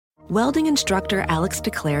Welding instructor Alex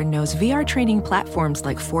DeClaire knows VR training platforms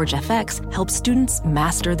like Forge FX help students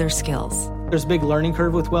master their skills. There's a big learning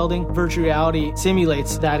curve with welding. Virtual reality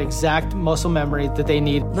simulates that exact muscle memory that they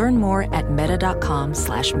need. Learn more at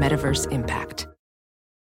meta.com/metaverseimpact.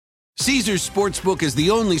 Caesars Sportsbook is the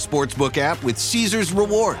only sportsbook app with Caesars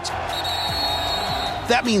Rewards.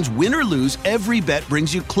 That means win or lose, every bet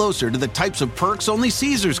brings you closer to the types of perks only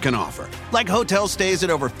Caesars can offer, like hotel stays at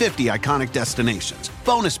over 50 iconic destinations,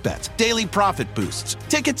 bonus bets, daily profit boosts,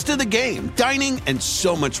 tickets to the game, dining, and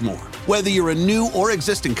so much more. Whether you're a new or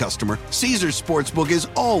existing customer, Caesars Sportsbook is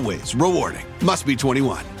always rewarding. Must be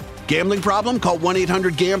 21. Gambling problem? Call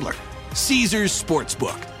 1-800-GAMBLER. Caesars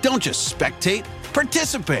Sportsbook. Don't just spectate,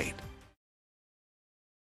 participate.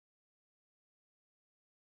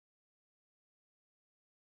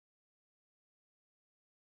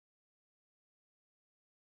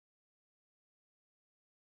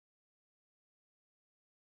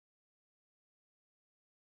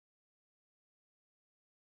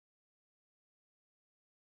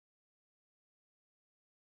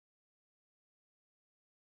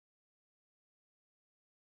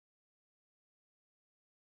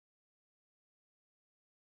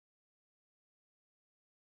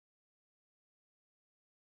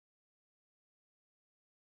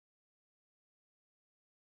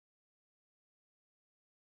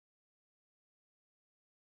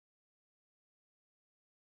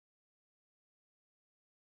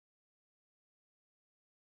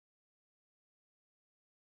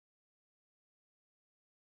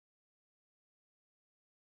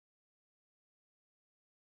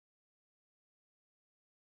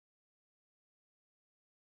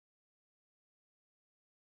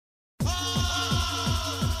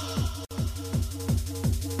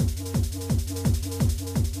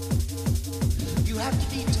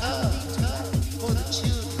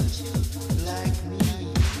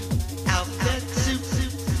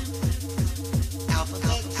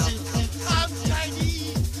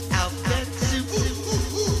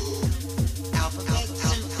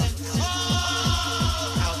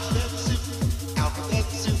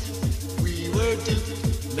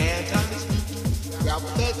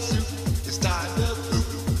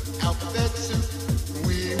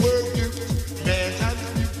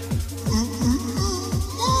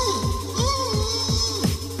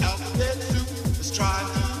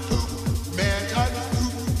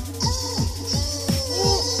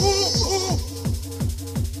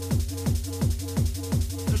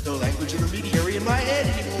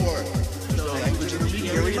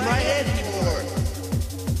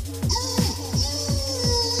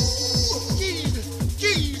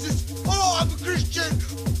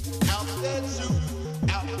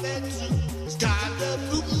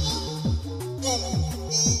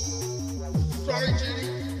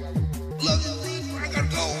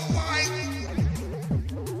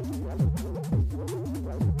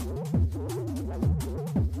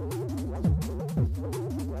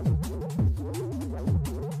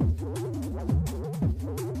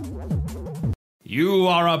 You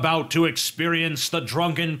are about to experience the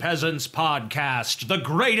Drunken Peasants podcast, the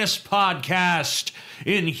greatest podcast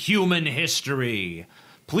in human history.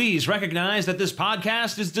 Please recognize that this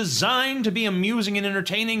podcast is designed to be amusing and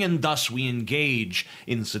entertaining, and thus we engage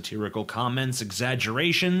in satirical comments,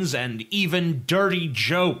 exaggerations, and even dirty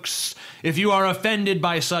jokes. If you are offended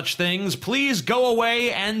by such things, please go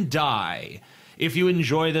away and die. If you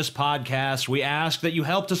enjoy this podcast, we ask that you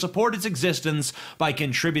help to support its existence by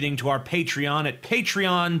contributing to our Patreon at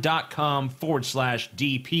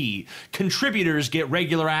patreon.com/DP. Contributors get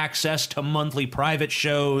regular access to monthly private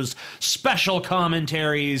shows, special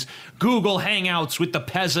commentaries, Google Hangouts with the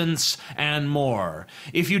peasants, and more.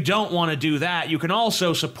 If you don't want to do that, you can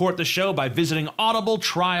also support the show by visiting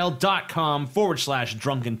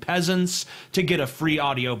audibletrial.com/drunkenpeasants to get a free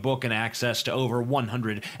audiobook and access to over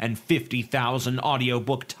 150,000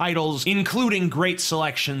 audiobook titles, including great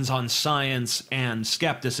selections on science and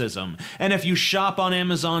skepticism. And if you shop on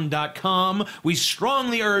Amazon.com, we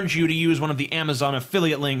strongly urge you to use one of the Amazon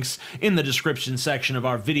affiliate links in the description section of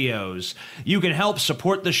our videos. You can help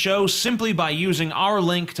support the show simply by using our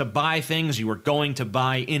link to buy things you were going to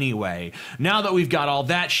buy anyway. Now that we've got all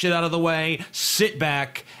that shit out of the way, sit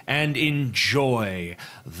back and enjoy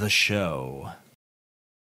the show.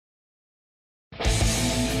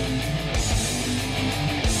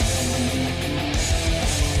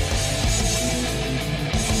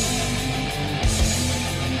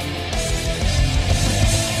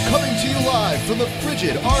 Coming to you live from the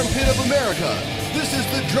frigid armpit of America, this is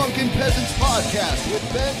the Drunken Peasants Podcast with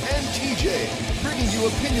Ben and TJ, bringing you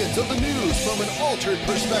opinions of the news from an altered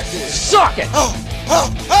perspective. Suck it!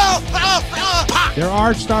 There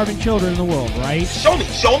are starving children in the world, right? Show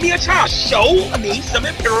me a child. Show me some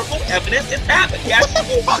empirical evidence it's happened. Yes. What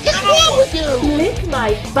the fuck is wrong with you? Lick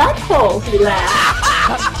my butthole, he laughed.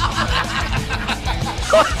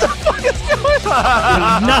 What the fuck is going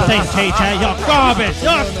on? Nothing, TJ. You're garbage.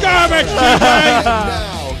 You're garbage, TJ.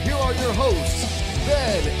 Now, here are your hosts,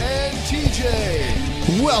 Ben and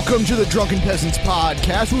TJ. Welcome to the Drunken Peasants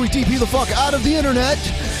Podcast, where we DP the fuck out of the internet.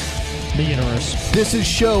 The universe. This is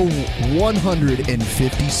show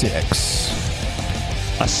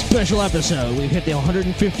 156. A special episode. We've hit the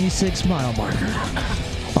 156-mile marker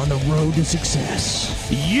on the road to success.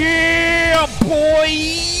 Yeah, boy!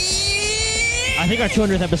 I think our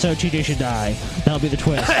 200th episode, TJ should die. That'll be the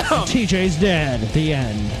twist. TJ's dead. The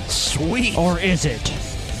end. Sweet. Or is it?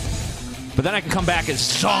 But then I can come back as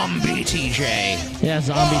Zombie TJ. Yeah,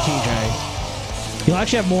 Zombie TJ. You'll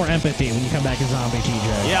actually have more empathy when you come back as Zombie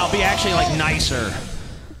TJ. Yeah, I'll be actually, like, nicer.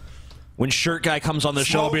 When Shirt Guy comes on the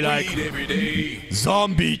show, I'll be like, every day.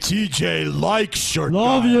 Zombie TJ likes Shirt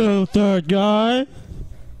Love you, third guy.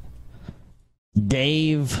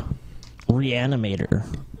 Dave Reanimator.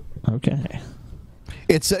 Okay.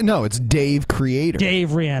 It's Dave Creator. Dave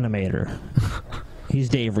Reanimator. He's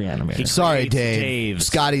Dave Reanimator. Sorry, Dave. Daves.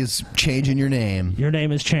 Scotty's changing your name. Your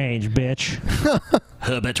name has changed, bitch.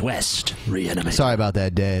 Herbert West, Reanimator. Sorry about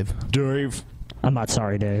that, Dave. Dave. I'm not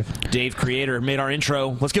sorry, Dave. Dave Creator made our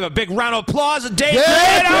intro. Let's give a big round of applause to Dave Yeah,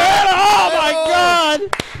 Creator! Oh, my God!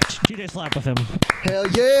 TJ slapped with him. Hell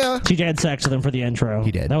yeah. TJ had sex with him for the intro.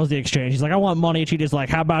 He did. That was the exchange. He's like, I want money. TJ's like,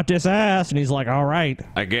 how about this ass? And he's like, all right.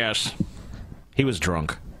 I guess. He was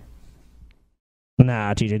drunk.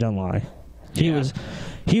 Nah, TJ, don't lie. He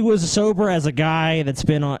was sober as a guy that's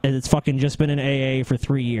fucking just been in AA for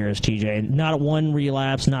 3 years, TJ. Not one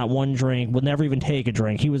relapse, not one drink, would never even take a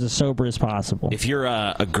drink. He was as sober as possible. If you're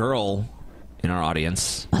a girl in our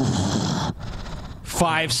audience,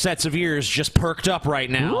 5 sets of ears just perked up right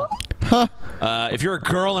now. If you're a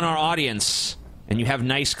girl in our audience and you have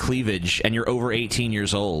nice cleavage and you're over 18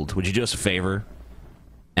 years old, would you do us a favor?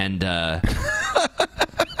 And, do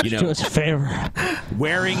us a favor.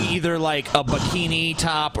 Wearing either like a bikini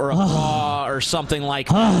top or a bra or something like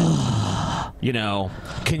that.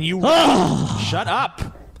 Can you shut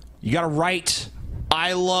up? You gotta write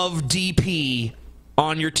I love DP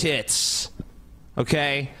on your tits.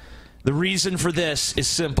 Okay? The reason for this is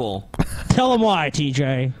simple. Tell him why,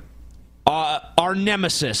 TJ. Our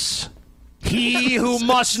nemesis. He who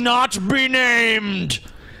must not be named.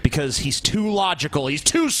 Because he's too logical. He's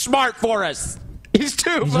too smart for us. He's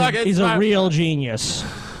too fucking He's smart. a real genius.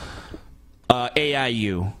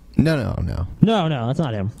 AIU. No. No, that's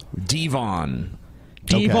not him. Devon.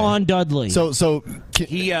 Devon Dudley. So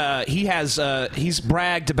he's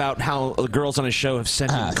bragged about how the girls on his show have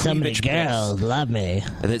sent him so many cleavage girls pics love me.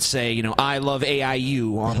 that say, I love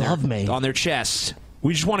AIU on their chest.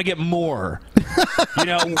 We just want to get more.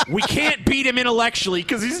 We can't beat him intellectually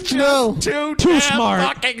because he's just too smart.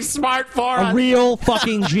 fucking smart for A us. real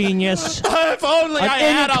fucking genius. If only I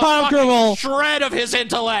had a fucking shred of his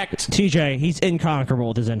intellect. TJ, he's inconquerable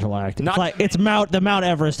with his intellect. It's the Mount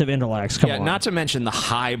Everest of intellects. Come on. Not to mention the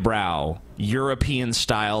highbrow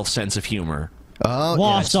European-style sense of humor.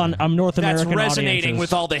 Lost on North American That's resonating audiences.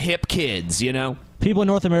 with all the hip kids, People in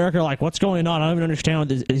North America are like, what's going on? I don't even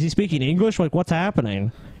understand. Is he speaking English? Like, what's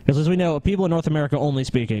happening? Because as we know, people in North America only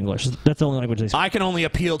speak English. That's the only language they speak. I can only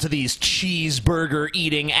appeal to these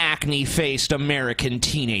cheeseburger-eating, acne-faced American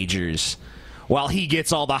teenagers, while he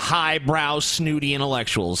gets all the highbrow, snooty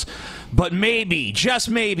intellectuals. But maybe, just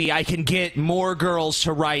maybe, I can get more girls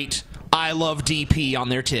to write I love DP on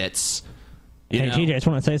their tits. Hey, TJ, I just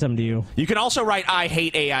want to say something to you. You can also write I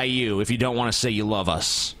hate AIU if you don't want to say you love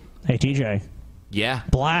us. Hey, TJ. Yeah.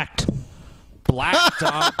 Blacked,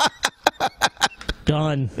 Doc.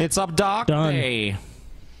 Done. It's up, Doc. Done. Hey.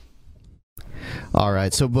 All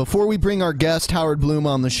right, so before we bring our guest, Howard Bloom,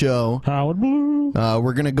 on the show,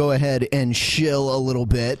 we're going to go ahead and shill a little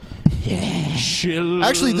bit. Yeah. Shill.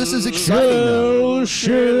 Actually, this is exciting.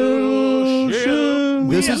 Shill.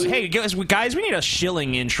 Hey, guys, we need a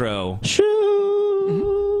shilling intro.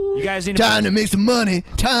 You guys need Time to make some money.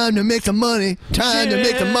 Time to make some money. Time to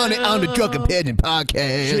make some money on the Drunken Peasant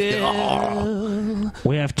Podcast. Oh.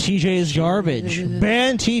 We have TJ's garbage.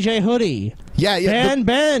 Ben TJ hoodie. Yeah.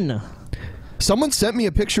 Ben. Someone sent me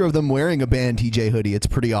a picture of them wearing a Band TJ hoodie. It's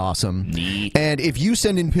pretty awesome. Neat. And if you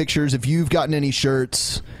send in pictures, if you've gotten any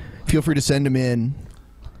shirts, feel free to send them in.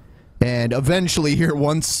 And eventually here,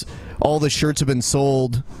 once all the shirts have been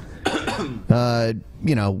sold,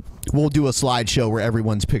 we'll do a slideshow where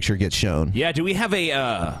everyone's picture gets shown. Yeah, do we have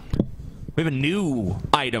a We have a new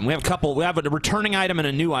item. We have a couple. We have a returning item and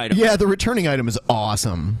a new item. Yeah, the returning item is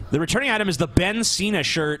awesome. The returning item is the Ben Cena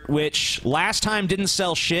shirt, which last time didn't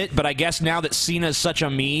sell shit, but I guess now that Cena's such a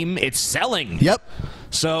meme, it's selling. Yep.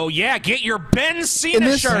 So, yeah, get your Ben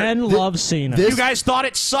Cena shirt. Ben loves Cena. You guys thought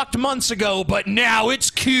it sucked months ago, but now it's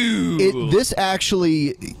cool. This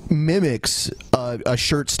actually mimics a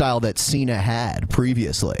shirt style that Cena had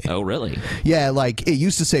previously. Oh, really? Yeah, like it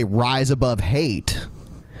used to say "Rise Above Hate,"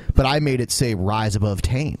 but I made it say "Rise Above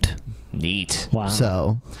Taint." Neat. Wow.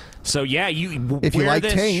 So yeah, if you wear like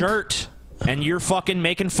this taint, shirt, and you're fucking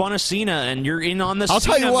making fun of Cena, and you're in on the I'll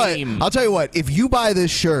Cena tell you what. meme. I'll tell you what. If you buy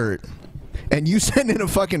this shirt and you send in a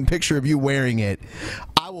fucking picture of you wearing it,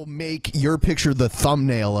 I will make your picture the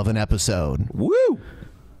thumbnail of an episode. Woo!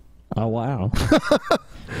 Oh, wow.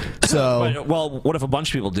 So, well, what if a bunch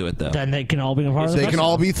of people do it, though? Then they can all be a part of the they can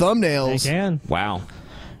all be thumbnails. They can. Wow.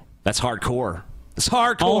 That's hardcore. It's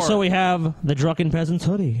hardcore. Also, we have the Drunken Peasants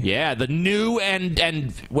hoodie. Yeah, the new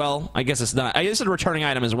and well, I guess it's not. I guess it's a returning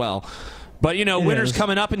item as well. But, you know, winter's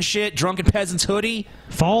coming up and shit. Drunken Peasants hoodie.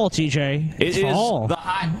 Fall, TJ. It is fall. the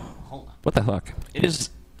high... Hold on. What the fuck? It is...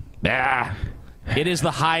 It is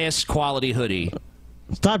the highest quality hoodie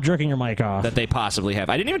Stop jerking your mic off. that they possibly have.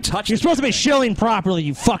 I didn't even touch it. You're supposed to be shilling properly,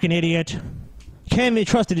 you fucking idiot. Can't be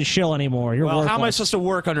trusted to shill anymore. You're Well, worthless. how am I supposed to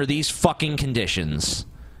work under these fucking conditions?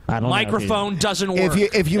 I don't know, Microphone doesn't work.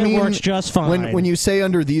 If you It mean works just fine. when you say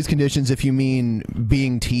under these conditions, if you mean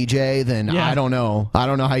being TJ, then Yeah. I don't know. I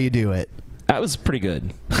don't know how you do it. That was pretty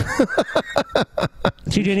good.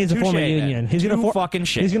 TJ needs to form a Touche, union. Ben. He's gonna fucking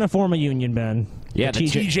shit. He's gonna form a union, Ben. Yeah, the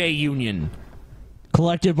TJ union.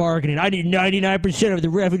 Collective bargaining. I need 99% of the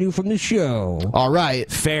revenue from the show. All right.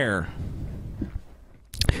 Fair.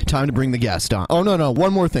 Time to bring the guest on. Oh, no.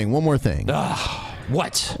 One more thing. What?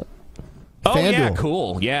 Oh, yeah, FanDuel.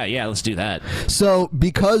 cool. Yeah, let's do that. So,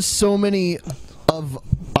 because so many of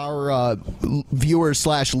our viewers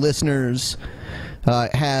 / listeners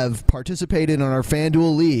have participated in our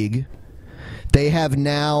FanDuel League, they have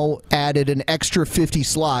now added an extra 50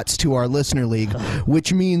 slots to our listener league,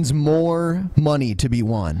 which means more money to be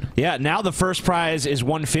won. Yeah, now the first prize is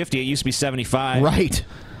 150. It used to be 75. Right.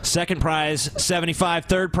 Second prize, 75.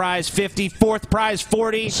 Third prize, 50. Fourth prize,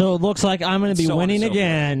 40. So it looks like I'm going to be So on and winning so forth.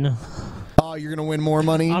 again. Oh, you're going to win more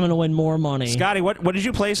money? I'm going to win more money. Scotty, what did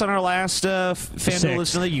you place on our last FanDuel Sixth.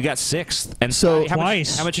 listener league? You got sixth. And So- Scotty, how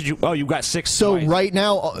Twice. How much did you? Oh, you got sixth. So twice. right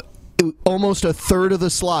now, almost a third of the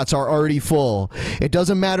slots are already full. It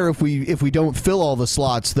doesn't matter if we don't fill all the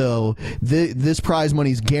slots, though. This prize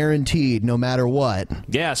money's guaranteed, no matter what.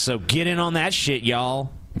 Yeah, so get in on that shit,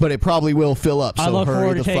 y'all. But it probably will fill up. So I look hurry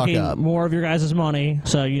forward the to fuck taking up. more of your guys' money.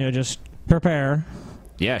 So, just prepare.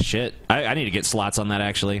 Yeah, shit. I need to get slots on that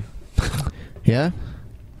actually, Yeah.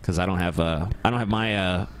 because I don't have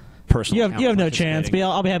my personal. You account have no participating. chance, but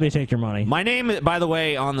I'll be happy to take your money. My name, by the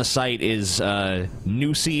way, on the site is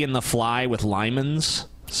Noosie and the Fly with Lyman's.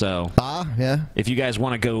 So Yeah. if you guys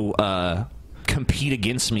want to go compete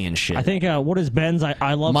against me and shit, I think, what is Ben's?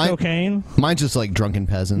 I love cocaine? Mine's just like Drunken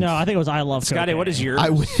Peasants. No, I think it was I love Scotty, cocaine. what is yours? I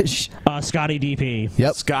wish. Scotty DP.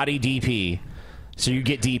 Yep. Scotty DP. So you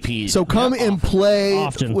get DP. So come and play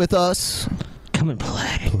Often. with us. Come and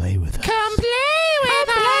play. Play with us. Come play with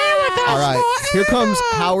us. All right. Here comes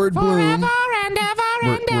Howard Bloom.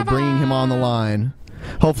 We're bringing him on the line.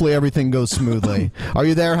 Hopefully everything goes smoothly. Are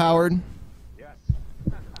you there, Howard? Yes.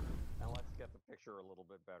 Now let's get the picture a little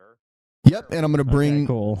bit better. Yep. And I'm gonna bring. Okay,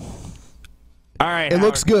 cool. All right. It Howard.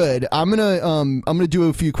 looks good. I'm gonna do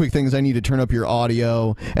a few quick things. I need to turn up your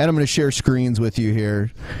audio, and I'm gonna share screens with you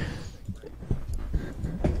here.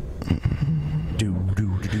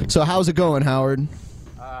 So how's it going, Howard?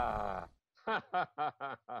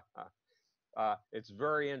 It's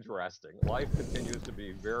very interesting. Life continues to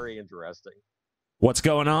be very interesting. What's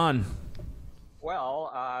going on?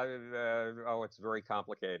 Well, it's very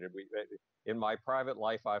complicated. In my private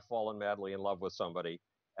life, I've fallen madly in love with somebody,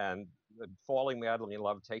 and falling madly in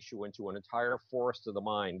love takes you into an entire forest of the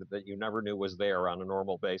mind that you never knew was there on a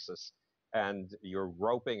normal basis. And you're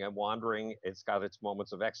groping and wandering. It's got its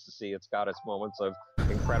moments of ecstasy. It's got its moments of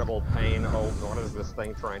incredible pain. Oh, what is this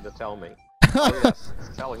thing trying to tell me? Oh, yes,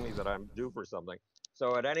 it's telling me that I'm due for something.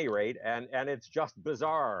 So at any rate, and it's just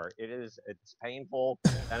bizarre. It's painful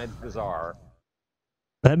and it's bizarre.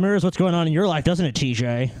 That mirrors what's going on in your life, doesn't it,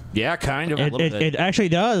 TJ? Yeah, kind of. A little bit. It actually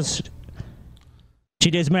does.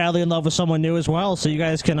 TJ's madly in love with someone new as well, so you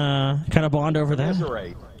guys can kind of bond over that.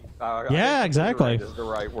 Commiserate. Yeah, exactly. Is the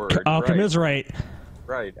right word. Right. Commiserate.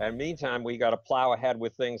 Right. And meantime, we got to plow ahead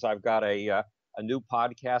with things. I've got a new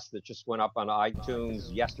podcast that just went up on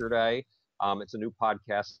iTunes yesterday. It's a new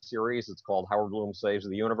podcast series. It's called Howard Bloom Saves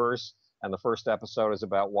the Universe. And the first episode is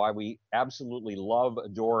about why we absolutely love,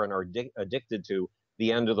 adore, and are addicted to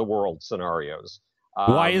the end of the world scenarios.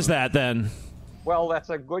 Why is that then? Well, that's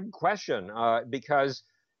a good question, because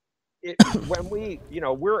when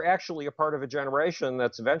we're actually a part of a generation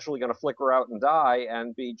that's eventually going to flicker out and die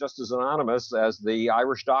and be just as anonymous as the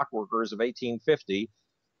Irish dock workers of 1850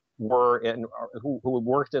 who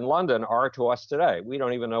worked in London are to us today. We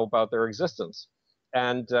don't even know about their existence.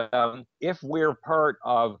 And if we're part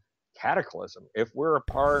of cataclysm, if we're a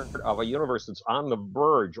part of a universe that's on the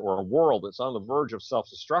verge, or a world that's on the verge of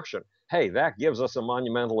self-destruction, hey, that gives us a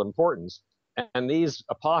monumental importance. And these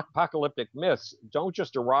apocalyptic myths don't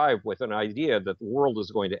just arrive with an idea that the world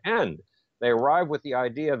is going to end. They arrive with the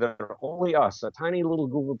idea that only us, a tiny little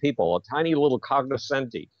group of people, a tiny little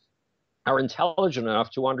cognoscenti, are intelligent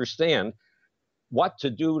enough to understand what to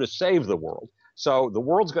do to save the world. So the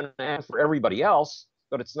world's going to end for everybody else,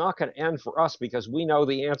 but it's not going to end for us because we know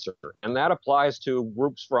the answer. And that applies to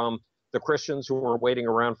groups from the Christians who are waiting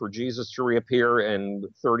around for Jesus to reappear in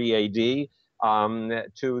 30 AD,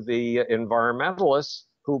 to the environmentalists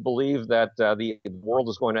who believe that the world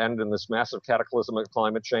is going to end in this massive cataclysmic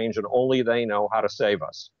climate change, and only they know how to save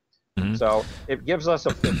us. Mm-hmm. So it puts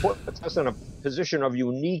us in a position of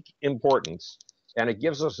unique importance, and it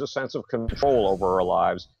gives us a sense of control over our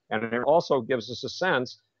lives, and it also gives us a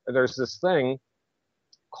sense that there's this thing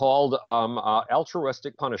called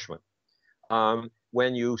altruistic punishment.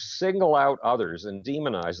 When you single out others and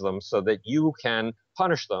demonize them so that you can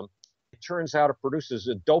punish them, it turns out it produces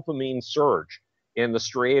a dopamine surge in the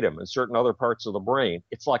striatum and certain other parts of the brain.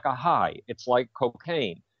 It's like a high. It's like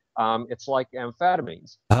cocaine. It's like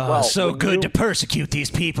amphetamines. So good to persecute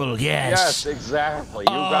these people, yes. Yes, exactly.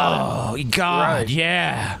 You got it. Oh, God, right.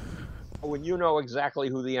 Yeah. When you know exactly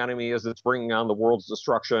who the enemy is that's bringing on the world's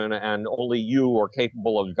destruction, and only you are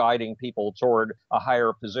capable of guiding people toward a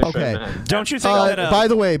higher position. Okay. Don't you think that... By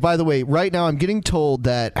the way, right now I'm getting told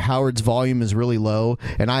that Howard's volume is really low,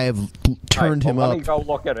 and I have turned him up. Let me go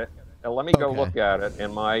look at it. Let me go look at it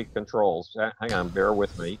in my controls. Hang on, bear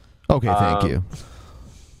with me. Okay, thank you.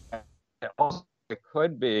 It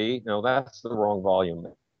could be... No, that's the wrong volume.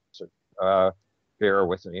 Bear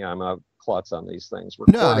with me. I'm a klutz on these things.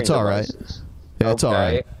 No, it's all right. Yeah, it's all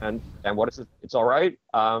right. And what is it? It's all right.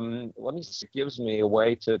 Let me see. It gives me a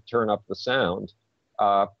way to turn up the sound.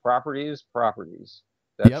 Properties.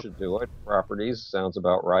 That should do it. Properties sounds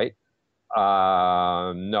about right.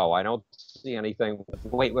 No, I don't see anything.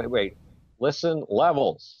 Wait. Listen,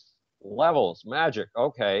 levels, magic.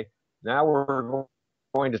 Okay, now we're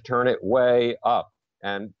going to turn it way up.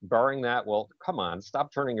 And barring that, well, come on,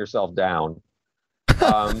 stop turning yourself down.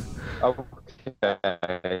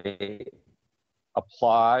 Okay.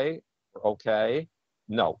 Apply. Okay.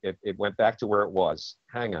 No, it went back to where it was.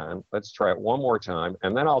 Hang on. Let's try it one more time.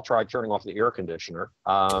 And then I'll try turning off the air conditioner,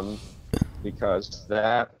 because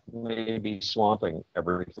that may be swamping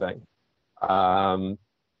everything. So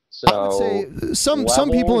I would say some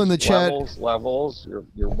people in the chat. Levels.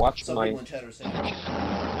 You're watching some my. People in chat are saying...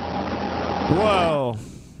 Whoa.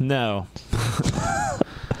 No.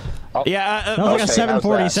 Yeah, like a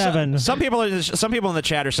 747. Some people in the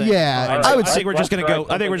chat are saying. Yeah, I think we're just gonna go.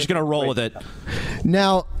 I think we're just gonna roll with it.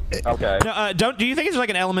 Now, okay. Do you think there's like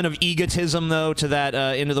an element of egotism though to that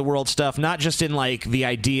end of the world stuff? Not just in like the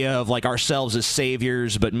idea of like ourselves as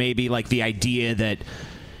saviors, but maybe like the idea that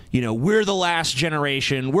we're the last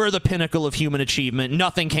generation, we're the pinnacle of human achievement,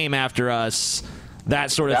 nothing came after us, that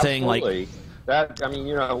sort of thing. Like that. I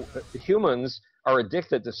mean, humans are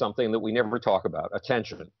addicted to something that we never talk about: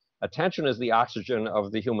 attention. Attention is the oxygen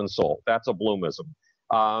of the human soul. That's a Bloomism.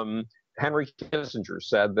 Henry Kissinger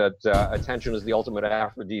said that attention is the ultimate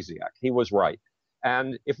aphrodisiac. He was right.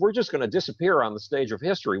 And if we're just going to disappear on the stage of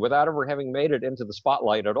history without ever having made it into the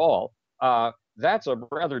spotlight at all, that's a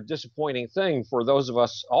rather disappointing thing for those of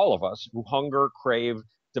us, all of us, who hunger, crave,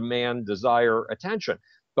 demand, desire attention.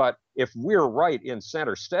 But if we're right in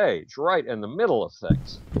center stage, right in the middle of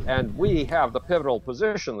things, and we have the pivotal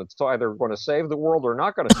position that's either going to save the world or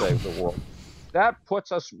not going to save the world, that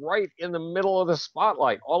puts us right in the middle of the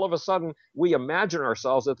spotlight. All of a sudden, we imagine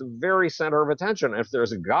ourselves at the very center of attention. If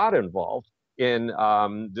there's a God involved in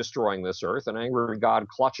destroying this earth, an angry God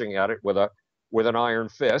clutching at it with an iron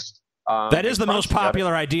fist. That is the most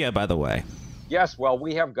popular idea, by the way. Yes, well,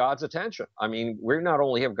 we have God's attention. I mean, we not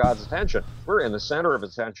only have God's attention, we're in the center of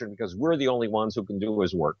attention because we're the only ones who can do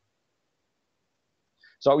his work.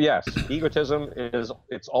 So yes, egotism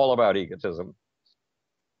it's all about egotism.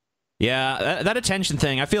 Yeah, that attention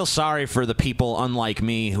thing, I feel sorry for the people unlike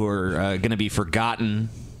me who are going to be forgotten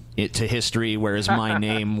to history, whereas my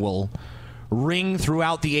name will ring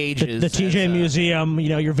throughout the ages. The TJ Museum,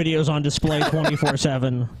 your videos on display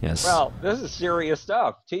 24/7. Yes. Well, this is serious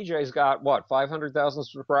stuff. TJ's got, what, 500,000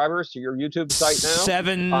 subscribers to your YouTube site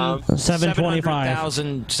now?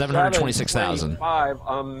 725,000. 726,000.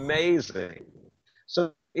 Amazing.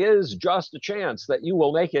 So is just a chance that you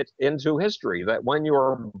will make it into history, that when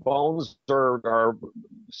your bones are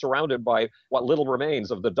surrounded by what little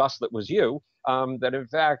remains of the dust that was you, that in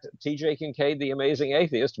fact TJ Kincaid, the amazing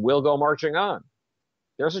atheist, will go marching on.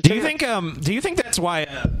 There's a chance. Do you think that's why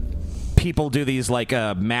people do these like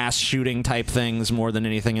mass shooting type things more than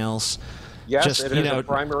anything else? Yes, it is a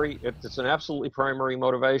primary. It's an absolutely primary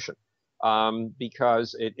motivation.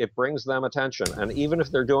 Because it brings them attention. And even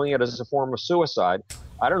if they're doing it as a form of suicide,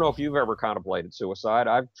 I don't know if you've ever contemplated suicide.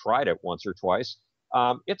 I've tried it once or twice.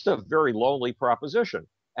 It's a very lonely proposition.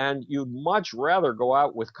 And you'd much rather go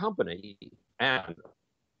out with company and, of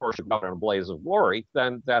course, go out in a blaze of glory,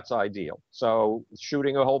 then that's ideal. So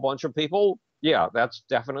shooting a whole bunch of people, yeah, that's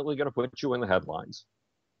definitely going to put you in the headlines.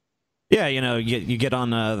 Yeah, you get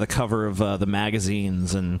on the cover of the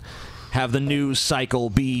magazines and have the news cycle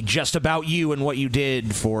be just about you and what you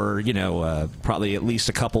did for, probably at least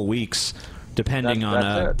a couple weeks, depending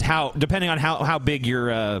on how big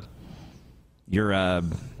your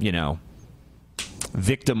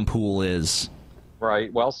victim pool is.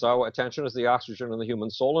 Right. Well, so attention is the oxygen in the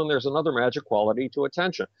human soul, and there's another magic quality to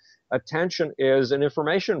attention. Attention is an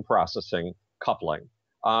information processing coupling.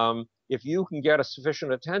 If you can get a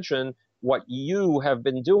sufficient attention, what you have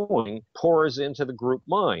been doing pours into the group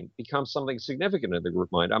mind, becomes something significant in the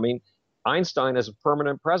group mind. I mean, Einstein is a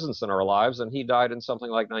permanent presence in our lives, and he died in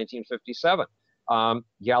something like 1957.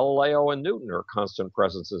 Galileo and Newton are constant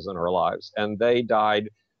presences in our lives, and they died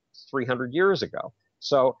 300 years ago.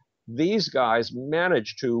 So these guys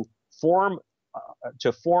managed to form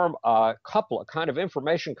a kind of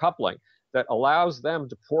information coupling that allows them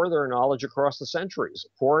to pour their knowledge across the centuries,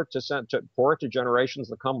 pour it to generations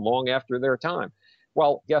that come long after their time.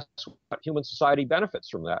 Well, guess what? Human society benefits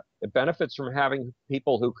from that. It benefits from having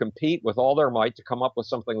people who compete with all their might to come up with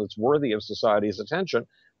something that's worthy of society's attention,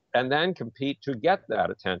 and then compete to get that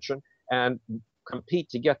attention, and compete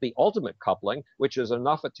to get the ultimate coupling, which is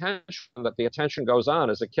enough attention that the attention goes on,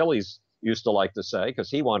 as Achilles used to like to say, because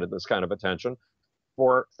he wanted this kind of attention,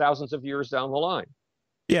 for thousands of years down the line.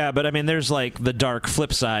 Yeah, but I mean, there's like the dark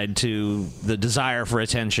flip side to the desire for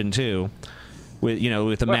attention too,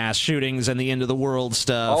 with the mass shootings and the end of the world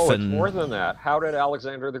stuff. Oh, it's more than that. How did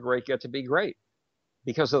Alexander the Great get to be great?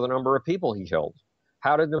 Because of the number of people he killed.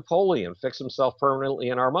 How did Napoleon fix himself permanently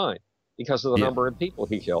in our mind? Because of the number of people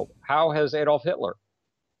he killed. How has Adolf Hitler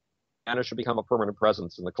managed to become a permanent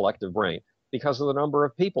presence in the collective brain? Because of the number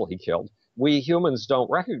of people he killed. We humans don't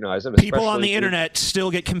recognize it. People on the internet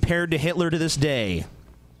still get compared to Hitler to this day.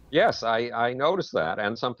 Yes, I noticed that,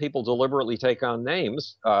 and some people deliberately take on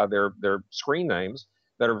names, their screen names,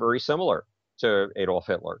 that are very similar to Adolf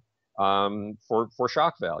Hitler, for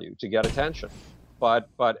shock value, to get attention. But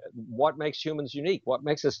what makes humans unique? What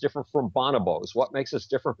makes us different from bonobos? What makes us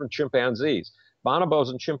different from chimpanzees? Bonobos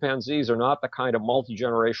and chimpanzees are not the kind of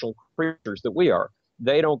multi-generational creatures that we are.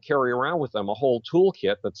 They don't carry around with them a whole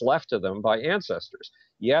toolkit that's left to them by ancestors.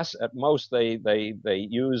 Yes, at most they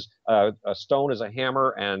use a stone as a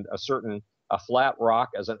hammer and a flat rock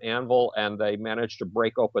as an anvil, and they manage to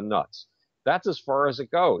break open nuts. That's as far as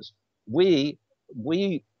it goes. We're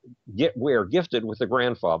gifted with the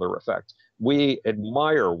grandfather effect. We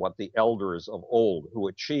admire what the elders of old who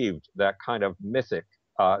achieved that kind of mythic,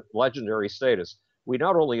 legendary status. We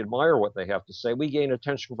not only admire what they have to say, we gain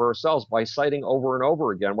attention for ourselves by citing over and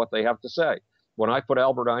over again what they have to say. When I put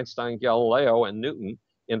Albert Einstein, Galileo, and Newton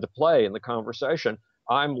into play in the conversation,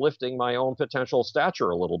 I'm lifting my own potential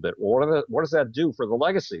stature a little bit. What does that do for the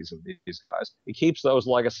legacies of these guys? It keeps those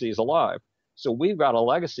legacies alive. So we've got a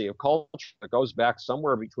legacy of culture that goes back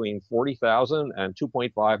somewhere between 40,000 and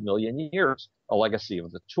 2.5 million years, a legacy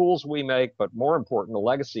of the tools we make, but more important, a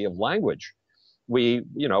legacy of language.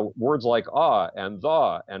 Words like and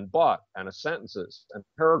the and but and sentences and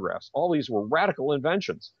paragraphs, all these were radical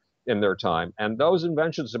inventions in their time. And those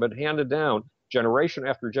inventions have been handed down generation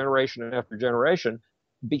after generation after generation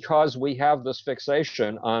because we have this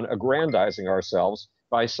fixation on aggrandizing ourselves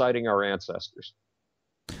by citing our ancestors.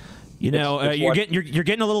 You're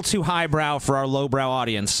getting a little too highbrow for our lowbrow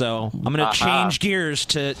audience, so I'm going to change gears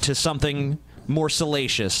to something more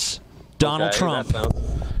salacious. Donald Trump.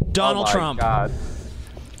 Donald Trump. God.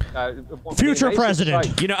 Future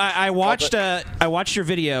president. I watched your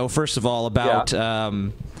video, first of all, about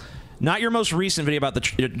Not your most recent video about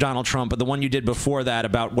Donald Trump, but the one you did before that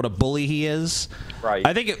about what a bully he is. Right.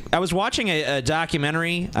 I think I was watching a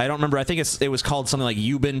documentary. I don't remember. I think it was called something like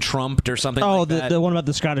 "You've Been Trumped" or something. Oh, like that. the one about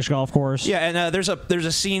the Scottish golf course. Yeah, and there's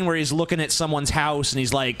a scene where he's looking at someone's house and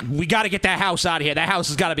he's like, "We got to get that house out of here. That house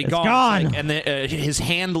has got to be gone." Gone. Like, and his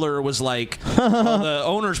handler was like, well, "The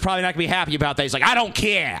owner's probably not gonna be happy about that." He's like, "I don't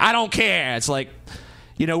care. I don't care." It's like,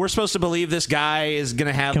 you know, we're supposed to believe this guy is going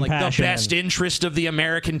to have like the best interest of the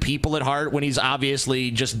American people at heart when he's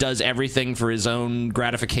obviously just does everything for his own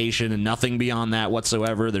gratification and nothing beyond that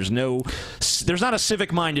whatsoever. There's not a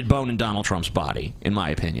civic-minded bone in Donald Trump's body, in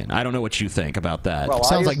my opinion. I don't know what you think about that. Well,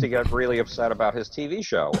 I used to get really upset about his TV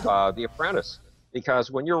show, The Apprentice,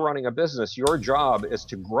 because when you're running a business, your job is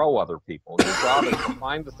to grow other people. Your job is to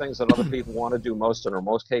find the things that other people want to do most and are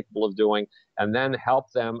most capable of doing, and then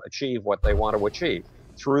help them achieve what they want to achieve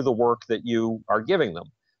through the work that you are giving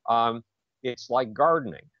them. It's like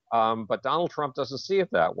gardening. But Donald Trump doesn't see it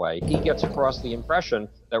that way. He gets across the impression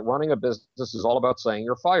that running a business is all about saying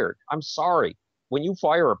you're fired. I'm sorry. When you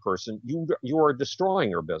fire a person, you are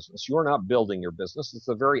destroying your business. You're not building your business. It's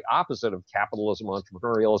the very opposite of capitalism,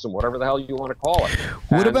 entrepreneurialism, whatever the hell you want to call it.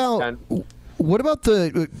 What about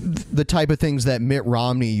the type of things that Mitt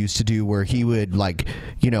Romney used to do, where he would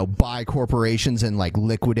buy corporations and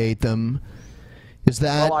liquidate them? Is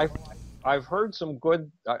that? Well, I've heard some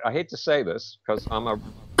good. I hate to say this because I'm a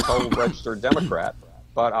total registered Democrat,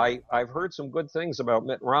 but I've heard some good things about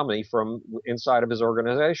Mitt Romney from inside of his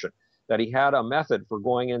organization. That he had a method for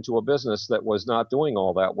going into a business that was not doing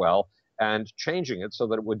all that well and changing it so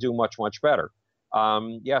that it would do much, much better.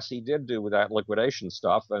 Yes, he did do that liquidation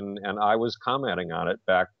stuff, and I was commenting on it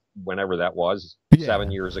back whenever that was,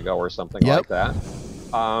 7 years ago or something like that.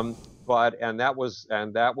 And that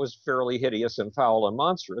was fairly hideous and foul and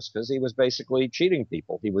monstrous because he was basically cheating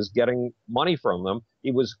people. He was getting money from them.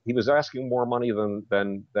 He was asking more money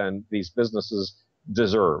than these businesses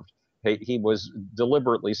deserved. He was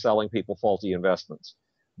deliberately selling people faulty investments,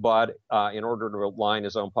 but in order to line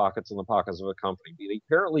his own pockets and the pockets of a company. He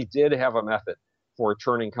apparently did have a method for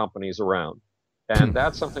turning companies around, and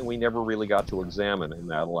that's something we never really got to examine in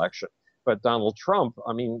that election. But Donald Trump,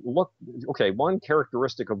 I mean, look, okay, one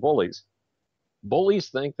characteristic of bullies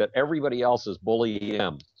think that everybody else is bullying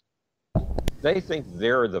them. They think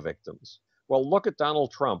they're the victims. Well, look at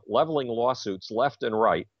Donald Trump leveling lawsuits left and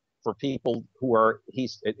right for people who are,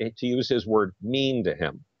 to use his word, mean to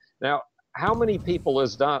him. Now, how many people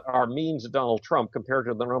are mean to Donald Trump compared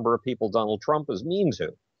to the number of people Donald Trump is mean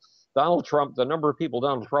to? The number of people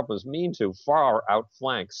Donald Trump is mean to far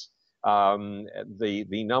outflanks the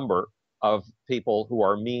number of people who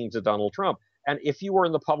are mean to Donald Trump. And if you were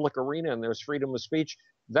in the public arena and there's freedom of speech,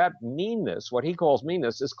 that meanness, what he calls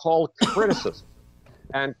meanness, is called criticism.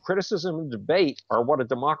 And criticism and debate are what a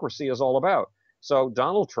democracy is all about. So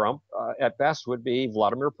Donald Trump, at best, would be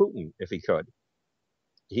Vladimir Putin if he could.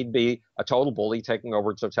 He'd be a total bully taking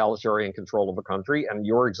over totalitarian control of a country. And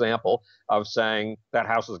your example of saying that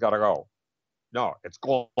house has got to go. No, it's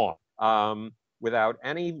gone. Without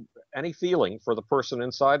any feeling for the person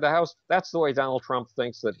inside the house. That's the way Donald Trump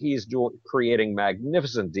thinks that he's creating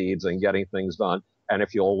magnificent deeds and getting things done. And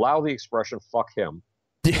if you'll allow the expression, fuck him.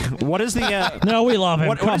 What is the no, we love him.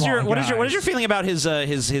 What is your feeling about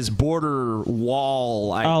his border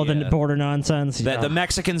wall idea? Oh, the border nonsense that the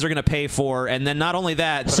Mexicans are going to pay for, and then not only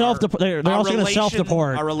that, they're also going to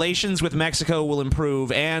self-deport. Our relations with Mexico will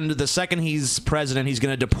improve, and the second he's president, he's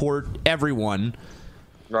going to deport everyone.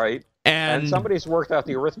 Right. And somebody's worked out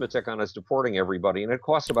the arithmetic on us deporting everybody, and it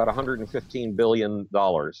costs about $115 billion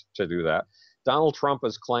to do that. Donald Trump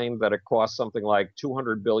has claimed that it costs something like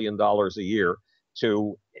 $200 billion a year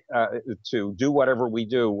to do whatever we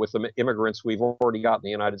do with the immigrants we've already got in the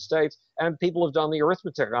United States. And people have done the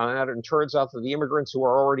arithmetic on that, and it turns out that the immigrants who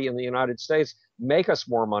are already in the United States make us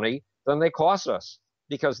more money than they cost us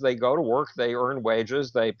because they go to work, they earn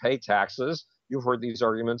wages, they pay taxes. You've heard these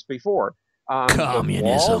arguments before.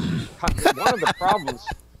 Communism.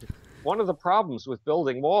 One of the problems with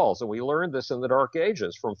building walls, and we learned this in the Dark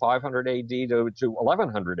Ages from 500 AD to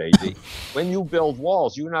 1100 AD, when you build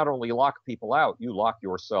walls, you not only lock people out, you lock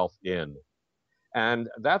yourself in. And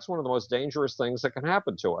that's one of the most dangerous things that can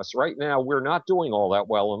happen to us. Right now, we're not doing all that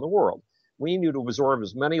well in the world. We need to absorb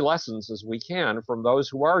as many lessons as we can from those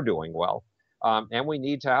who are doing well. And we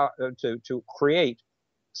need to create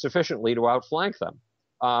sufficiently to outflank them.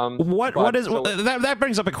 That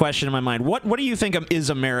brings up a question in my mind. What do you think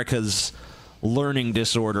is America's learning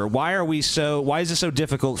disorder? Why is it so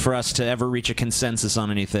difficult for us to ever reach a consensus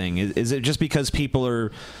on anything? Is it just because people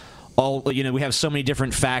are we have so many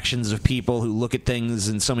different factions of people who look at things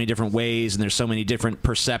in so many different ways, and there's so many different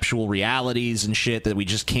perceptual realities and shit that we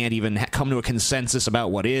just can't even come to a consensus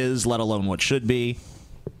about what is, let alone what should be.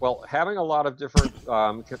 Well, having a lot of different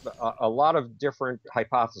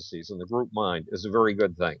hypotheses in the group mind is a very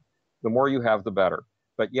good thing. The more you have, the better.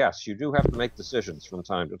 But yes, you do have to make decisions from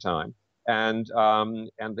time to time, and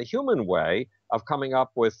the human way of coming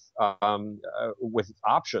up with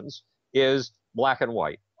options is black and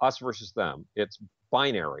white, us versus them. It's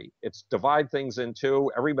binary. It's divide things into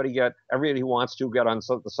everybody who wants to get on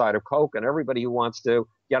the side of Coke, and everybody who wants to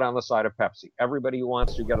get on the side of Pepsi. Everybody who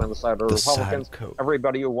wants to get on the side of the Republicans.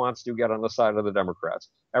 Everybody who wants to get on the side of the Democrats.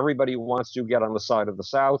 Everybody who wants to get on the side of the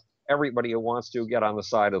South. Everybody who wants to get on the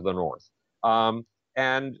side of the North.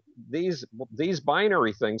 And these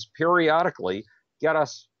binary things periodically get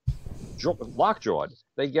us lockjawed.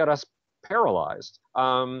 They get us paralyzed,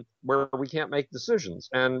 where we can't make decisions.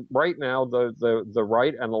 And right now, the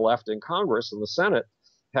right and the left in Congress and the Senate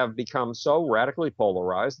have become so radically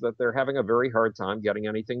polarized that they're having a very hard time getting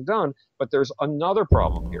anything done. But there's another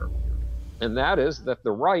problem here, and that is that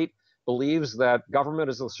the right believes that government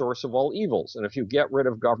is the source of all evils, and if you get rid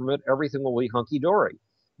of government, everything will be hunky-dory.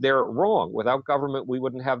 They're wrong. Without government, we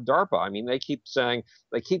wouldn't have DARPA. I mean, they keep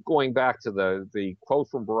going back to the quote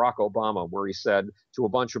from Barack Obama where he said to a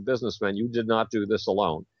bunch of businessmen, "You did not do this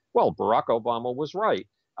alone." Well, Barack Obama was right.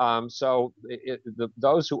 So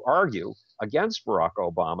those who argue against Barack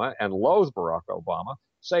Obama and loathe Barack Obama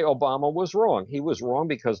say Obama was wrong. He was wrong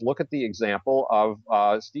because look at the example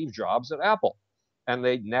of Steve Jobs at Apple. And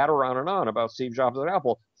they natter on and on about Steve Jobs at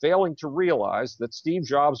Apple, failing to realize that Steve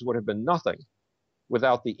Jobs would have been nothing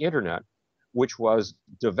without the internet, which was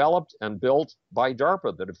developed and built by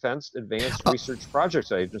DARPA, the Defense Advanced Research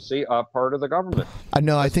Projects Agency, part of the government.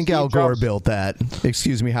 I think Al Gore built that.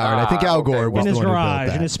 Excuse me, Howard. I think Al Gore was in his the one who built garage,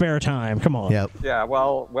 that. in his spare time. Come on. Yep. Yeah,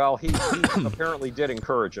 well, he apparently did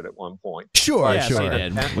encourage it at one point. Sure, yes, sure. he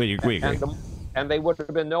did. We agree. And they would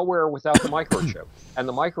have been nowhere without the microchip. And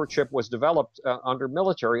the microchip was developed under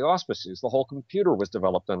military auspices. The whole computer was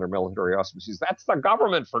developed under military auspices. That's the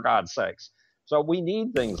government, for God's sakes. So we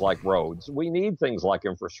need things like roads. We need things like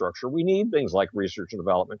infrastructure. We need things like research and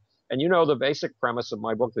development. And the basic premise of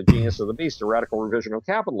my book, The Genius of the Beast, A Radical Revision of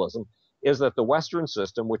Capitalism, is that the Western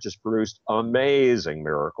system, which has produced amazing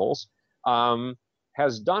miracles,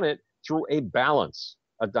 has done it through a balance,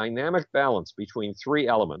 a dynamic balance between three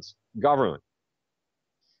elements: government,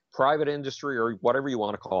 private industry, or whatever you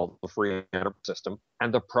want to call the free enterprise system,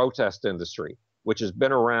 and the protest industry, which has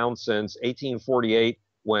been around since 1848,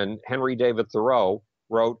 when Henry David Thoreau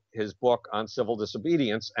wrote his book on civil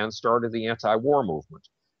disobedience and started the anti-war movement.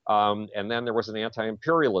 And then there was an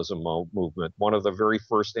anti-imperialism movement. One of the very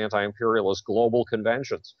first anti-imperialist global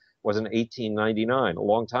conventions was in 1899, a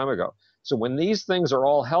long time ago. So when these things are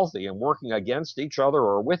all healthy and working against each other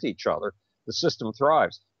or with each other, the system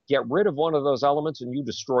thrives. Get rid of one of those elements and you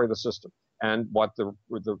destroy the system. And what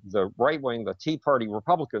the right wing, the Tea Party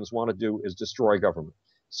Republicans want to do is destroy government.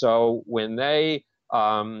 So when they,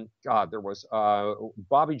 there was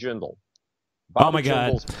Bobby Jindal. Oh my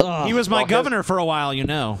God. He was my governor for a while, you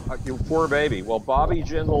poor baby. Well, Bobby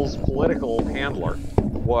Jindal's political handler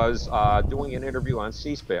was doing an interview on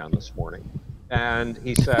C-SPAN this morning. And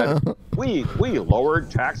he said, we lowered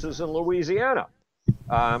taxes in Louisiana.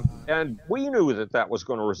 And we knew that was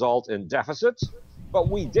going to result in deficits, but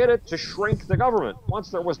we did it to shrink the government. Once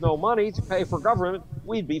there was no money to pay for government,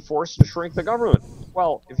 we'd be forced to shrink the government.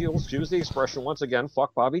 Well, if you'll use the expression once again,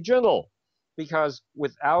 fuck Bobby Jindal. Because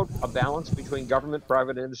without a balance between government,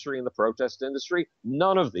 private industry, and the protest industry,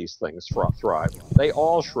 none of these things thrive. They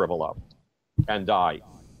all shrivel up and die.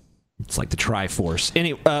 It's like the Triforce.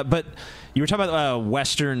 Anyway, but you were talking about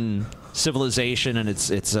Western civilization and its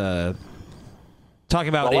talking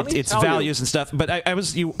about its values and stuff. But I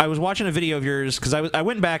was watching a video of yours because I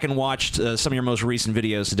went back and watched some of your most recent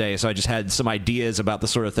videos today, so I just had some ideas about the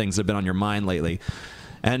sort of things that have been on your mind lately.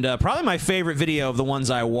 And probably my favorite video of the ones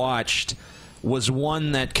I watched was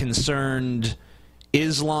one that concerned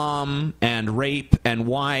Islam and rape and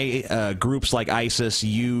why groups like ISIS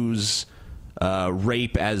use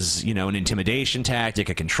rape as, an intimidation tactic,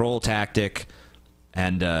 a control tactic,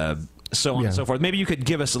 and so on and so forth. Maybe you could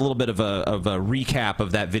give us a little bit of a recap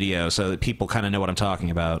of that video so that people kind of know what I'm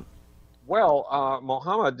talking about. Well,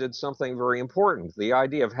 Muhammad did something very important. The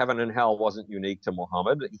idea of heaven and hell wasn't unique to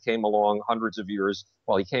Muhammad. He came along hundreds of years,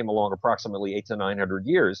 he came along approximately 800 to 900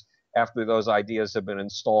 years after those ideas had been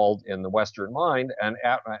installed in the Western mind, and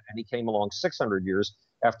he came along 600 years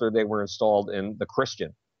after they were installed in the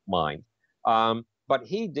Christian mind. But But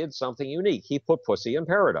he did something unique. He put pussy in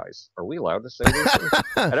paradise. Are we allowed to say these things?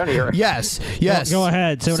 At any rate. Yes. Go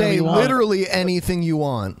ahead. Say literally anything you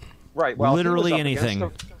want. Right. Well, literally anything.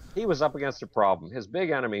 He was up against a problem. His big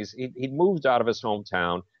enemies, he moved out of his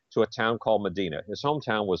hometown to a town called Medina. His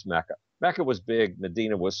hometown was Mecca. Mecca was big,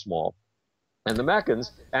 Medina was small. And the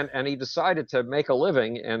Meccans, and he decided to make a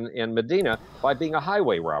living in Medina by being a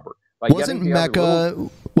highway robber. Wasn't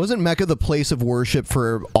Mecca the place of worship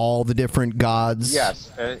for all the different gods?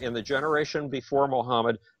 Yes. In the generation before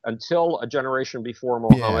Muhammad, until a generation before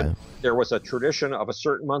Muhammad, there was a tradition of a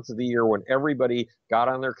certain month of the year when everybody got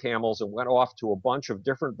on their camels and went off to a bunch of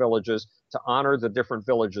different villages to honor the different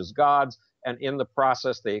villages' gods. And in the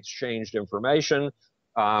process, they exchanged information,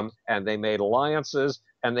 and they made alliances,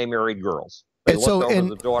 and they married girls. They looked over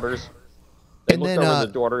the daughters. They looked over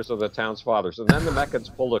the daughters of the town's fathers. And then the Meccans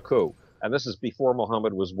pulled a coup. And this is before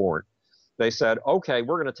Muhammad was born. They said, okay,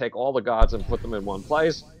 we're going to take all the gods and put them in one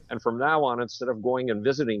place. And from now on, instead of going and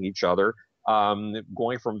visiting each other,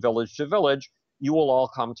 going from village to village, you will all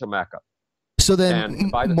come to Mecca. So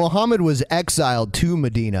then Muhammad was exiled to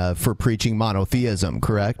Medina for preaching monotheism,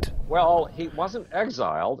 correct? Well, he wasn't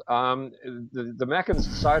exiled. The Meccans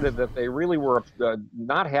decided that they really were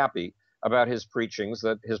not happy about his preachings,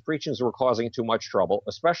 that his preachings were causing too much trouble,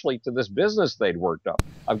 especially to this business they'd worked up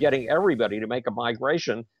of getting everybody to make a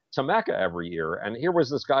migration to Mecca every year. And here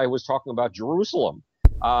was this guy who was talking about Jerusalem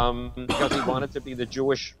because he wanted to be the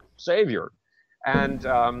Jewish savior. And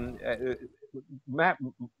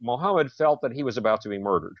Muhammad felt that he was about to be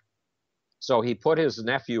murdered. So he put his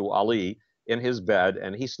nephew Ali in his bed,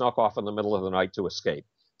 and he snuck off in the middle of the night to escape.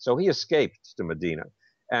 So he escaped to Medina.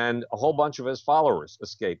 And a whole bunch of his followers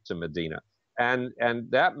escaped to Medina. And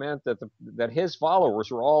that meant that his followers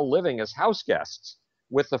were all living as house guests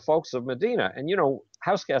with the folks of Medina. And,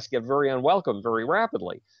 house guests get very unwelcome very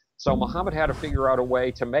rapidly. So Muhammad had to figure out a way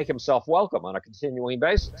to make himself welcome on a continuing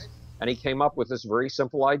basis. And he came up with this very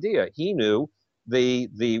simple idea. He knew the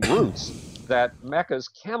routes that Mecca's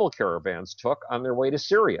camel caravans took on their way to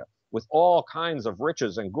Syria with all kinds of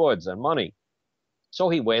riches and goods and money. So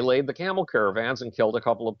he waylaid the camel caravans and killed a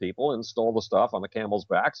couple of people and stole the stuff on the camels'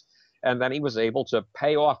 backs. And then he was able to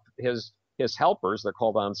pay off his helpers, they're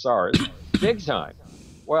called Ansars, big time.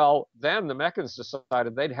 Well, then the Meccans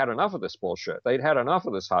decided they'd had enough of this bullshit. They'd had enough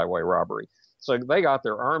of this highway robbery. So they got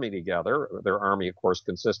their army together. Their army, of course,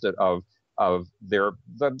 consisted of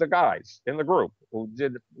the guys in the group who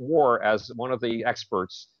did war, as one of the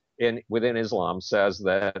experts within Islam says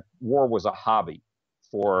that war was a hobby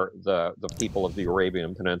for the people of the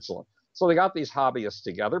Arabian Peninsula. So they got these hobbyists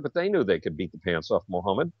together, but they knew they could beat the pants off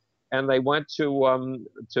Muhammad. And they went to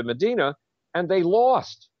Medina, and they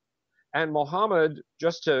lost. And Muhammad,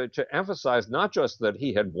 just to emphasize not just that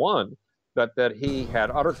he had won, but that he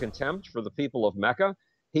had utter contempt for the people of Mecca,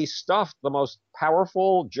 he stuffed the most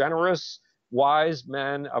powerful, generous, wise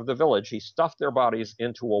men of the village. He stuffed their bodies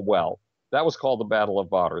into a well. That was called the Battle of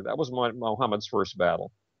Badr. That was Muhammad's first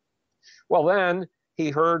battle. Well, then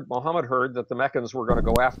Muhammad heard that the Meccans were going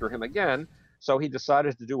to go after him again, so he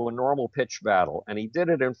decided to do a normal pitch battle, and he did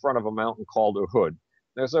it in front of a mountain called Uhud.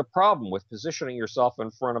 There's a problem with positioning yourself in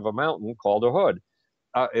front of a mountain called Uhud.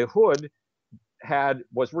 Uhud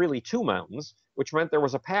was really two mountains, which meant there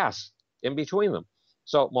was a pass in between them.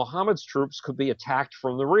 So Muhammad's troops could be attacked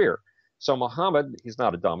from the rear. So Muhammad, he's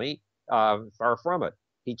not a dummy, far from it.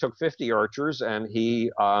 He took 50 archers and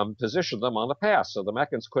he positioned them on the pass so the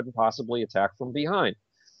Meccans couldn't possibly attack from behind.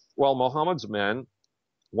 Well, Muhammad's men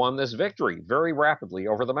won this victory very rapidly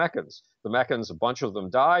over the Meccans. The Meccans, a bunch of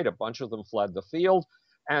them died, a bunch of them fled the field,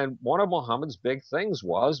 and one of Muhammad's big things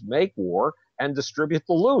was make war and distribute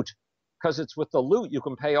the loot, because it's with the loot you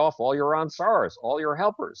can pay off all your Ansars, all your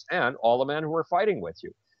helpers, and all the men who are fighting with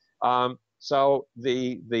you. So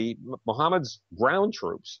the Muhammad's ground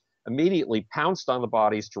troops immediately pounced on the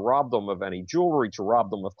bodies to rob them of any jewelry, to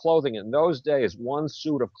rob them of clothing. In those days, one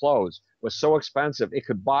suit of clothes was so expensive it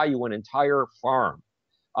could buy you an entire farm.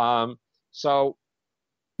 So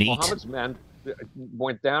Muhammad's men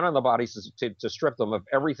went down on the bodies to strip them of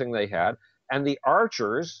everything they had, and the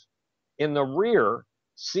archers in the rear,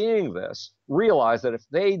 seeing this, realized that if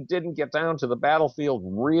they didn't get down to the battlefield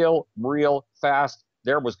real fast,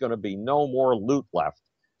 there was going to be no more loot left.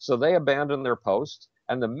 So they abandoned their posts,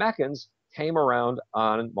 and the Meccans came around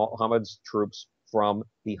on Muhammad's troops from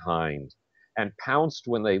behind and pounced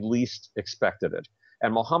when they least expected it.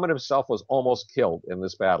 And Muhammad himself was almost killed in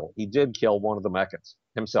this battle. He did kill one of the Meccans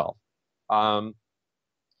himself.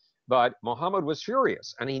 But Muhammad was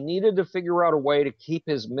furious, and he needed to figure out a way to keep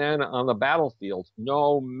his men on the battlefield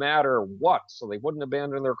no matter what, so they wouldn't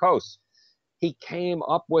abandon their coasts. He came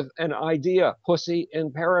up with an idea, Pussy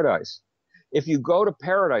in Paradise. If you go to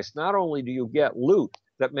paradise, not only do you get loot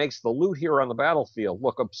that makes the loot here on the battlefield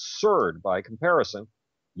look absurd by comparison,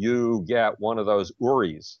 you get one of those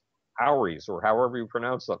Uris, or however you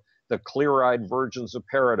pronounce them, the clear-eyed virgins of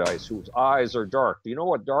paradise whose eyes are dark. Do you know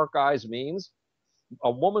what dark eyes means?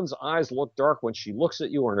 A woman's eyes look dark when she looks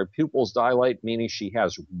at you and her pupils dilate, meaning she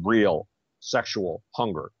has real sexual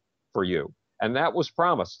hunger for you. And that was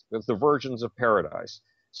promised with the virgins of paradise.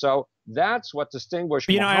 So that's what distinguished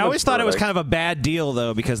Muhammad's I always thought it was paradise. kind of a bad deal,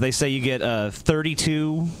 though, because they say you get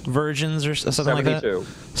 32 virgins or something like that.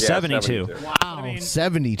 72. Wow.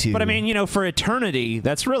 72. But I mean, for eternity,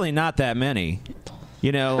 that's really not that many.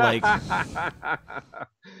 Like.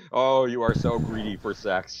 Oh, you are so greedy for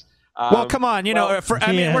sex. Well, come on,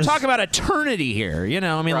 we're talking about eternity here.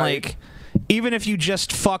 Right. Like, even if you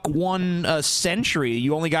just fuck one century,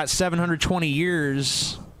 you only got 720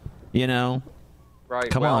 years. Right.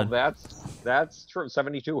 Come well, on. That's true.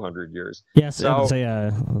 7,200 years. Yes. So,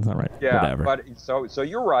 that's not right. yeah. Whatever. But so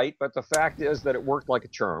you're right. But the fact is that it worked like a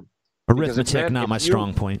charm. Arithmetic, not my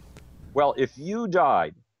strong point. Well, if you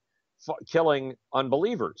died killing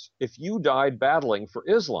unbelievers, if you died battling for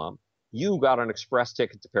Islam, you got an express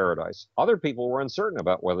ticket to paradise. Other people were uncertain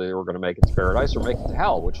about whether they were going to make it to paradise or make it to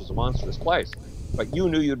hell, which is a monstrous place. But you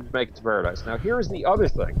knew you'd make it to paradise. Now, here's the other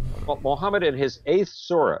thing. Muhammad, in his 8th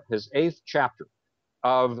surah, his 8th chapter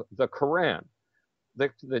of the Quran,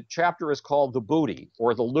 the chapter is called the booty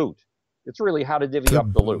or the loot. It's really how to divvy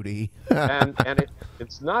up the loot. and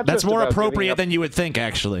it's not That's just more about appropriate than you would think,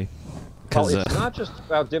 actually. Well, it's not just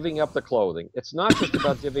about divvying up the clothing. It's not just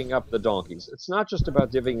about divvying up the donkeys. It's not just about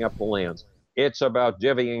divvying up the lands. It's about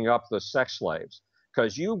divvying up the sex slaves.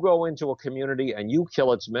 Because you go into a community and you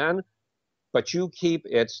kill its men, but you keep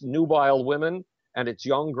its nubile women and its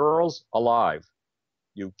young girls alive.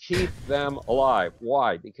 You keep them alive.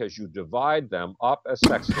 Why? Because you divide them up as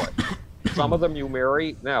sex slaves. Some of them you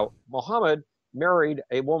marry. Now, Muhammad married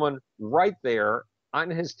a woman right there on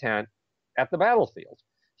his tent at the battlefield.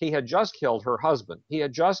 He had just killed her husband. He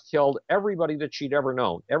had just killed everybody that she'd ever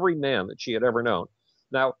known, every man that she had ever known.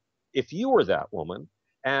 Now, if you were that woman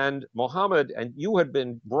and Muhammad and you had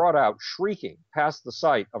been brought out shrieking past the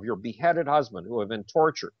sight of your beheaded husband who had been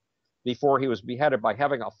tortured before he was beheaded by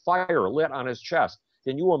having a fire lit on his chest,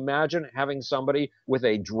 can you imagine having somebody with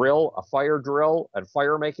a drill, a fire drill, and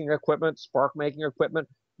fire-making equipment, spark-making equipment,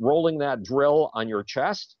 rolling that drill on your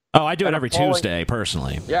chest? Oh, I do it every Tuesday,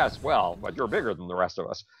 personally. Yes, well, but you're bigger than the rest of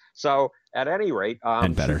us. So, at any rate,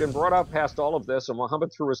 And better. she'd been brought up past all of this, and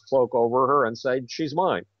Muhammad threw his cloak over her and said, she's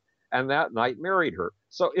mine. And that night married her.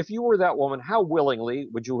 So, if you were that woman, how willingly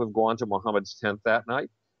would you have gone to Muhammad's tent that night?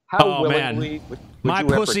 How willingly would my you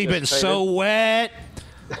have pussy been participated? so wet.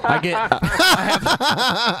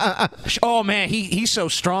 Oh man, he's so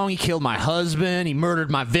strong. He killed my husband. He murdered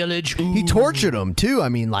my village. Ooh. He tortured him too. I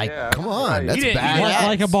mean, come on, that's bad.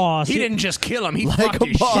 Like a boss. He didn't just kill him. He Like fucked a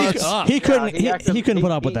his boss. shit up. He couldn't. He couldn't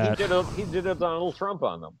put up with that. He did a Donald Trump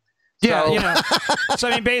on them. Yeah, So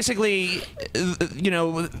I mean, basically,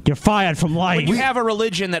 you're fired from life. When you have a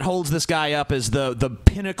religion that holds this guy up as the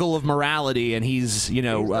pinnacle of morality, and he's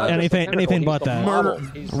anything but that.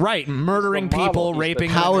 Murdering people, raping.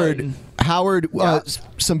 Howard,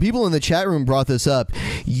 some people in the chat room brought this up.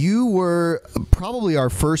 You were probably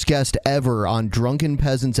our first guest ever on Drunken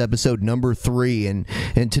Peasants episode number 3,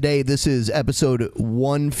 and today this is episode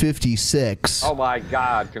 156. Oh my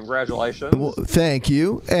God! Congratulations. Well, thank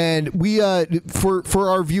you. And we, for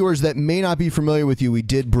our viewers that may not be familiar with you, we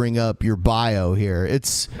did bring up your bio here.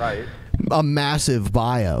 It's a massive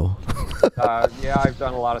bio. Yeah, I've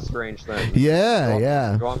done a lot of strange things.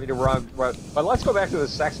 Yeah. You want me to run? But let's go back to the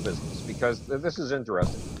sex business because this is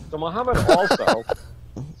interesting. So Muhammad also,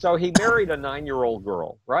 so he married a 9-year-old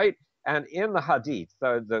girl, right? And in the Hadith,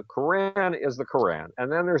 the Quran is the Quran,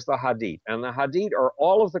 and then there's the Hadith. And the Hadith are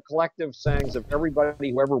all of the collective sayings of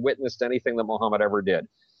everybody who ever witnessed anything that Muhammad ever did.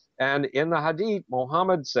 And in the Hadith,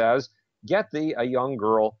 Muhammad says, "Get thee a young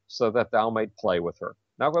girl so that thou mayst play with her."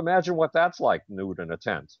 Now imagine what that's like, nude in a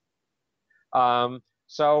tent.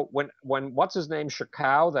 So when what's his name,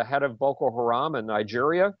 Shekau, the head of Boko Haram in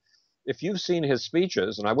Nigeria, if you've seen his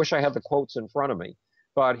speeches, and I wish I had the quotes in front of me,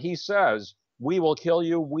 but he says, "We will kill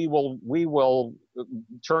you. We will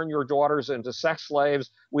turn your daughters into sex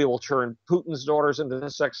slaves. We will turn Putin's daughters into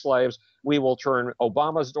sex slaves. We will turn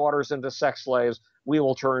Obama's daughters into sex slaves. We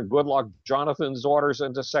will turn Goodluck Jonathan's daughters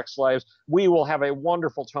into sex slaves. We will have a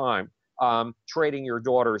wonderful time trading your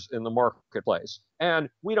daughters in the marketplace. And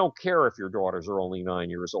we don't care if your daughters are only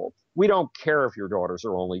 9 years old. We don't care if your daughters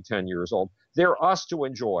are only 10 years old. They're us to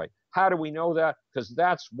enjoy. How do we know that? Because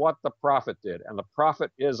that's what the prophet did, and the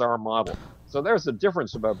prophet is our model. So there's a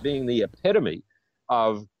difference about being the epitome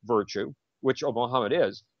of virtue, which Muhammad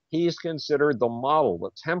is. He's considered the model,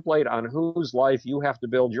 the template on whose life you have to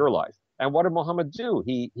build your life. And what did Muhammad do?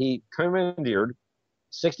 He commandeered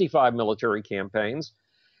 65 military campaigns.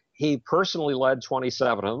 He personally led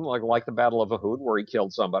 27 of them, like the Battle of Uhud, where he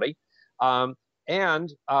killed somebody. And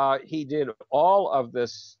he did all of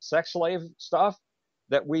this sex slave stuff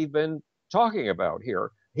that we've been talking about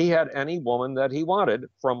here. He had any woman that he wanted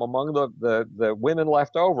from among the women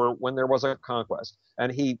left over when there was a conquest.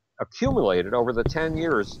 And he accumulated over the 10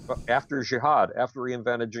 years after jihad, after he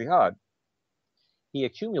invented jihad, he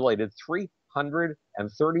accumulated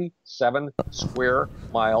 337 square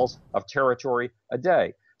miles of territory a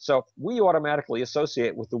day. So we automatically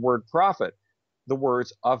associate with the word prophet the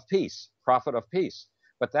words of peace, prophet of peace.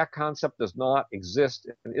 But that concept does not exist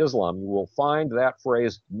in Islam. You will find that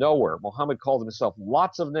phrase nowhere. Muhammad called himself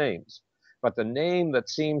lots of names, but the name that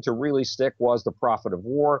seemed to really stick was the prophet of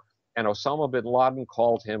war, and Osama bin Laden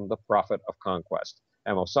called him the prophet of conquest.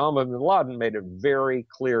 And Osama bin Laden made it very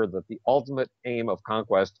clear that the ultimate aim of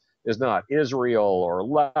conquest is not Israel or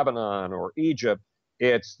Lebanon or Egypt,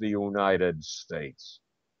 it's the United States.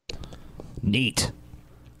 Neat.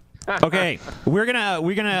 Okay, we're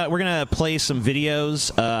gonna play some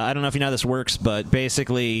videos. I don't know if you know how this works, but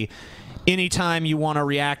basically, anytime you want to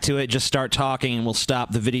react to it, just start talking, and we'll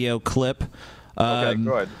stop the video clip. Okay,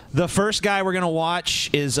 good. The first guy we're gonna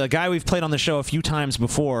watch is a guy we've played on the show a few times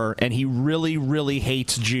before, and he really, really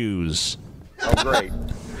hates Jews. Oh, great.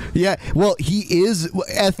 Yeah, well,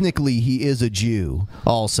 ethnically, he is a Jew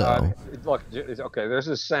also. Look, okay, there's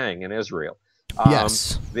this saying in Israel.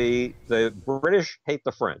 Yes. The British hate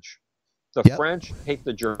the French. The French hate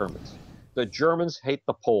the Germans. The Germans hate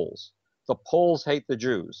the Poles. The Poles hate the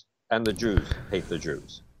Jews. And the Jews hate the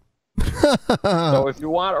Jews. So if you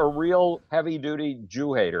want a real heavy-duty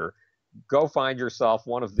Jew hater, go find yourself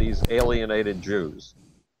one of these alienated Jews.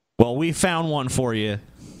 Well, we found one for you.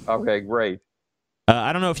 Okay, great.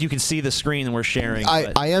 I don't know if you can see the screen that we're sharing.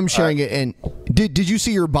 I am sharing it. And did you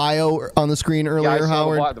see your bio on the screen earlier,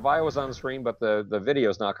 Howard? The bio was on the screen, but the video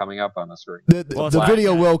is not coming up on the screen. The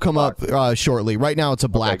video will come up shortly. Right now, it's a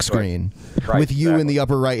black screen with you in the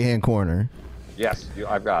upper right-hand corner. Yes,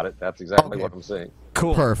 I've got it. That's exactly what I'm seeing.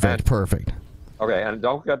 Cool. Perfect. Okay, and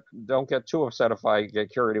don't get too upset if I get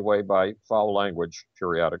carried away by foul language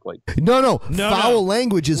periodically. No. Foul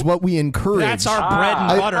language is what we encourage. That's our bread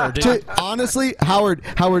and butter, dude. Honestly, Howard,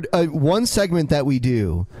 one segment that we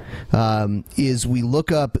do is we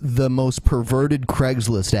look up the most perverted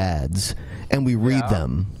Craigslist ads and we read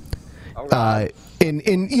them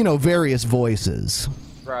in various voices.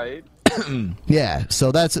 Right. Yeah,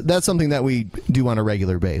 so that's something that we do on a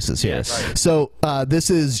regular basis here. Yes. Right. So this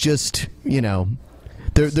is just,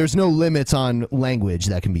 there's no limits on language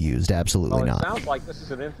that can be used. Absolutely not. It sounds like this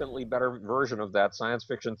is an infinitely better version of that science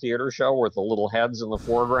fiction theater show with the little heads in the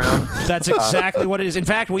foreground. That's exactly what it is. In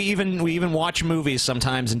fact, we even watch movies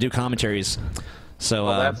sometimes and do commentaries. So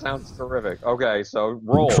that sounds terrific. Okay, so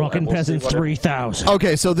roll. Drunken Peasant 3000.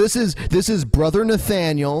 Okay, so this is Brother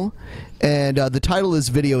Nathaniel, and the title of this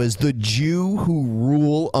video is "The Jew Who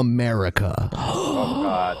Rule America." Oh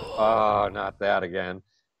God! Oh, not that again.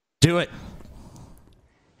 Do it.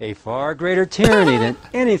 A far greater tyranny than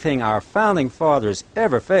anything our founding fathers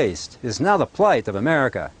ever faced is now the plight of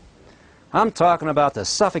America. I'm talking about the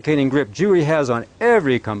suffocating grip Jewry has on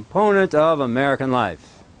every component of American life.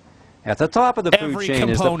 At the top of the food chain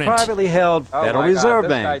is the privately held Federal Reserve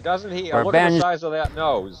Bank. Guy, doesn't he? Look at the size of that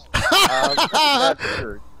nose.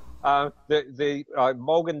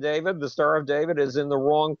 Mogan David, the Star of David, is in the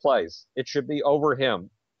wrong place. It should be over him.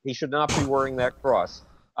 He should not be wearing that cross.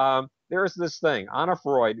 There's this thing. Anna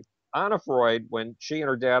Freud, when she and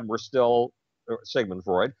her dad were still, Sigmund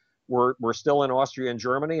Freud, were still in Austria and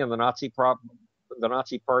Germany, and the Nazi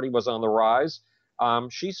Party was on the rise.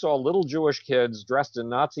 She saw little Jewish kids dressed in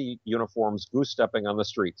Nazi uniforms goose-stepping on the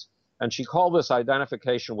streets. And she called this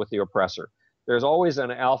identification with the oppressor. There's always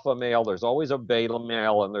an alpha male, there's always a beta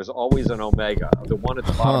male, and there's always an omega. The one at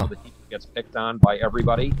the bottom of the heap gets picked on by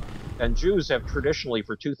everybody. And Jews have traditionally,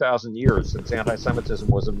 for 2,000 years, since anti-Semitism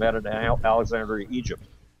was invented in Alexandria, Egypt,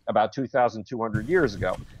 about 2,200 years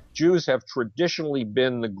ago, Jews have traditionally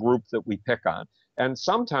been the group that we pick on. And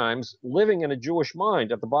sometimes living in a Jewish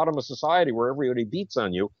mind at the bottom of society where everybody beats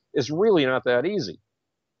on you is really not that easy.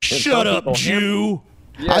 Shut up, Jew!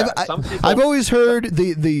 Yeah, I've always heard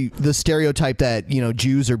the stereotype that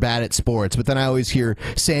Jews are bad at sports, but then I always hear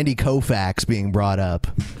Sandy Koufax being brought up.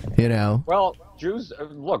 Well, Jews,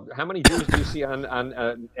 look, how many Jews do you see on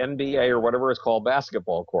NBA or whatever it's called,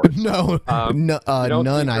 basketball courts? No,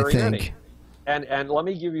 none, I think. And let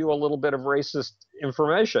me give you a little bit of racist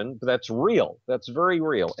information that's real. That's very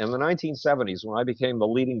real. In the 1970s, when I became the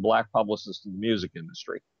leading black publicist in the music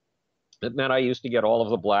industry, it meant I used to get all of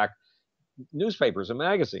the black newspapers and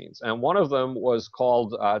magazines. And one of them was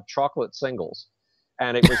called Chocolate Singles.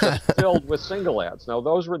 And it was just filled with single ads. Now,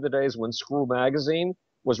 those were the days when Screw Magazine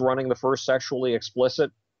was running the first sexually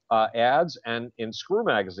explicit ads. And in Screw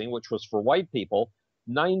Magazine, which was for white people,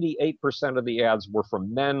 98% of the ads were for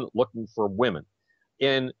men looking for women.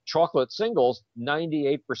 In Chocolate Singles,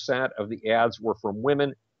 98% of the ads were from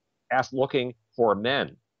women looking for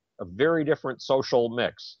men. A very different social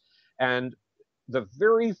mix. And the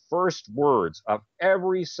very first words of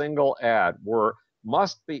every single ad were,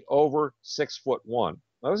 must be over 6'1".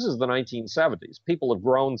 Now, this is the 1970s. People have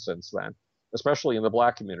grown since then, especially in the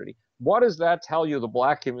black community. What does that tell you the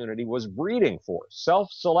black community was breeding for,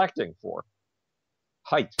 self-selecting for?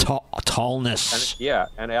 Height. Tallness.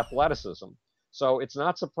 And athleticism. So it's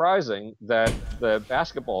not surprising that the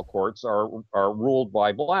basketball courts are ruled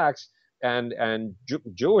by blacks, and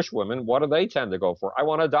Jewish women, what do they tend to go for? I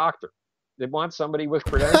want a doctor. They want somebody with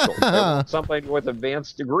credentials. They want somebody with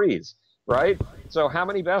advanced degrees, right? So how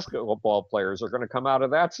many basketball players are going to come out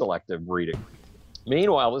of that selective breeding?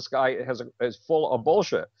 Meanwhile, this guy is full of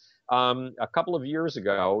bullshit. A couple of years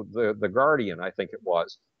ago, the Guardian, I think it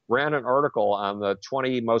was, ran an article on the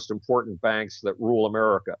 20 most important banks that rule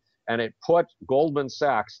America, and it put Goldman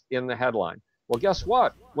Sachs in the headline. Well, guess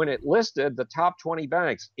what? When it listed the top 20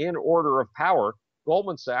 banks in order of power,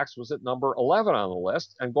 Goldman Sachs was at number 11 on the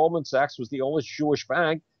list, and Goldman Sachs was the only Jewish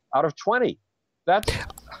bank out of 20.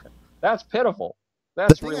 That's pitiful.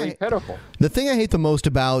 That's really pitiful. The thing I hate the most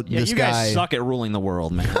about this guy... you guys suck at ruling the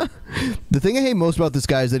world, man. The thing I hate most about this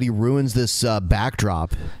guy is that he ruins this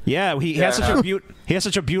backdrop. Yeah, he has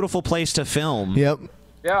such a beautiful place to film. Yep.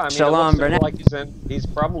 Yeah, I mean, it looks like he's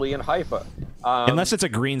probably in Haifa. Unless it's a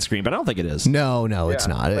green screen, but I don't think it is. No, it's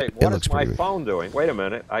not. Wait, what is my phone doing? Wait a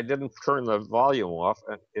minute. I didn't turn the volume off.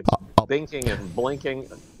 It's blinking and blinking.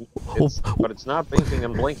 But it's not blinking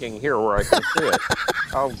and blinking here where I can see it.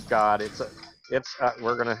 Oh, God.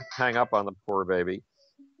 We're going to hang up on the poor baby.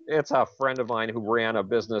 It's a friend of mine who ran a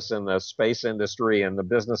business in the space industry, and the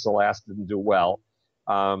business, alas, didn't do well.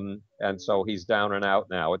 And so he's down and out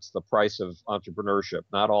now. It's the price of entrepreneurship.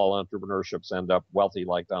 Not all entrepreneurships end up wealthy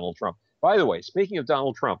like Donald Trump. By the way, speaking of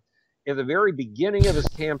Donald Trump, in the very beginning of his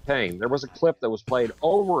campaign, there was a clip that was played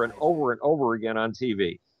over and over and over again on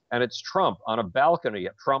TV. And it's Trump on a balcony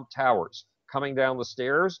at Trump Towers coming down the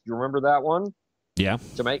stairs. Do you remember that one? Yeah.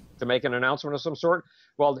 To make an announcement of some sort.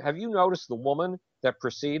 Well, have you noticed the woman that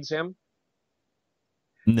precedes him?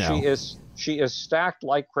 No. She is stacked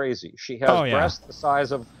like crazy. She has breasts the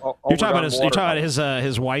size of You're talking about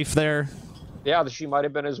his wife there? Yeah, she might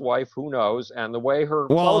have been his wife. Who knows? And the way her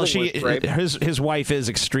clothing was draped, his wife is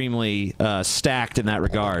extremely stacked in that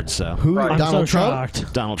regard. So who? Right. Donald Trump?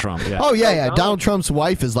 Shocked. Donald Trump. Yeah. Oh yeah. Donald Trump's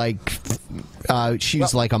wife is like,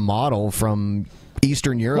 she's like a model from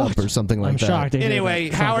Eastern Europe or something like that. Shocked. Anyway,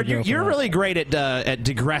 Howard, you're really great at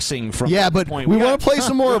digressing from. Yeah, but point. we want to play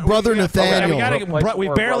some more of Brother Nathaniel.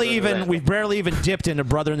 We've barely even dipped into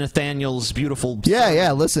Brother Nathaniel's beautiful.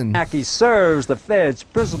 Yeah. Listen. He serves the Fed's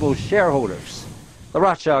principal shareholders, the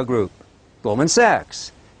Rothschild Group, Goldman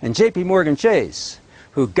Sachs, and J.P. Morgan Chase,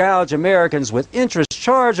 who gouge Americans with interest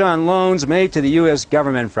charged on loans made to the U.S.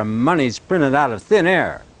 government from monies printed out of thin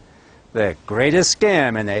air. The greatest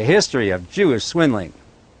scam in the history of Jewish swindling.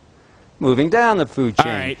 Moving down the food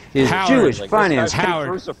chain is Jewish finance. Howard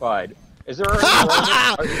crucified. Is there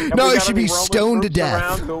no, he should be stoned to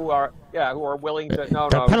death. Who are willing to?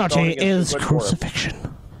 The penalty is crucifixion.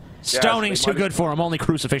 Stoning's too good for him. Only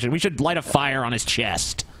crucifixion. We should light a fire on his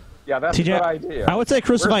chest. Yeah, that's TJ, a good idea. I would say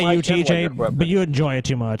crucify you, TJ, but you enjoy it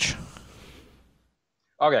too much.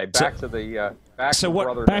 Okay, back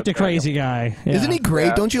to crazy guy. Yeah. Isn't he great?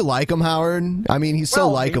 Yeah. Don't you like him, Howard? I mean, he's so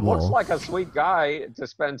likable. He looks like a sweet guy to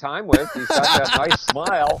spend time with. He's got that nice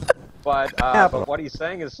smile, but what he's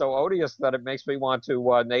saying is so odious that it makes me want to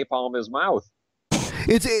napalm his mouth.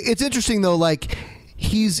 It's interesting though. Like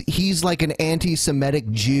he's like an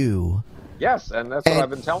anti-Semitic Jew. Yes, and that's what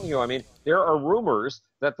I've been telling you. I mean, there are rumors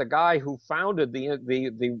that the guy who founded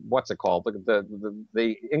the what's it called,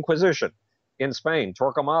 the Inquisition in Spain,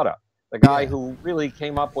 Torquemada, the guy who really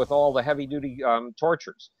came up with all the heavy-duty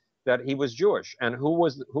tortures, that he was Jewish. And who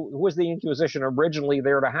was the Inquisition originally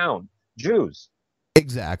there to hound? Jews.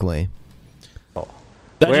 Exactly.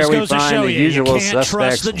 Where we find the usual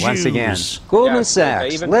suspects once again. Goldman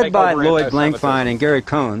Sachs, led by Lloyd Blankfein and Gary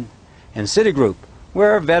Cohn, and Citigroup,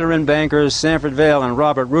 where veteran bankers Sanford Vail and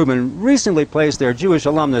Robert Rubin recently placed their Jewish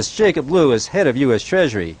alumnus Jacob Lew as head of U.S.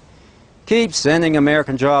 Treasury, keep sending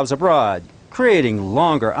American jobs abroad, creating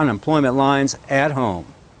longer unemployment lines at home.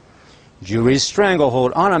 Jewry's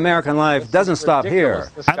stranglehold on American life doesn't stop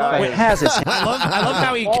here. It has its I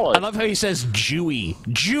love how he says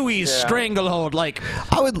Jewy's stranglehold. Like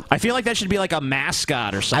I feel like that should be like a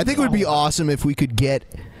mascot or something. I think it would be awesome if we could get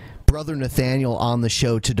Brother Nathaniel on the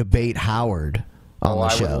show to debate Howard on the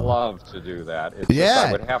show. I would love to do that. It's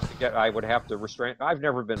just I would have to restrain. I've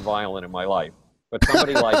never been violent in my life, but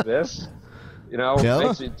somebody like this,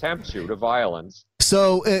 tempts you to violence.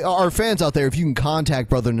 So, our fans out there, if you can contact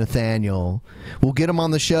Brother Nathaniel, we'll get him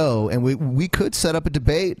on the show, and we could set up a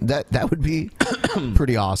debate. That would be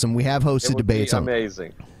pretty awesome. We have hosted debates. It would be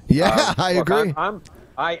amazing. Yeah, I agree.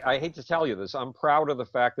 I hate to tell you this. I'm proud of the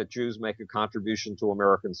fact that Jews make a contribution to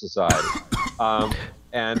American society.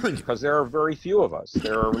 And because there are very few of us.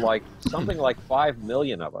 There are something like 5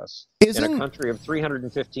 million of us in a country of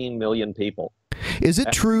 315 million people. Is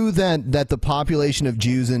it true that the population of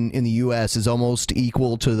Jews in the U.S. is almost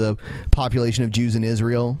equal to the population of Jews in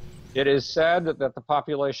Israel? It is said that the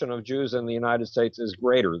population of Jews in the United States is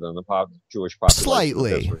greater than the Jewish population of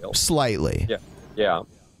Israel. Slightly. Yeah.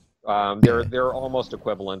 They're almost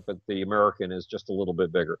equivalent, but the American is just a little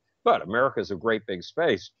bit bigger. But America is a great big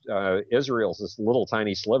space. Israel's this little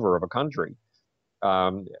tiny sliver of a country.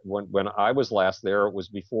 When I was last there, it was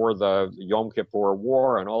before the Yom Kippur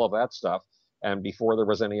War and all of that stuff, and before there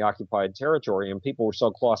was any occupied territory, and people were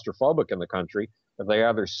so claustrophobic in the country that they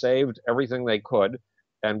either saved everything they could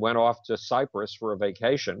and went off to Cyprus for a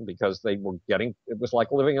vacation because it was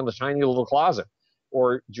like living in a tiny little closet.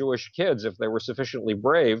 Or Jewish kids, if they were sufficiently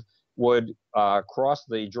brave, would cross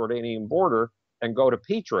the Jordanian border and go to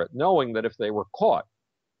Petra, knowing that if they were caught,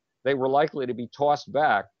 they were likely to be tossed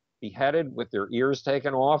back, beheaded with their ears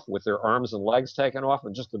taken off, with their arms and legs taken off,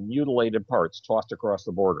 and just the mutilated parts tossed across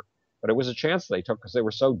the border. But it was a chance they took because they were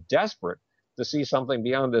so desperate to see something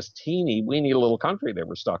beyond this teeny weeny little country they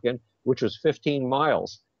were stuck in, which was 15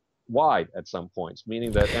 miles wide at some points,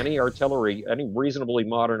 meaning that any artillery, any reasonably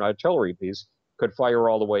modern artillery piece could fire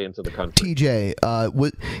all the way into the country. TJ,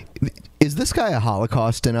 is this guy a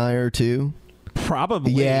Holocaust denier too?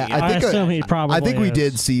 Probably. Yeah, I think we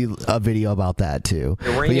did see a video about that too.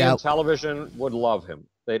 Iranian television would love him.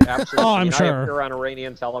 They'd absolutely. I'm sure. I appear on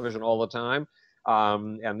Iranian television all the time,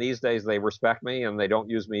 and these days they respect me and they don't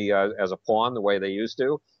use me as a pawn the way they used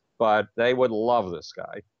to. But they would love this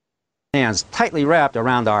guy. Hands tightly wrapped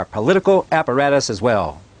around our political apparatus as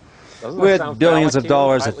well. With billions of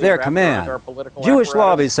dollars at their command, Jewish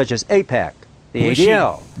lobbies such as AIPAC, the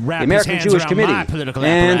ADL, the American Jewish Committee,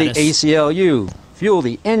 and the ACLU fuel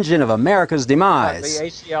the engine of America's demise. The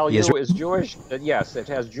ACLU is Jewish. Yes, it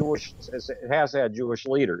has had Jewish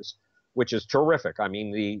leaders, which is terrific. I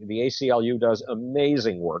mean, the ACLU does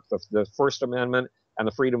amazing work. The First Amendment and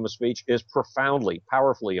the freedom of speech is profoundly,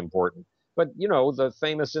 powerfully important. But, the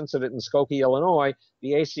famous incident in Skokie, Illinois,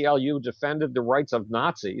 the ACLU defended the rights of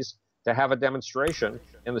Nazis to have a demonstration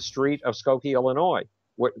in the street of Skokie, Illinois.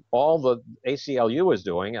 What all the ACLU is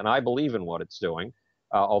doing, and I believe in what it's doing,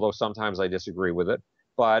 although sometimes I disagree with it,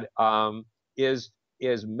 but is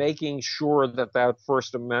making sure that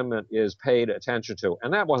First Amendment is paid attention to.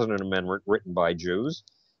 And that wasn't an amendment written by Jews.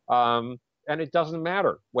 And it doesn't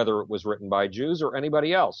matter whether it was written by Jews or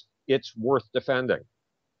anybody else. It's worth defending.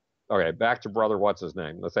 Okay, back to brother, what's his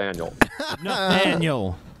name? Nathaniel.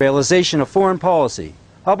 Nathaniel. Realization of foreign policy,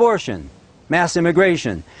 abortion, mass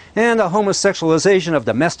immigration, and the homosexualization of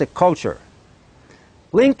domestic culture.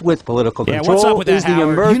 Linked with political control what's up with that, is the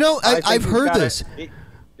emergence. I've heard this.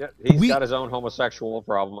 He's got his own homosexual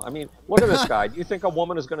problem. I mean, look at this guy. Do you think a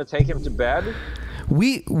woman is going to take him to bed?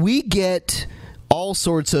 We get all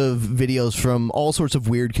sorts of videos from all sorts of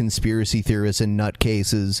weird conspiracy theorists and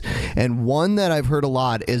nutcases, and one that I've heard a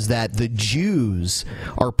lot is that the Jews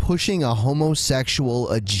are pushing a homosexual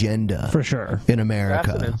agenda for sure in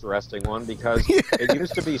America. That's an interesting one because it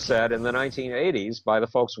used to be said in the 1980s by the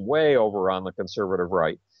folks way over on the conservative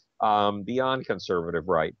right, beyond conservative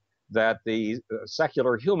right, that the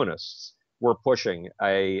secular humanists were pushing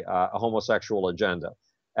a homosexual agenda.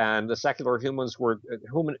 And the secular humanists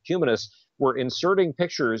were inserting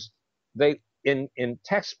pictures in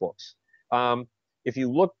textbooks. If you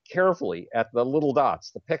look carefully at the little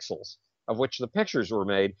dots, the pixels of which the pictures were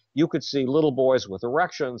made, you could see little boys with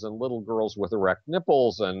erections and little girls with erect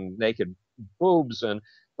nipples and naked boobs and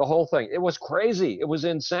the whole thing. It was crazy. It was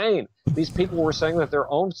insane. These people were saying that their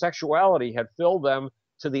own sexuality had filled them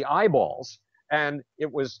to the eyeballs, and it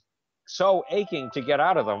was so aching to get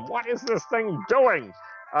out of them. What is this thing doing?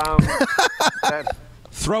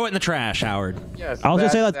 Throw it in the trash, Howard. Yes, I was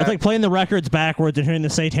gonna say it's like playing the records backwards and hearing the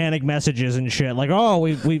satanic messages and shit. Like, oh,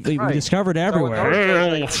 we discovered everywhere.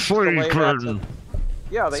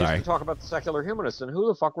 Yeah, they used to talk about the secular humanists, and who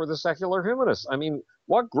the fuck were the secular humanists? I mean,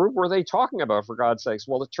 what group were they talking about, for God's sakes?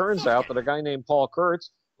 Well, it turns out that a guy named Paul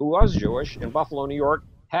Kurtz, who was Jewish in Buffalo, New York,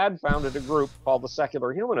 had founded a group called the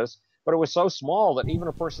Secular Humanists, but it was so small that even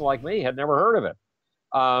a person like me had never heard of it.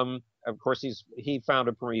 Of course, he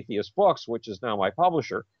founded Prometheus Books, which is now my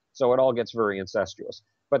publisher, so it all gets very incestuous.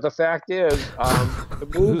 But the fact is, the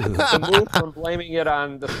move from blaming it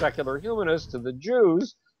on the secular humanists to the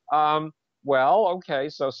Jews, well, okay,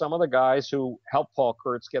 so some of the guys who helped Paul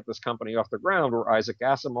Kurtz get this company off the ground were Isaac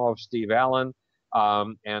Asimov, Steve Allen,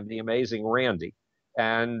 and the amazing Randy.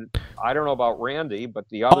 And I don't know about Randy, but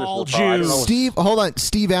the others all were Jews. Hold on.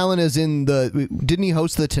 Steve Allen is in didn't he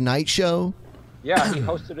host the Tonight Show? Yeah, he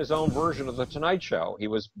hosted his own version of the Tonight Show. He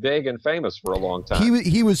was big and famous for a long time.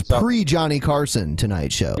 He was pre Johnny Carson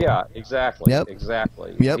Tonight Show. Yeah, exactly. Yep.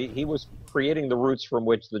 Exactly. Yep. He was creating the roots from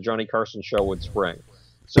which the Johnny Carson show would spring.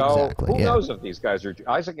 So who knows if these guys are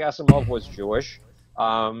Isaac Asimov was Jewish.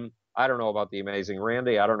 I don't know about the amazing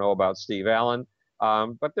Randy. I don't know about Steve Allen.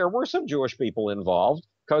 But there were some Jewish people involved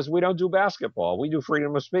because we don't do basketball. We do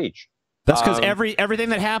freedom of speech. That's because everything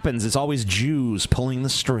that happens is always Jews pulling the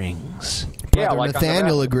strings. Yeah, like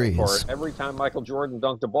Nathaniel agrees. Court, every time Michael Jordan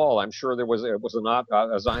dunked a ball, I'm sure it was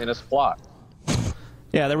a Zionist plot.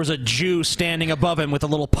 Yeah, there was a Jew standing above him with a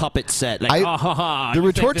little puppet set. Like, the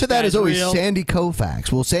retort to that is always real? Sandy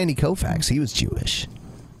Koufax. Well, Sandy Koufax, he was Jewish.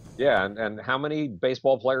 Yeah, and how many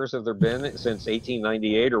baseball players have there been since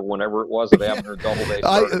 1898 or whenever it was that Abner Doubleday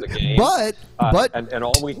started the game? And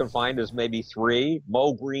all we can find is maybe 3.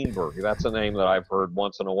 Mo Greenberg, that's a name that I've heard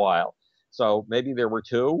once in a while. So maybe there were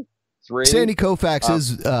 2, 3. Sandy Koufax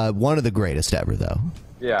is one of the greatest ever, though.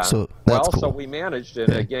 Yeah. So that's cool. So we managed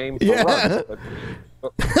in a game for runs,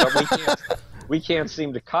 but we can't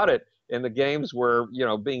seem to cut it in the games where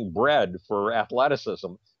being bred for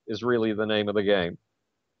athleticism is really the name of the game.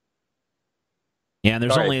 Yeah, and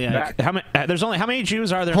there's how many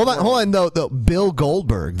Jews are there? Hold on, though. Bill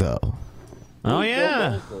Goldberg, though. Oh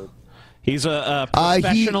yeah, he's a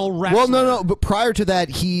professional wrestler. Well, no, but prior to that,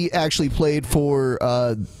 he actually played for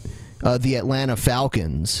the Atlanta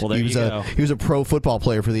Falcons. Well, he was a pro football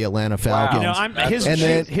player for the Atlanta Falcons.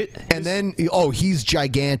 He's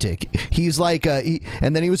gigantic. He's like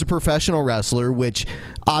and then he was a professional wrestler, which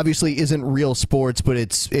obviously isn't real sports, but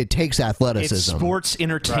it takes athleticism. It's sports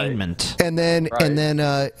entertainment. Right.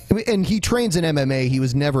 And he trains in MMA. He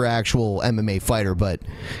was never actual MMA fighter, but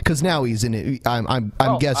because now he's in it. I'm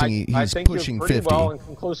guessing he's pushing 50. I think you've pretty well and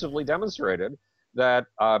conclusively demonstrated that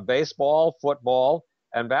baseball, football,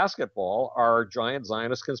 and basketball are giant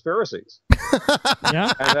Zionist conspiracies.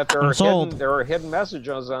 Yeah, and that there are hidden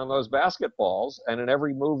messages on those basketballs, and in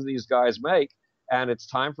every move these guys make, and it's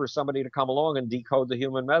time for somebody to come along and decode the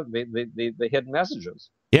the hidden messages.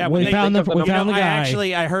 Yeah, we found the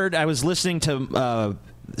guy. I was listening to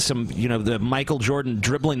the Michael Jordan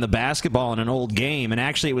dribbling the basketball in an old game, and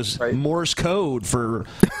actually it was Morse code for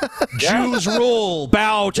Jews rule,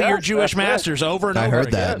 bow to your Jewish masters over and over. I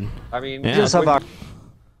heard that. I mean,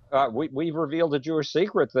 we've revealed a Jewish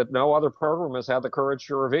secret that no other program has had the courage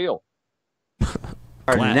to reveal.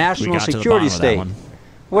 Our national security state,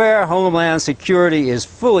 where Homeland Security is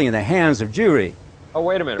fully in the hands of Jewry. Oh,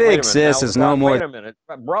 wait a minute. Big Sis is no more. Wait a minute.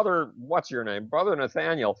 Brother, what's your name? Brother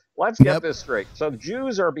Nathaniel, let's get this straight. So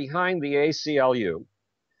Jews are behind the ACLU,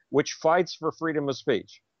 which fights for freedom of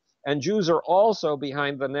speech. And Jews are also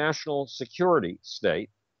behind the national security state.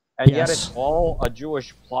 And yet it's all a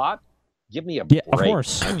Jewish plot? Give me a break. Of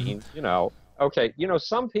course. I mean, okay.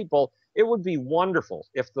 Some people, it would be wonderful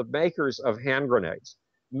if the makers of hand grenades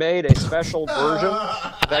made a special version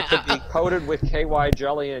that could be coated with KY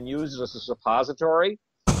jelly and used as a suppository,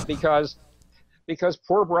 because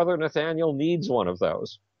poor brother Nathaniel needs one of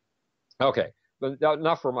those. Okay, but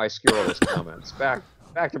enough for my scurrilous comments. Back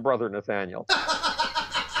to brother Nathaniel.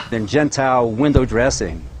 Then Gentile window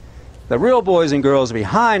dressing. The real boys and girls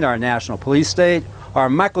behind our national police state are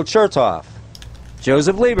Michael Chertoff,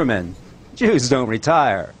 Joseph Lieberman, Jews don't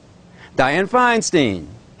retire, Dianne Feinstein,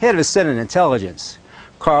 head of the Senate Intelligence,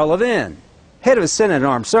 Carl Levin, head of the Senate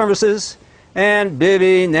Armed Services, and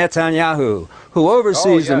Bibi Netanyahu, who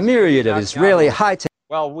oversees a myriad of Israeli high-tech.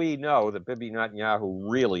 Well, we know that Bibi Netanyahu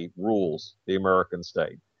really rules the American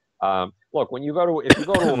state. Look, if you go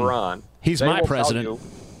to Iran, he's my president.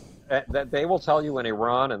 They will tell you in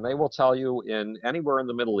Iran, and they will tell you in anywhere in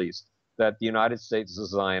the Middle East, that the United States is a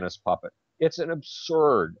Zionist puppet. It's an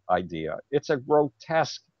absurd idea. It's a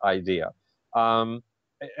grotesque idea.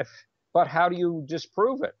 but how do you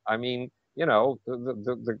disprove it? I mean,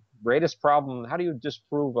 the greatest problem, how do you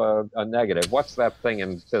disprove a negative? What's that thing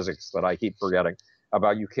in physics that I keep forgetting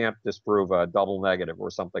about? You can't disprove a double negative or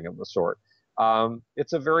something of the sort.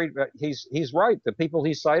 It's a very, he's right. The people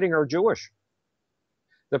he's citing are Jewish.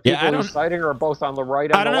 The people he's citing are both on the right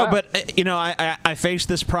and the left. But I face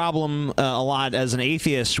this problem a lot as an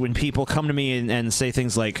atheist when people come to me and say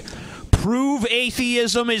things like, "Prove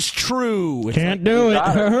atheism is true." Can't do it.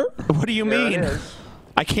 What do you mean?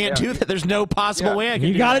 I can't do that. There's no possible way I can do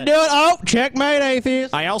that. You got to do it. Oh, checkmate,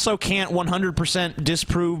 atheist. I also can't 100%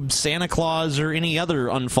 disprove Santa Claus or any other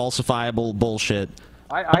unfalsifiable bullshit.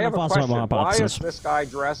 I have a question. Why is this guy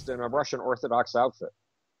dressed in a Russian Orthodox outfit?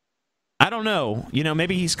 I don't know.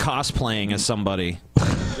 Maybe he's cosplaying as somebody.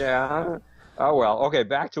 Yeah. Oh, well. Okay,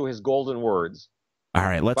 back to his golden words. All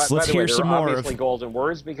right, let's hear some more. Obviously golden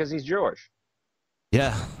words because he's Jewish.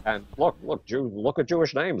 Yeah. And look at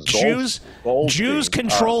Jewish names. Jews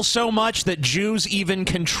control so much that Jews even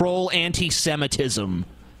control anti-Semitism.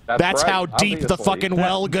 That's right, how deep the fucking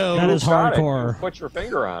well goes. That is hardcore. Put your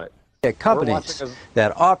finger on it. Companies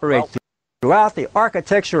that operate throughout the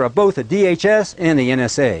architecture of both the DHS and the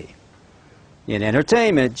NSA. In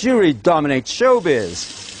entertainment, Jewry dominates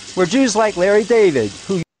showbiz, where Jews like Larry David,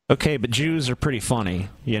 who... Okay, but Jews are pretty funny,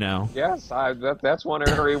 Yes, that's one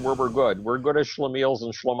area where we're good. We're good as schlemiels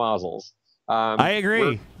and schlemazzles. I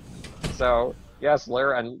agree. So, yes,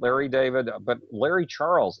 Larry David, but Larry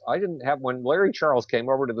Charles, when Larry Charles came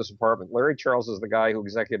over to this apartment, Larry Charles is the guy who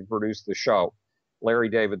executive produced the show, Larry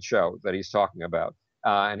David show that he's talking about.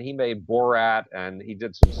 And he made Borat, and he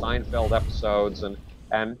did some Seinfeld episodes,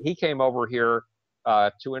 and he came over here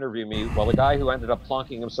to interview me. Well, the guy who ended up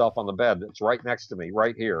plunking himself on the bed that's right next to me,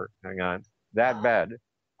 right here, hang on, that bed,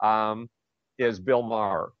 is Bill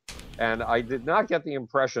Maher. And I did not get the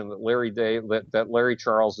impression that Larry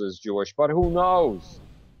Charles is Jewish, but who knows?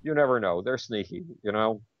 You never know. They're sneaky,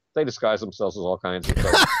 They disguise themselves as all kinds of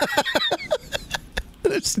things.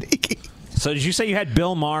 They're sneaky. So did you say you had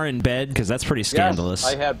Bill Maher in bed? Because that's pretty scandalous.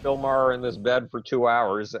 Yes, I had Bill Maher in this bed for 2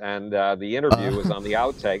 hours, and the interview was on the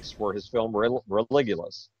outtakes for his film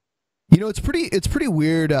Religulous. It's pretty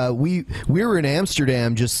weird. We were in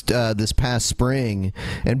Amsterdam just this past spring,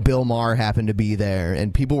 and Bill Maher happened to be there,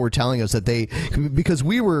 and people were telling us that because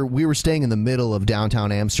we were staying in the middle of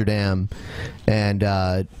downtown Amsterdam,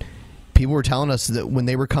 and people were telling us that when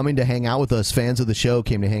they were coming to hang out with us, fans of the show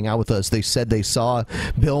came to hang out with us, they said they saw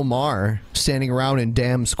Bill Maher standing around in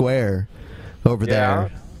Dam Square over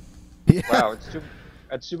there. Yeah. Wow,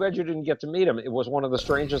 it's too bad you didn't get to meet him. It was one of the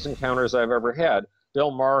strangest encounters I've ever had.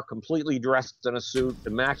 Bill Maher, completely dressed in a suit,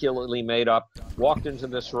 immaculately made up, walked into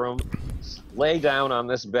this room, lay down on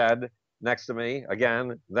this bed next to me.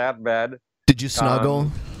 Again, that bed. Did you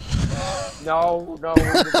snuggle? No, we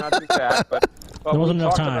did not do that, but there wasn't we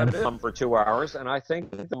enough talked time. about him for 2 hours, and I think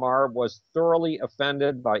Maher was thoroughly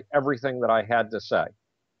offended by everything that I had to say.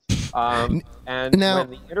 And now, when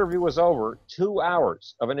the interview was over, 2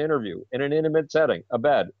 hours of an interview in an intimate setting, a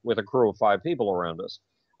bed with a crew of 5 people around us,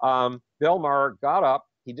 Bill Maher got up.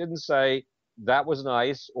 He didn't say, "That was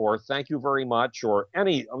nice," or "Thank you very much," or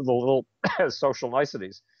any of the little social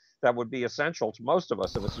niceties that would be essential to most of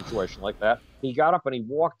us in a situation like that. He got up and he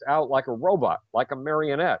walked out like a robot, like a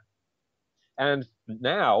marionette. And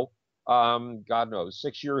now, God knows,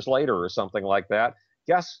 6 years later or something like that,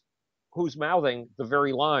 guess who's mouthing the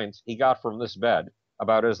very lines he got from this bed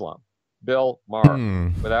about Islam? Bill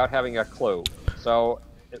Maher, without having a clue. So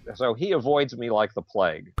he avoids me like the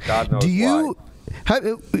plague. God knows why.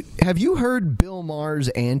 Have you heard Bill Maher's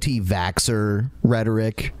anti-vaxxer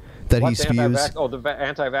rhetoric that he spews? The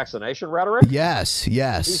anti-vaccination rhetoric? Yes.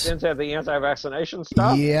 He's into the anti-vaccination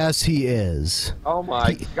stuff? Yes, he is. Oh,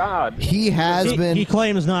 my God. He has been... He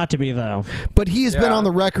claims not to be, though. But he has been on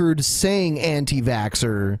the record saying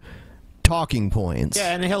anti-vaxxer talking points.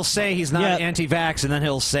 Yeah, and he'll say he's not anti-vax, and then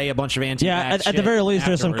he'll say a bunch of anti-vax at the very least,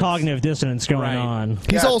 afterwards. there's some cognitive dissonance going on.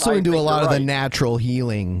 He's also into a lot of the natural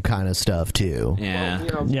healing kind of stuff, too. Yeah.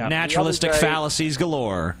 Well, naturalistic fallacies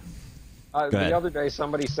galore. The other day,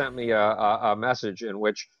 somebody sent me a message in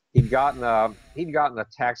which he'd gotten a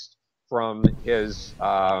text from his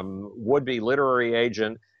would-be literary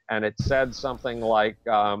agent, and it said something like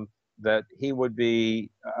that he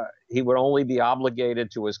would only be obligated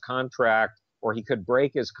to his contract, or he could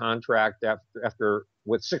break his contract after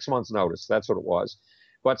with 6 months' notice. That's what it was.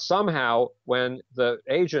 But somehow, when the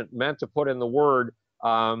agent meant to put in the word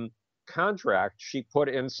contract, she put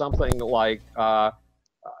in something like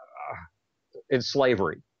in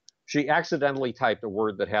slavery. She accidentally typed a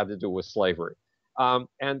word that had to do with slavery.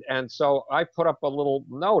 And so I put up a little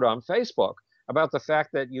note on Facebook about the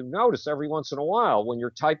fact that you notice every once in a while when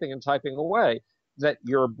you're typing and typing away that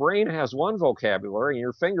your brain has one vocabulary and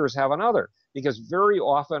your fingers have another, because very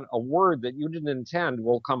often a word that you didn't intend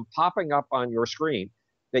will come popping up on your screen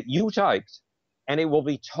that you typed, and it will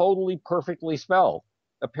be totally perfectly spelled.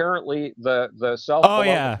 Apparently, the self below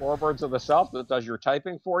the floorboards of the self that does your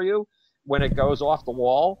typing for you, when it goes off the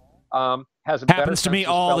wall, has a better Happens to me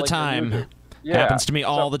all the time. Yeah. Happens to me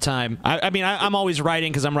all the time. I mean, I'm always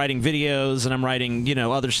writing because I'm writing videos and I'm writing,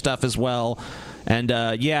 other stuff as well. And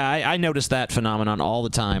I notice that phenomenon all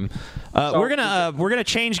the time. We're gonna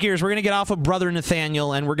change gears. We're gonna get off of Brother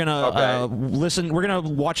Nathaniel, and we're gonna listen. We're gonna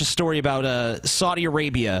watch a story about Saudi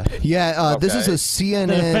Arabia. Yeah, this is a CNN.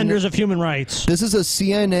 The defenders of human rights. This is a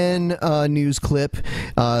CNN news clip.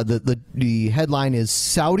 The headline is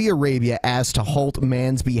Saudi Arabia asked to halt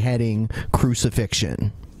man's beheading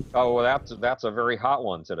crucifixion. Oh, well, that's a very hot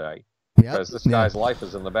one today, because this guy's life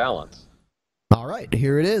is in the balance. All right,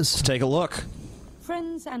 here it is. Let's take a look.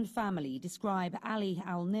 Friends and family describe Ali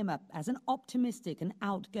Al-Nimr as an optimistic and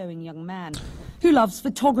outgoing young man who loves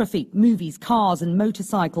photography, movies, cars and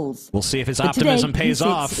motorcycles. We'll see if his But optimism today, pays he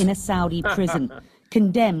sits off. in a Saudi prison,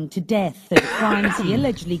 condemned to death for the crimes he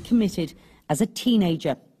allegedly committed as a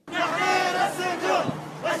teenager.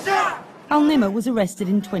 Al-Nimr was arrested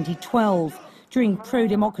in 2012 during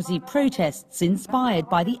pro-democracy protests inspired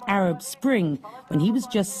by the Arab Spring when he was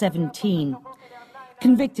just 17.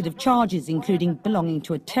 Convicted of charges including belonging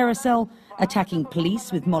to a terror cell, attacking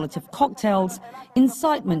police with Molotov cocktails,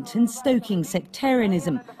 incitement and stoking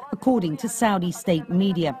sectarianism, according to Saudi state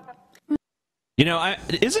media.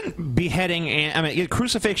 Isn't beheading,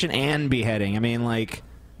 crucifixion and beheading,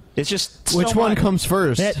 it's just so Which one much. comes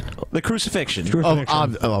first? The crucifixion. Okay.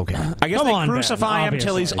 I guess they crucify him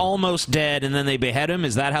till he's obviously. almost dead, and then they behead him.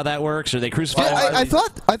 Is that how that works? Or they crucify him? I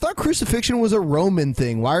thought crucifixion was a Roman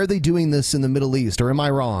thing. Why are they doing this in the Middle East? Or am I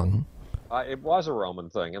wrong? It was a Roman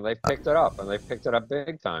thing, and they picked it up, and they picked it up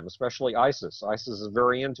big time, especially ISIS. ISIS is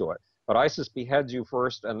very into it. But ISIS beheads you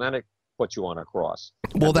first, and then it puts you on a cross.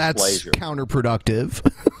 Well, that's counterproductive.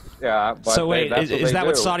 Yeah, but so wait, is that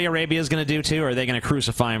what do. Saudi Arabia is going to do too, or are they going to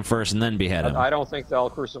crucify him first and then behead him? I don't think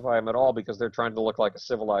they'll crucify him at all, because they're trying to look like a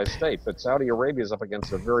civilized state. But Saudi Arabia is up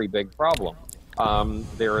against a very big problem.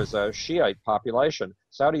 There is a Shiite population.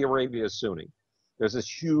 Saudi Arabia is Sunni. There's this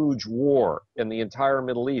huge war in the entire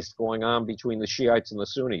Middle East going on between the Shiites and the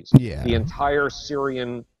Sunnis. Yeah. The entire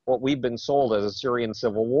Syrian, what we've been sold as a Syrian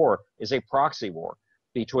civil war, is a proxy war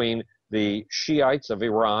between the Shiites of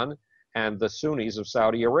Iran and the Sunnis of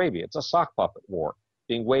Saudi Arabia. It's a sock puppet war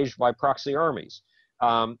being waged by proxy armies.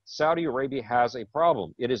 Saudi Arabia has a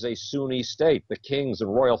problem. It is a Sunni state. The kings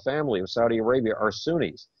and royal family of Saudi Arabia are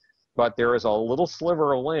Sunnis. But there is a little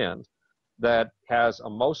sliver of land that has a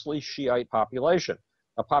mostly Shiite population,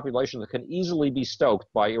 a population that can easily be stoked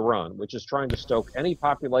by Iran, which is trying to stoke any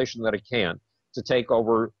population that it can to take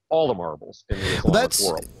over all the marbles in the Islamic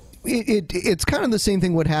world. It's kind of the same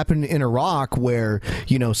thing what happened in Iraq, where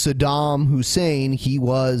Saddam Hussein, he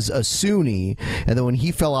was a Sunni, and then when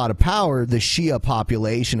he fell out of power, the Shia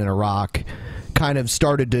population in Iraq kind of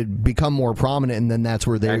started to become more prominent, and then that's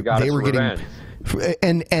where they were getting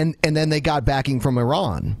and then they got backing from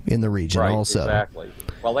Iran in the region also. Exactly.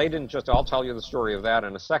 Well, they didn't just. I'll tell you the story of that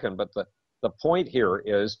in a second, but the point here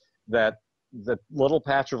is that the little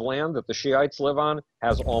patch of land that the Shiites live on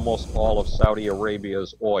has almost all of Saudi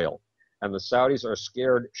Arabia's oil. And the Saudis are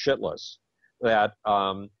scared shitless that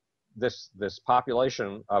this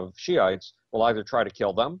population of Shiites will either try to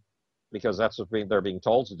kill them, because that's what they're being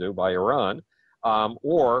told to do by Iran,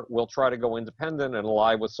 or will try to go independent and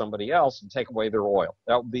ally with somebody else and take away their oil.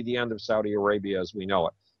 That would be the end of Saudi Arabia as we know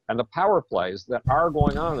it. And the power plays that are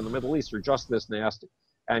going on in the Middle East are just this nasty.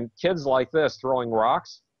 And kids like this throwing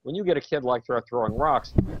rocks, when you get a kid like throwing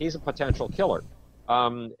rocks, he's a potential killer.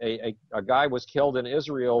 A guy was killed in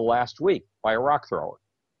Israel last week by a rock thrower.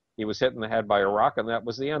 He was hit in the head by a rock, and that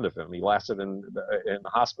was the end of him. He lasted in the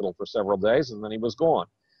hospital for several days, and then he was gone.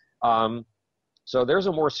 So there's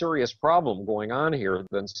a more serious problem going on here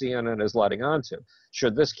than CNN is letting on to.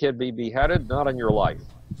 Should this kid be beheaded? Not on your life.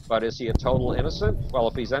 But is he a total innocent? Well,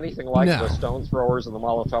 if he's anything like the stone throwers and the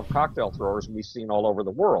Molotov cocktail throwers we've seen all over the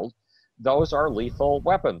world, those are lethal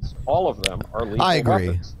weapons. All of them are lethal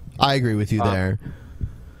weapons. I agree with you there.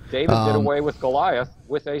 David did away with Goliath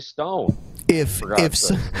with a stone.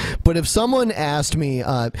 But if someone asked me,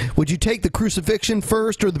 would you take the crucifixion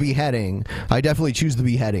first or the beheading? I definitely choose the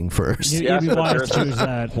beheading first. You'd be wise to choose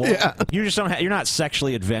that. Well, you just don't. You're not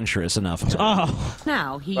sexually adventurous enough.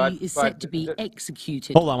 Now he is set to be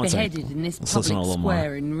executed, Hold on one beheaded second. in this Let's listen public a little more.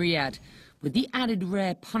 square in Riyadh, with the added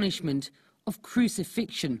rare punishment of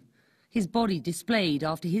crucifixion. his body displayed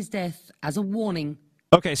after his death as a warning.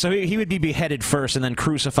 Okay, so he would be beheaded first and then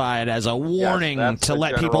crucified as a warning to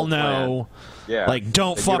let people know, like,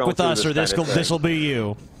 don't fuck with us or this will be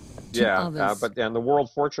you. Yeah, and the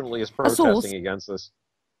world fortunately is protesting against this.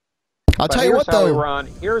 I'll tell you what, though.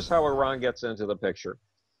 Here's how Iran gets into the picture.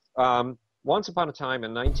 Once upon a time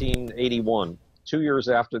in 1981, 2 years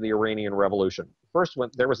after the Iranian Revolution,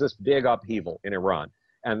 there was this big upheaval in Iran,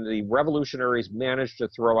 and the revolutionaries managed to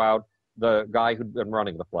throw out the guy who'd been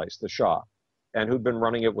running the place, the Shah, and who'd been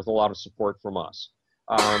running it with a lot of support from us.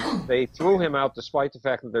 They threw him out despite the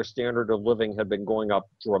fact that their standard of living had been going up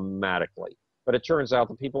dramatically. But it turns out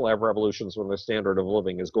that people have revolutions when their standard of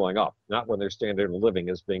living is going up, not when their standard of living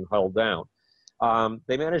is being held down.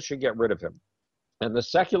 They managed to get rid of him. And the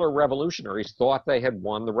secular revolutionaries thought they had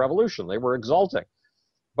won the revolution. They were exulting.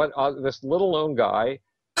 But this little-known guy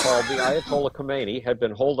called the Ayatollah Khomeini had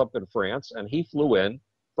been holed up in France, and he flew in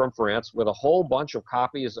from France with a whole bunch of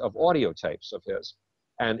copies of audio tapes of his.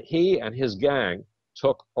 And he and his gang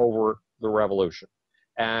took over the revolution.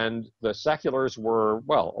 And the seculars were,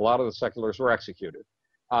 well, a lot of the seculars were executed.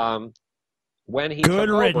 When he Good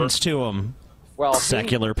took riddance over, to him, well,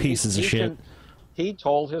 secular pieces of shit. He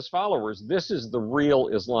told his followers, this is the real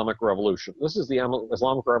Islamic revolution. This is the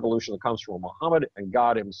Islamic revolution that comes from Muhammad and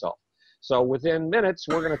God himself. So within minutes,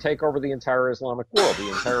 we're going to take over the entire Islamic world. The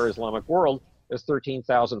entire Islamic world is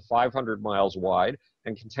 13,500 miles wide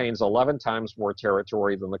and contains 11 times more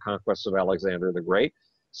territory than the conquest of Alexander the Great,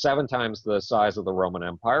 7 times the size of the Roman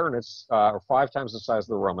Empire, and it's 5 times the size of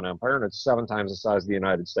the Roman Empire, and it's 7 times the size of the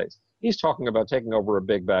United States. He's talking about taking over a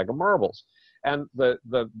big bag of marbles. And the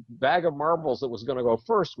bag of marbles that was going to go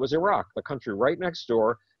first was Iraq, the country right next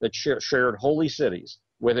door that shared holy cities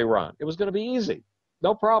with Iran. It was going to be easy.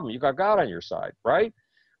 No problem. You got God on your side, right?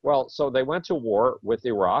 Well, so they went to war with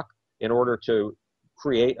Iraq in order to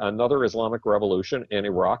create another Islamic revolution in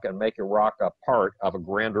Iraq and make Iraq a part of a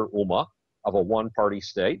grander ummah, of a one-party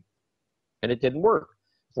state. And it didn't work.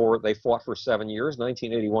 They fought for 7 years,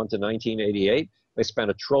 1981 to 1988. They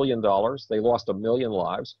spent $1 trillion. They lost 1 million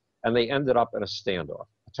lives. And they ended up in a standoff,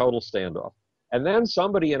 a total standoff. And then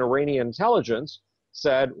somebody in Iranian intelligence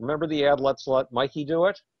said, remember the ad, let's let Mikey do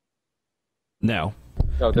it? No.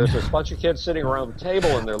 So there's this bunch of kids sitting around the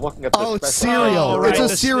table, and they're looking at this. Oh, it's cereal. Right.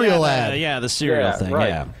 It's a cereal ad. Yeah, the cereal thing, right.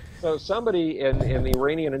 yeah. So somebody in the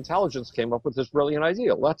Iranian intelligence came up with this brilliant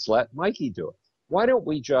idea. Let's let Mikey do it. Why don't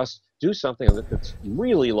we just do something that's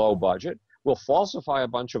really low budget? We'll falsify a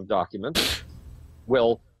bunch of documents.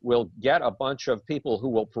 We'll get a bunch of people who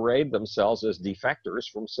will parade themselves as defectors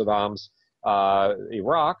from Saddam's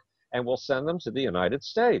Iraq, and we'll send them to the United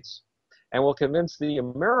States. And we'll convince the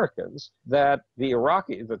Americans that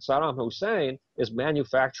that Saddam Hussein is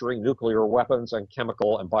manufacturing nuclear weapons and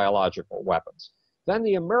chemical and biological weapons. Then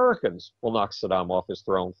the Americans will knock Saddam off his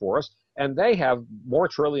throne for us, and they have more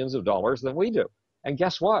trillions of dollars than we do. And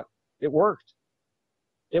guess what? It worked.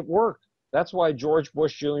 It worked. That's why George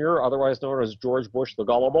Bush Jr., otherwise known as George Bush the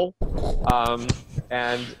Gullible,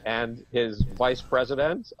 and his vice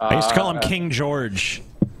president. I used to call him King George.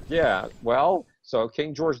 Yeah, well, so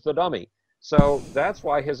King George the Dummy. So that's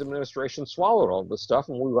why his administration swallowed all this stuff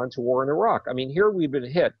and we went to war in Iraq. I mean, here we've been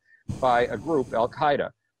hit by a group, Al-Qaeda,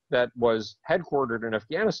 that was headquartered in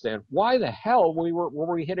Afghanistan. Why the hell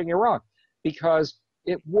were we hitting Iraq? Because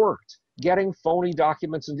it worked. Getting phony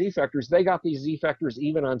documents and defectors, they got these defectors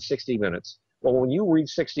even on 60 Minutes. Well, when you reach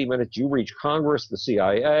 60 Minutes, you reach Congress, the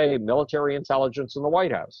CIA, military intelligence, and the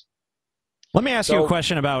White House. Let me ask you a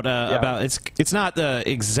question about it's not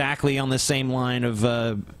exactly on the same line of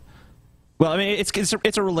well, I mean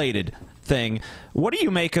it's a related thing. What do you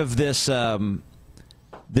make of this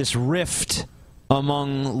this rift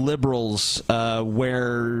among liberals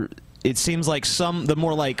where it seems like the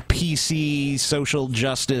more like PC social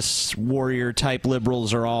justice warrior type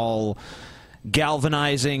liberals are all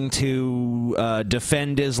galvanizing to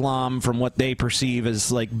defend Islam from what they perceive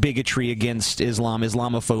as like bigotry against Islam,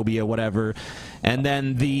 Islamophobia, whatever, and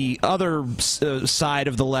then the other side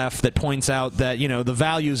of the left that points out that, you know, the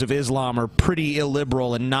values of Islam are pretty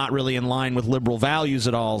illiberal and not really in line with liberal values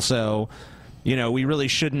at all, so, you know, we really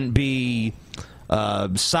shouldn't be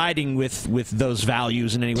siding with those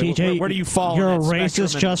values in any way. TJ, where do you fall? You're a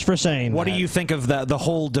racist just for saying What that. do you think of the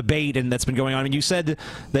whole debate and that's been going on? I mean, you said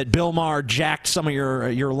that Bill Maher jacked some of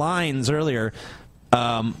your lines earlier.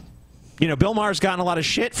 You know, Bill Maher's gotten a lot of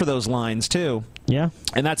shit for those lines too. Yeah,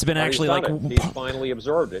 and that's been actually like he's finally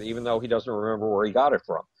absorbed it, even though he doesn't remember where he got it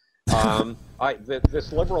from.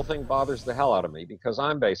 This liberal thing bothers the hell out of me because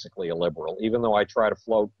I'm basically a liberal, even though I try to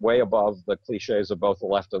float way above the cliches of both the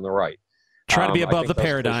left and the right. Try to be above the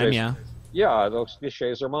paradigm, Yeah, those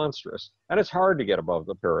cliches are monstrous. And it's hard to get above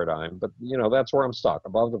the paradigm, but, that's where I'm stuck,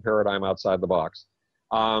 above the paradigm, outside the box.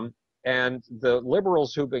 And the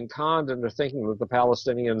liberals who've been conned into thinking that the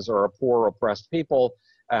Palestinians are a poor, oppressed people,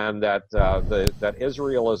 and that that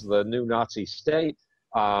Israel is the new Nazi state,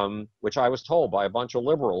 which I was told by a bunch of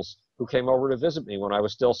liberals who came over to visit me when I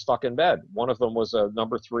was still stuck in bed. One of them was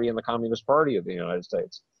number 3 in the Communist Party of the United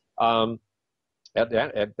States.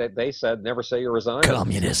 They said, never say you're a Zionist.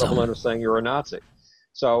 Communism. Equivalent of saying you're a Nazi.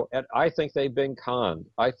 So I think they've been conned.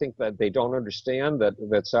 I think that they don't understand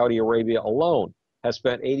that Saudi Arabia alone has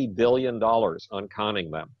spent $80 billion on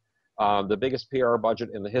conning them. The biggest PR budget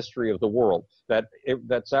in the history of the world. That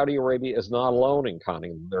Saudi Arabia is not alone in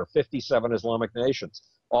conning them. There are 57 Islamic nations.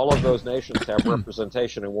 All of those nations have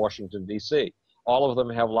representation in Washington, D.C. All of them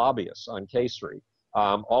have lobbyists on K Street.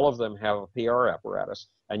 All of them have a PR apparatus.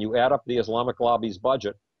 And you add up the Islamic lobby's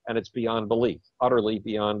budget, and it's beyond belief, utterly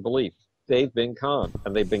beyond belief. They've been conned,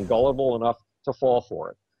 and they've been gullible enough to fall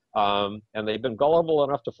for it. And they've been gullible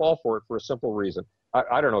enough to fall for it for a simple reason.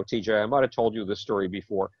 I don't know, TJ, I might have told you this story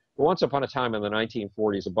before. But once upon a time in the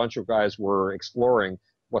 1940s, a bunch of guys were exploring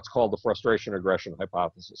what's called the frustration aggression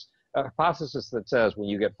hypothesis. A hypothesis that says when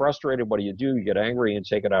you get frustrated, what do? You get angry and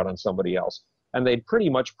take it out on somebody else. And they'd pretty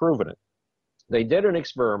much proven it. They did an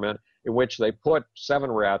experiment in which they put 7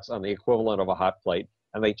 rats on the equivalent of a hot plate,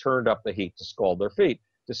 and they turned up the heat to scald their feet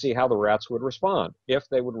to see how the rats would respond, if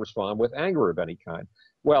they would respond with anger of any kind.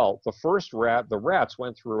 Well, the rats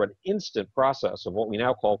went through an instant process of what we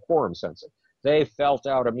now call quorum sensing. They felt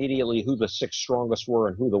out immediately who the 6 strongest were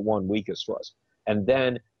and who the 1 weakest was. And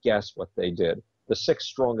then guess what they did? The 6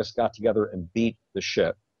 strongest got together and beat the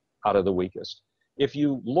shit out of the weakest. If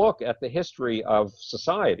you look at the history of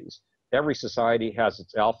societies, every society has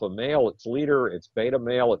its alpha male, its leader, its beta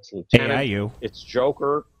male, its lieutenant, its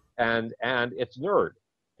joker, and its nerd.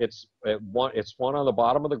 It's one on the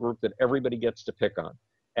bottom of the group that everybody gets to pick on.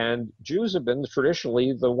 And Jews have been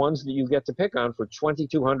traditionally the ones that you get to pick on for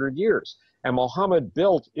 2,200 years. And Muhammad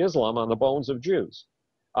built Islam on the bones of Jews.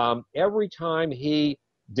 Every time he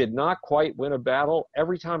did not quite win a battle,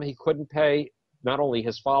 every time he couldn't pay not only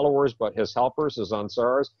his followers, but his helpers, his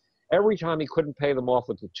ansars, every time he couldn't pay them off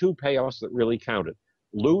with the 2 payoffs that really counted,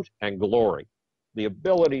 loot and glory, the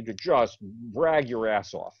ability to just brag your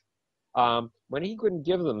ass off. When he couldn't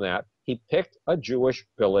give them that, he picked a Jewish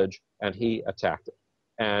village and he attacked it.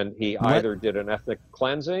 And he either did an ethnic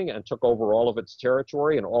cleansing and took over all of its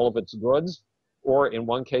territory and all of its goods, or in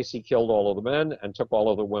one case he killed all of the men and took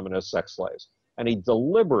all of the women as sex slaves. And he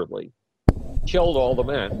deliberately killed all the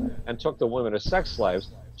men and took the women as sex slaves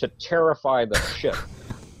to terrify the shit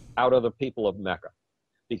out of the people of Mecca.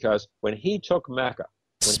 Because when he took Mecca,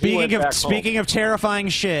 speaking of terrifying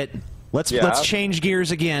shit, let's change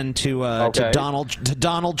gears again to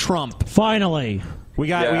Donald Trump. Finally. We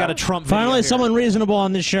got a Trump video Finally, here. someone reasonable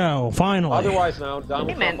on this show. Finally. Otherwise known,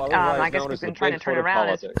 Donald Trump, I guess we've been trying to turn around.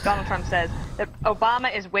 Is Donald Trump says that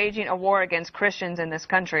Obama is waging a war against Christians in this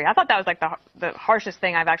country. I thought that was like the harshest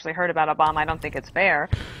thing I've actually heard about Obama. I don't think it's fair,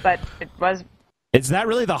 but it was. Is that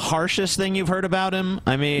really the harshest thing you've heard about him?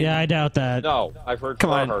 I mean, yeah, I doubt that. No, I've heard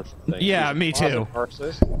far harsher things. Yeah, me too.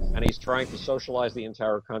 Marxist, and he's trying to socialize the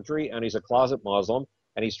entire country, and he's a closet Muslim,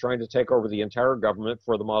 and he's trying to take over the entire government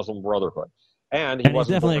for the Muslim Brotherhood. And he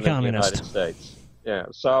wasn't definitely born a communist. in the United States. Yeah,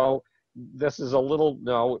 so this is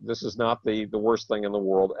this is not the worst thing in the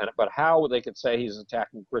world. But how they could say he's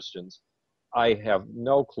attacking Christians, I have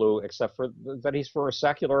no clue, except for that he's for a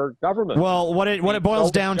secular government. Well, what it boils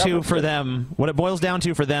down to for them,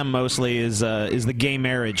 mostly is the gay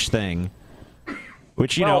marriage thing,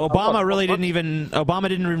 which Obama didn't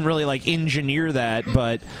even really like engineer that,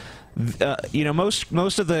 but.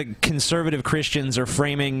 Most of the conservative Christians are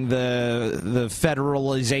framing the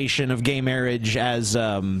federalization of gay marriage as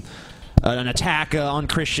an attack on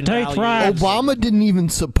Christian values. Obama didn't even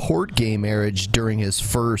support gay marriage during his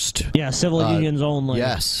first. Yeah, civil unions only.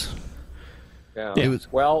 Yes. Yeah. It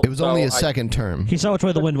was only his second term. He saw which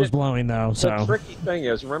way the wind was blowing, though. So the tricky thing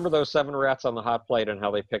is, remember those 7 rats on the hot plate and how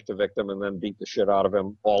they picked a victim and then beat the shit out of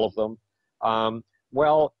him, all of them?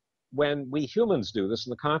 When we humans do this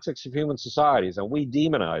in the context of human societies and we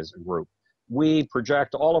demonize a group, we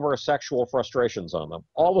project all of our sexual frustrations on them,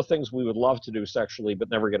 all the things we would love to do sexually but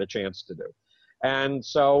never get a chance to do. And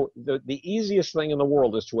so the easiest thing in the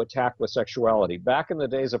world is to attack with sexuality. Back in the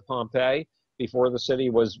days of Pompeii, before the city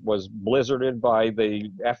was blizzarded by the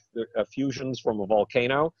effusions from a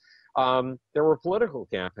volcano, there were political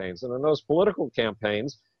campaigns. And in those political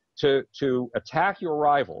campaigns, to attack your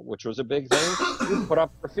rival, which was a big thing, you put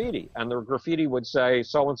up graffiti, and the graffiti would say,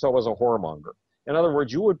 so-and-so is a whoremonger. In other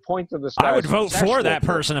words, you would point to this guy. I would vote for that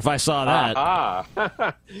person if I saw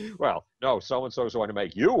that. Well, no, so-and-so is going to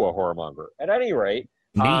make you a whoremonger. At any rate,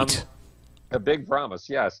 neat. A big promise,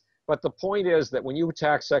 yes. But the point is that when you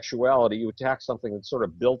attack sexuality, you attack something that's sort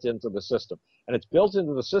of built into the system. And it's built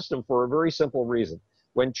into the system for a very simple reason.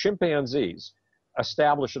 When chimpanzees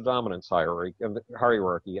establish a dominance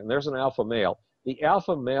hierarchy, and there's an alpha male, the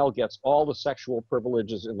alpha male gets all the sexual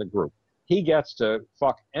privileges in the group. He gets to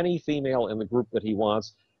fuck any female in the group that he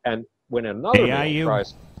wants. And when another male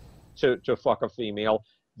tries to fuck a female,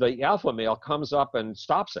 the alpha male comes up and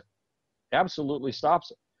stops it. Absolutely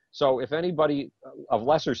stops it. So if anybody of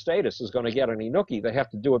lesser status is going to get any nookie, they have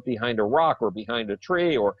to do it behind a rock or behind a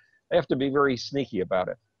tree, or they have to be very sneaky about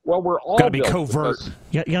it. Well, we're all gotta be covert.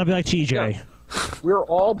 You gotta be like TJ. Yeah, we're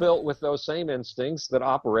all built with those same instincts that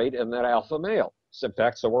operate in that alpha male. In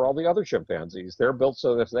fact, so are all the other chimpanzees. They're built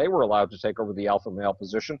so that if they were allowed to take over the alpha male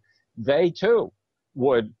position, they too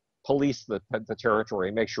would police the territory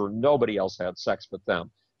and make sure nobody else had sex with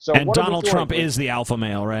them. So and Donald Trump is the alpha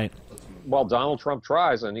male, right? Well, Donald Trump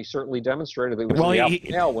tries, and he certainly demonstrated that he was the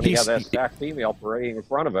alpha male when he had that stacked female parading in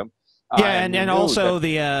front of him. Yeah, and also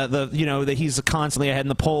that he's constantly ahead in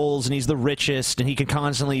the polls, and he's the richest, and he can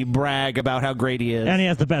constantly brag about how great he is. And he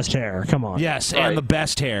has the best hair. Come on. Yes, and the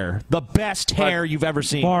best hair. The best hair you've ever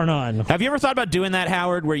seen. Bar none. Have you ever thought about doing that,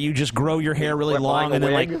 Howard, where you just grow your hair really long and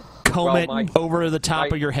then like comb it over the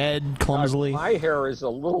top of your head clumsily? My hair is a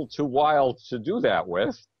little too wild to do that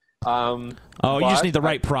with. You just need the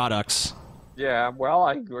right products. Yeah, well,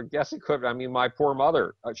 I guess it could. I mean, my poor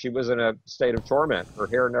mother, she was in a state of torment. Her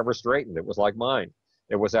hair never straightened. It was like mine.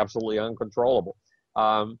 It was absolutely uncontrollable.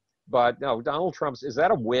 But no, Donald Trump's, is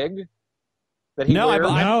that a wig that he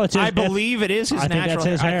wears? I believe it is his natural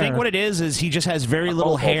hair. I think what it is he just has very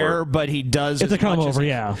little hair, but he does It's a comb over,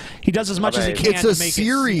 yeah. He does as much as he can It's to a make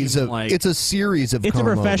series of. It's a series of. It's a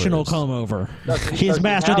professional comb-overs. comb over. He's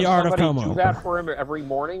mastered the art of comb do over. that for him every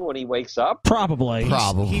morning when he wakes up? Probably.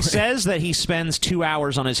 He says that he spends 2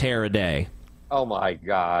 hours on his hair a day. Oh, my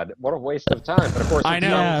God. What a waste of time. But, of course, I it's know.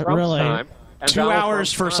 Donald Trump's really. time. And 2 Donald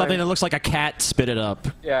hours Trump's for time- something that looks like a cat spit it up.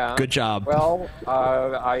 Yeah. Good job. Well,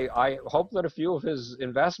 I hope that a few of his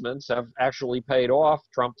investments have actually paid off.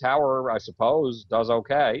 Trump Tower, I suppose, does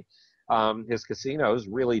okay. His casinos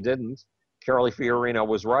really didn't. Carly Fiorina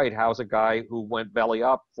was right. How's a guy who went belly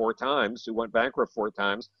up 4 times, who went bankrupt 4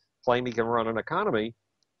 times, claim he can run an economy?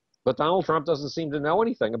 But Donald Trump doesn't seem to know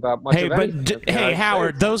anything about much of anything. Hey,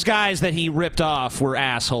 Howard, those guys that he ripped off were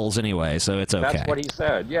assholes anyway, so it's okay. That's what he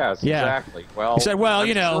said. Yes, Yeah. exactly. Well, He said, well, I'm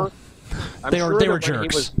you know, I'm they sure were that when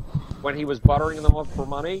jerks. When he was buttering them up for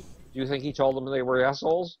money, do you think he told them they were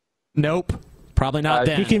assholes? Nope. Probably not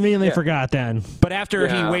then. He conveniently forgot then. But after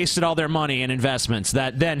he Yeah. wasted all their money in investments,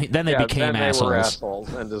 then they became then assholes. They were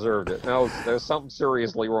assholes and deserved it. No, there's something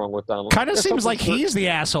seriously wrong with Donald. Kind of There's seems something like he's the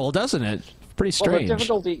asshole, doesn't it? Pretty strange.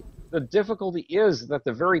 Well, the difficulty is that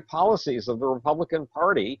the very policies of the Republican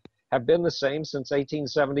Party have been the same since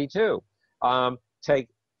 1872. Take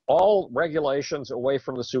all regulations away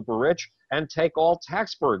from the super rich and take all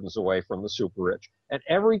tax burdens away from the super rich. And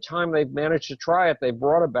every time they've managed to try it, they've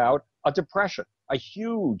brought about a depression, a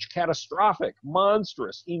huge, catastrophic,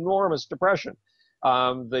 monstrous, enormous depression.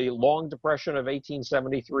 The long depression of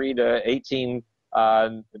 1873 to 18,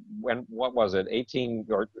 what was it? 18,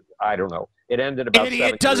 or I don't know. It ended about 7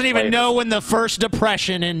 Idiot doesn't years even later. know when the first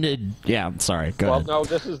depression ended. Yeah, I'm sorry. Go ahead. No,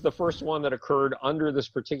 this is the first one that occurred under this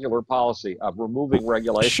particular policy of removing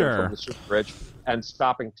regulation Sure. from the super rich and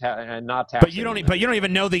stopping and not taxing. But you don't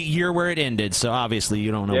even know the year where it ended, so obviously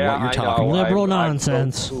you don't know what you're I talking know. about. Liberal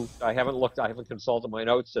nonsense. I haven't looked. I haven't consulted my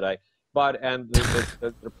notes today. But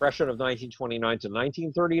the depression of 1929 to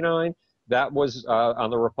 1939, that was on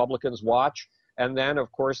the Republicans' watch. And then,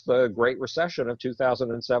 of course, the Great Recession of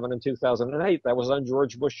 2007 and 2008, that was on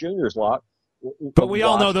George Bush Jr.'s lot. But we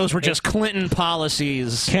all know those were just Clinton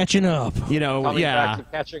policies. Catching up. You know, Coming yeah. back to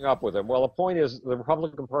catching up with him. Well, the point is the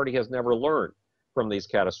Republican Party has never learned from these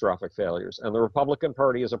catastrophic failures. And the Republican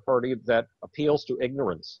Party is a party that appeals to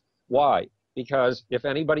ignorance. Why? Because if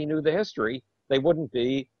anybody knew the history, they wouldn't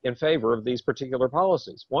be in favor of these particular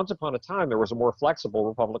policies. Once upon a time, there was a more flexible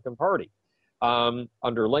Republican Party.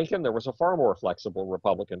 Under Lincoln, there was a far more flexible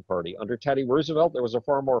Republican Party. Under Teddy Roosevelt, there was a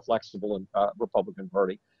far more flexible Republican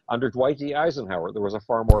Party. Under Dwight D. Eisenhower, there was a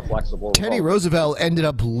far more flexible Teddy Republican Roosevelt ended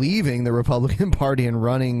up leaving the Republican Party and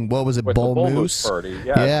running, what was it, with Bull the Bull Moose? Moose Party.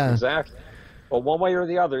 Yes, Yeah. exactly. Well, one way or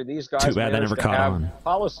the other, these guys Too bad that managed never to caught have on.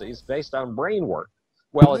 policies based on brain work.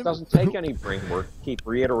 Well, it doesn't take any brain work to keep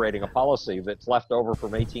reiterating a policy that's left over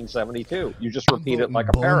from 1872. You just repeat it like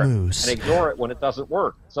a parrot Moose. and ignore it when it doesn't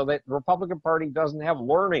work. So the Republican Party doesn't have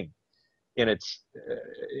learning. in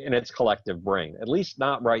its collective brain. At least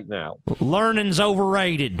not right now. Learning's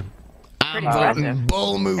overrated.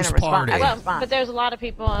 Bull Moose Party. Well, but there's a lot of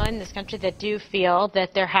people in this country that do feel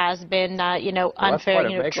that there has been,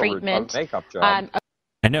 unfair, treatment. Makeup job.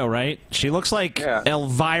 I know, right? She looks like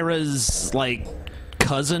Elvira's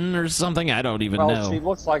cousin or something. I don't even know. Well, she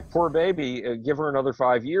looks like poor baby. Give her another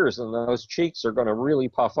 5 years, and those cheeks are going to really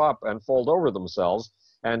puff up and fold over themselves,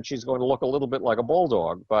 and she's going to look a little bit like a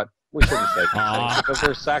bulldog. But we shouldn't say that because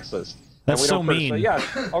they're sexist. That's so mean.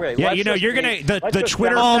 Okay. Yeah, you're gonna the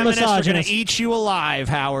Twitter feminists are gonna eat you alive,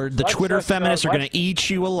 Howard. The Twitter feminists are gonna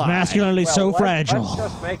eat you alive. Masculinity so fragile. Let's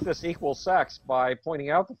just make this equal sex by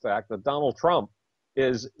pointing out the fact that Donald Trump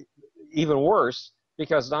is even worse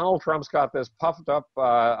because Donald Trump's got this puffed up,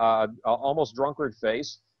 almost drunkard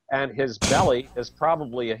face, and his belly is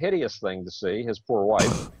probably a hideous thing to see. His poor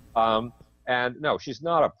wife. And no, she's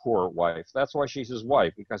not a poor wife. That's why she's his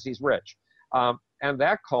wife, because he's rich. And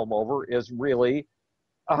that comb over is really,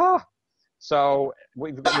 So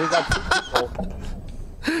we've got two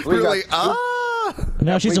people.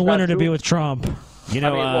 Now she's a winner to be with Trump.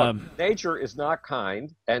 Look, nature is not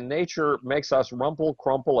kind, and nature makes us rumple,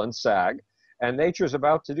 crumple, and sag. And nature's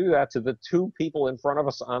about to do that to the two people in front of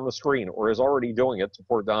us on the screen, or is already doing it to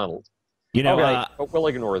poor Donald. But we'll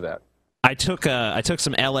ignore that. I took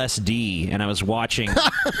some LSD and I was watching.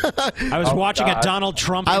 I was watching a Donald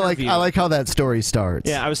Trump interview. I like how that story starts.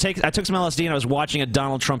 Yeah, I took some LSD and I was watching a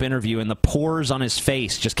Donald Trump interview, and the pores on his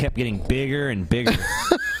face just kept getting bigger and bigger.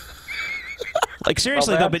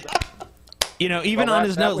 Seriously though, but even on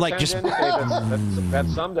his nose, just that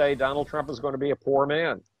someday Donald Trump is going to be a poor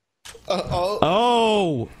man.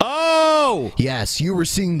 Oh! Yes, you were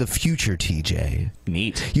seeing the future, TJ.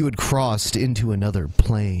 Neat. You had crossed into another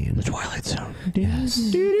plane. The Twilight Zone.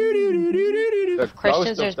 Yes.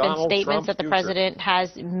 Christians, there's been statements that the president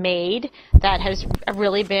has made that has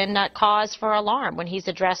really been cause for alarm when he's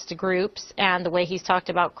addressed groups, and the way he's talked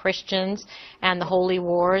about Christians and the holy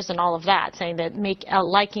wars and all of that, saying that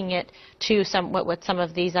liking it to what some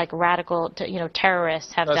of these radical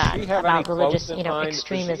terrorists have done about religious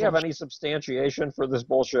extremism. Does she have any substantiation for this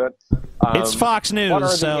bullshit? It's Fox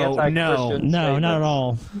News, so no, not at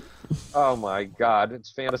all. Oh my God!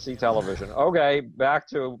 It's fantasy television. Okay, back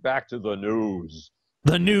to the news.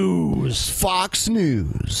 The news. Fox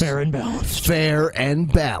News. Fair and balanced. Fair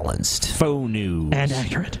and balanced. Faux news. And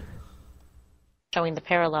accurate. Showing the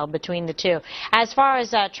parallel between the two. As far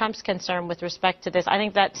as Trump's concerned with respect to this, I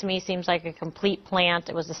think that to me seems like a complete plant.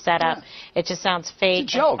 It was a setup. It just sounds fake,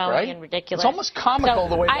 it's a joke, and, right? and ridiculous. It's almost comical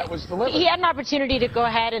the way that was delivered. He had an opportunity to go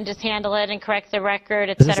ahead and just handle it and correct the record,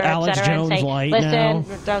 et Is cetera, Alex et cetera, Jones and say, light listen, now?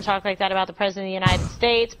 don't talk like that about the President of the United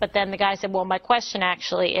States. But then the guy said, well, my question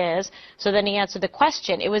actually is. So then he answered the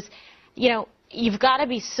question. It was, you've got to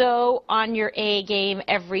be so on your A game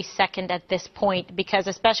every second at this point, because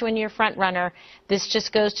especially when you're a front runner, this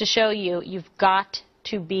just goes to show you've got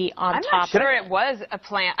to be on top. I'm not sure it was a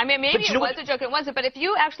plan. I mean, maybe it was a joke, it wasn't, but if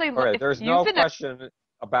you actually... All right, there's no question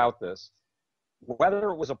about this.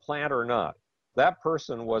 Whether it was a plan or not, that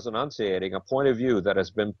person was enunciating a point of view that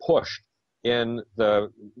has been pushed in the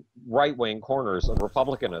right-wing corners of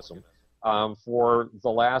Republicanism for the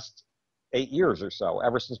last 8 years or so,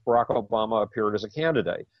 ever since Barack Obama appeared as a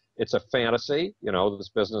candidate. It's a fantasy, this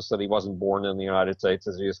business that he wasn't born in the United States,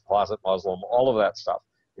 as he is a closet Muslim, all of that stuff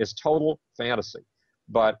is total fantasy.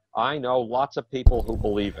 But I know lots of people who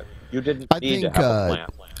believe it. You didn't need to have a plan.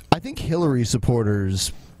 I think Hillary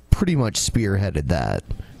supporters pretty much spearheaded that.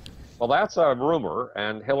 Well, that's a rumor,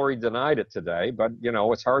 and Hillary denied it today, but,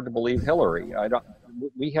 it's hard to believe Hillary.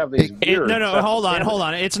 We have these weird... No, hold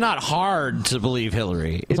on. It's not hard to believe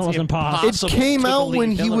Hillary. It's almost impossible. It came out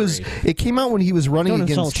when he was. It came out when he was running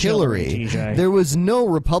against Hillary. There was no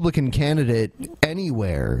Republican candidate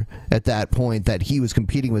anywhere at that point that he was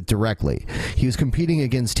competing with directly. He was competing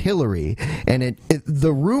against Hillary, and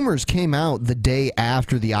the rumors came out the day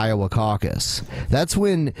after the Iowa caucus. That's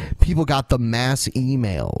when people got the mass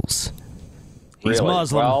emails. He's really?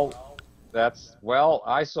 Muslim.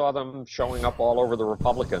 I saw them showing up all over the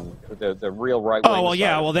Republican, the real right wing. Oh well,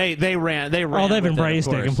 yeah. Well, they ran. Oh, they've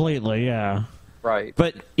embraced it completely. Yeah. Right.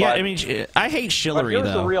 But I mean, I hate Hillary though.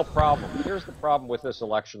 Here's the real problem. Here's the problem with this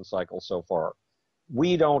election cycle so far.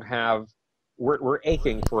 We don't have. We're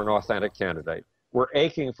aching for an authentic candidate. We're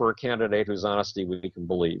aching for a candidate whose honesty we can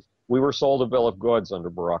believe. We were sold a bill of goods under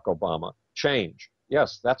Barack Obama. Change.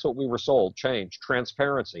 Yes, that's what we were sold. Change.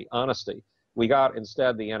 Transparency. Honesty. We got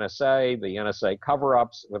instead the NSA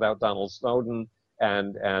cover-ups without Donald Snowden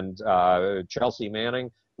and Chelsea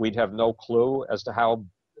Manning. We'd have no clue as to how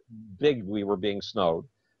big we were being snowed,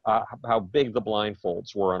 how big the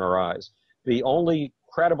blindfolds were on our eyes. The only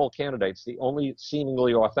credible candidates, the only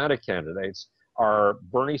seemingly authentic candidates are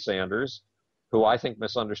Bernie Sanders, who I think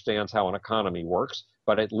misunderstands how an economy works,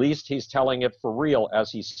 but at least he's telling it for real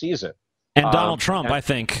as he sees it. And Donald Trump, I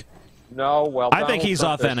think. No, well, I think he's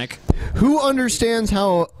authentic. Who understands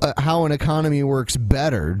how an economy works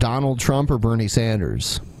better, Donald Trump or Bernie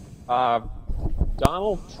Sanders?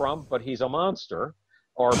 Donald Trump, but he's a monster,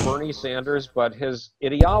 or Bernie Sanders, but his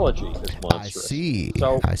ideology is monstrous. I see.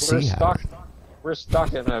 So I we're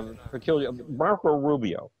stuck in a peculiar. Marco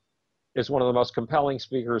Rubio is one of the most compelling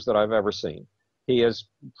speakers that I've ever seen. He is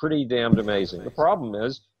pretty damned amazing. The problem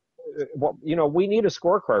is, we need a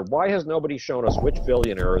scorecard. Why has nobody shown us which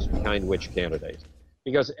billionaire is behind which candidate?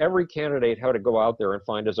 Because every candidate had to go out there and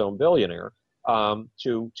find his own billionaire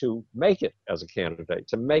to make it as a candidate,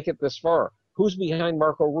 to make it this far. Who's behind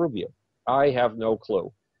Marco Rubio? I have no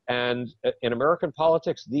clue. And in American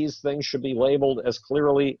politics, these things should be labeled as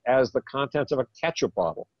clearly as the contents of a ketchup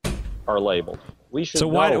bottle are labeled. We should so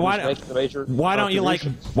know who's making the major why don't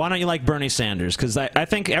you like Bernie Sanders? Because I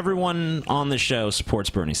think everyone on the show supports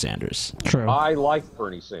Bernie Sanders. True. I like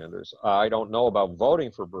Bernie Sanders. I don't know about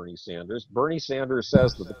voting for Bernie Sanders. Bernie Sanders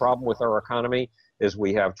says that the problem with our economy is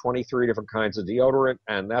we have 23 different kinds of deodorant,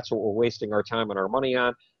 and that's what we're wasting our time and our money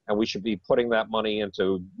on, and we should be putting that money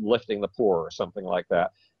into lifting the poor or something like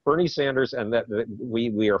that. Bernie Sanders, and that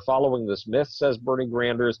we are following this myth, says Bernie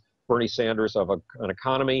Sanders, of an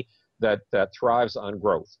economy that thrives on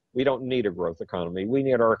growth. We don't need a growth economy. We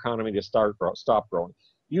need our economy to stop growing.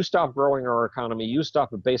 You stop growing our economy, you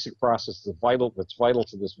stop a basic process that's vital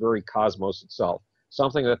to this very cosmos itself,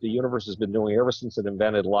 something that the universe has been doing ever since it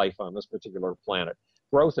invented life on this particular planet.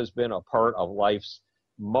 Growth has been a part of life's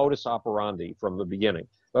modus operandi from the beginning.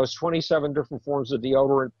 Those 27 different forms of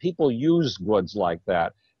deodorant, people use goods like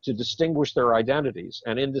that to distinguish their identities.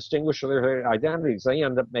 And in distinguishing their identities, they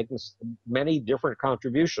end up making many different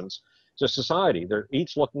contributions to society. They're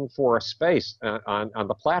each looking for a space on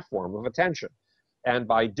the platform of attention. And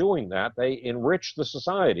by doing that, they enrich the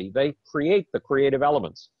society. They create the creative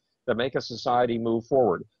elements that make a society move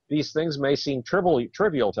forward. These things may seem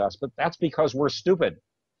trivial to us, but that's because we're stupid.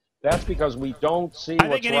 That's because we don't see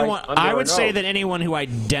what's right under I would our say nose. that anyone who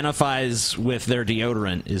identifies with their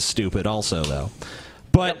deodorant is stupid also, though.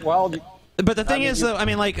 But but the thing is, though, I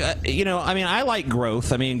like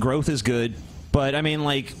growth. I mean, growth is good, but I mean,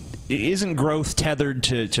 like, isn't growth tethered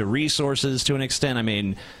to resources to an extent? I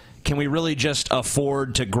mean, can we really just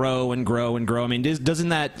afford to grow and grow and grow? I mean, doesn't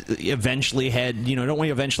that eventually don't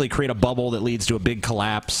we eventually create a bubble that leads to a big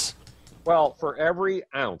collapse? Well, for every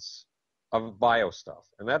ounce of bio stuff,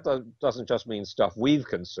 and that doesn't just mean stuff we've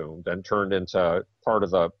consumed and turned into part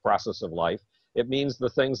of the process of life. It means the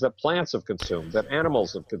things that plants have consumed, that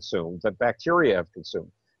animals have consumed, that bacteria have consumed.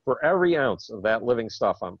 For every ounce of that living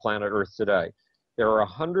stuff on planet Earth today, there are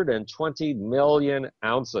 120 million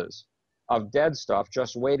ounces of dead stuff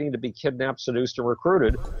just waiting to be kidnapped, seduced, and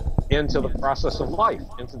recruited into the process of life,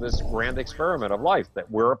 into this grand experiment of life that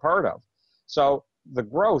we're a part of. So the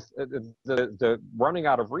growth, the running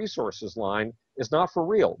out of resources line is not for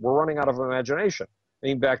real. We're running out of imagination. I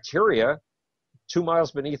mean, bacteria 2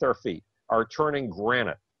 miles beneath our feet are turning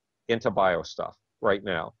granite into bio stuff right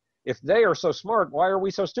now. If they are so smart, why are we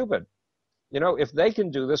so stupid? If they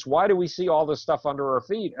can do this, why do we see all this stuff under our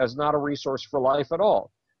feet as not a resource for life at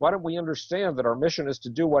all? Why don't we understand that our mission is to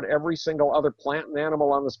do what every single other plant and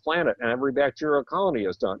animal on this planet and every bacterial colony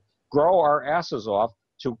has done? Grow our asses off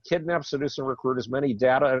to kidnap, seduce, and recruit as many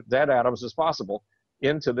dead atoms as possible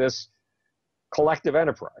into this collective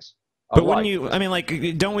enterprise. But wouldn't you? I mean,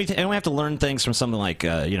 like, don't we have to learn things from something like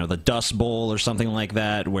the Dust Bowl or something like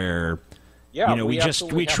that, where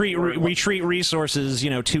we treat resources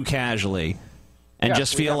too casually and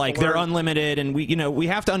just feel like they're unlimited, and we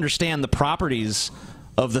have to understand the properties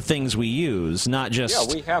of the things we use, not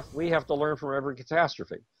just we have to learn from every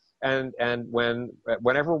catastrophe, and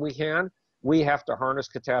whenever we can, we have to harness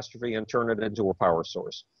catastrophe and turn it into a power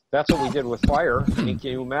source. That's what we did with fire. I mean,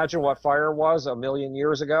 can you imagine what fire was 1 million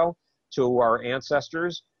years ago? To our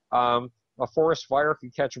ancestors, a forest fire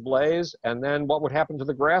could catch a blaze, and then what would happen to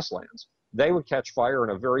the grasslands? They would catch fire in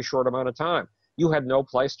a very short amount of time. You had no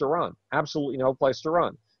place to run, absolutely no place to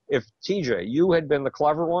run. If TJ, you had been the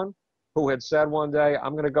clever one who had said one day,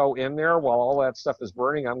 I'm going to go in there while all that stuff is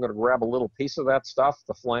burning, I'm going to grab a little piece of that stuff,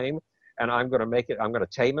 the flame, and I'm going to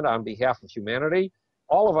tame it on behalf of humanity,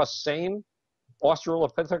 all of us sane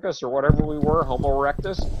Australopithecus or whatever we were, Homo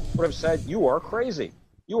erectus, would have said, you are crazy.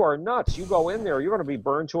 You are nuts. You go in there, you're going to be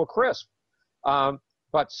burned to a crisp.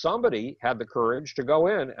 But somebody had the courage to go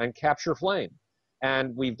in and capture flame.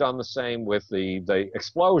 And we've done the same with the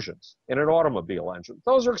explosions in an automobile engine.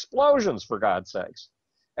 Those are explosions, for God's sakes.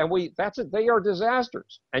 And they are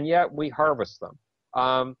disasters, and yet we harvest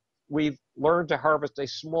them. We've learned to harvest a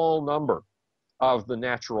small number of the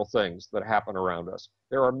natural things that happen around us.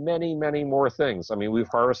 There are many, many more things. I mean, we've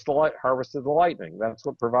harvested the lightning. That's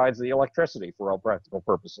what provides the electricity for all practical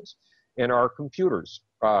purposes in our computers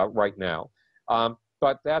right now.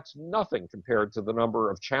 But that's nothing compared to the number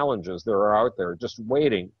of challenges that are out there just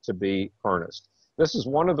waiting to be harnessed. This is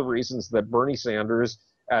one of the reasons that Bernie Sanders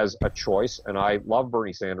as a choice, and I love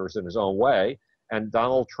Bernie Sanders in his own way, and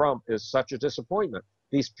Donald Trump is such a disappointment.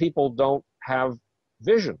 These people don't have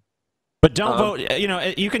vision. But don't vote. You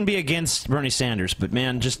know, you can be against Bernie Sanders, but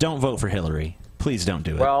man, just don't vote for Hillary. Please don't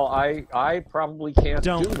do it. Well, I probably can't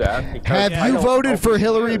do that. Because have you voted for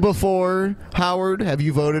Hillary before, Howard? Have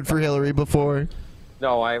you voted for Hillary before?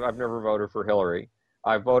 No, I've never voted for Hillary.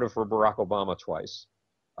 I've voted for Barack Obama twice.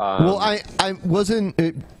 Well, I wasn't.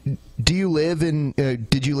 Do you live in?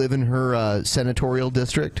 Did you live in her senatorial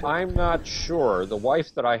district? I'm not sure. The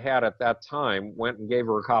wife that I had at that time went and gave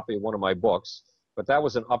her a copy of one of my books, but that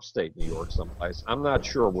was in upstate New York someplace. I'm not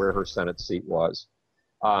sure where her Senate seat was.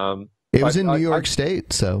 It was in New York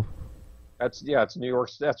State, so. It's New York.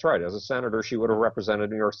 That's right. As a senator, she would have represented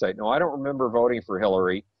New York State. No, I don't remember voting for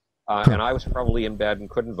Hillary, and I was probably in bed and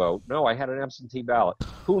couldn't vote. No, I had an absentee ballot.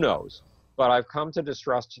 Who knows? But I've come to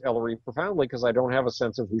distrust Hillary profoundly because I don't have a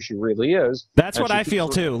sense of who she really is. That's what I feel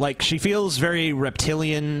too. Like, she feels very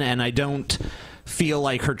reptilian, and I don't feel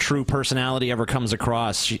like her true personality ever comes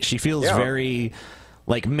across. She feels very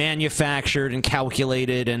like manufactured and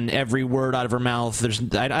calculated, and every word out of her mouth.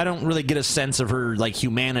 I don't really get a sense of her like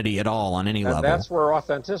humanity at all on any level. That's where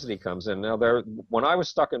authenticity comes in. Now, when I was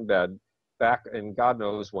stuck in bed back in God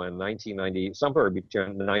knows when, 1990, somewhere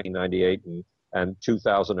between 1998 and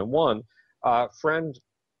 2001. A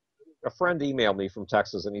friend emailed me from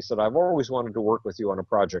Texas, and he said, I've always wanted to work with you on a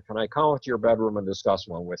project. Can I come up to your bedroom and discuss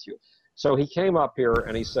one with you? So he came up here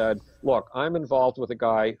and he said, look, I'm involved with a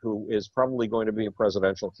guy who is probably going to be a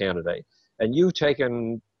presidential candidate. And you've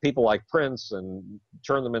taken people like Prince and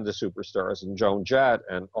turned them into superstars, and Joan Jett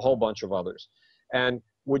and a whole bunch of others. And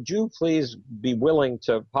would you please be willing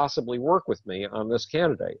to possibly work with me on this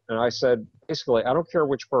candidate? And I said, basically, I don't care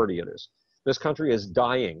which party it is. This country is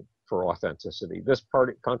dying for authenticity. This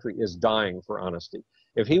country is dying for honesty.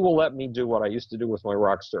 If he will let me do what I used to do with my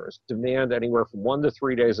rock stars, demand anywhere from 1 to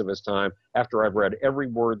 3 days of his time after I've read every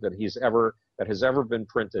word that has ever been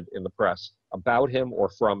printed in the press about him or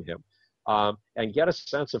from him, and get a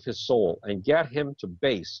sense of his soul, and get him to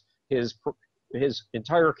base his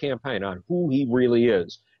entire campaign on who he really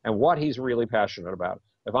is and what he's really passionate about.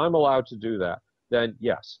 If I'm allowed to do that, then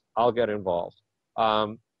yes, I'll get involved.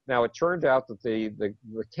 Now, it turned out that the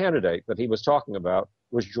candidate that he was talking about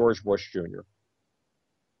was George Bush Jr.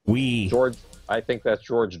 I think that's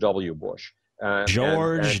George W. Bush.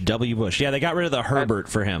 George W. Bush. Yeah, they got rid of the Herbert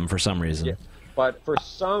for him for some reason. Yeah, but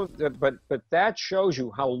that shows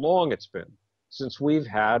you how long it's been since we've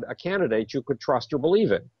had a candidate you could trust or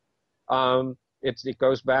believe in. It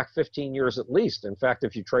goes back 15 years at least. In fact,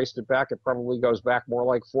 if you traced it back, it probably goes back more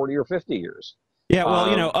like 40 or 50 years. Yeah,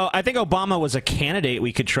 well, I think Obama was a candidate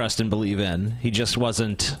we could trust and believe in. He just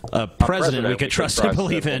wasn't a president we could trust and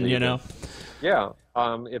believe in, you know? Yeah,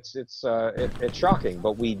 it's shocking,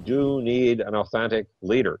 but we do need an authentic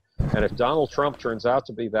leader. And if Donald Trump turns out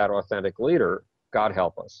to be that authentic leader, God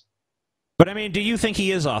help us. But, I mean, do you think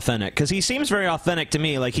he is authentic? Because he seems very authentic to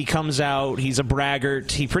me. Like, he comes out, he's a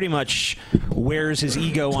braggart, he pretty much wears his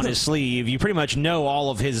ego on his sleeve. You pretty much know all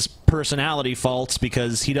of his personality faults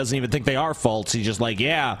because he doesn't even think they are faults. He's just like,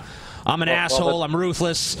 yeah, I'm an asshole, I'm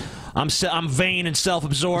ruthless, I'm vain and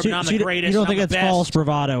self-absorbed, and I'm the greatest. You don't think it's false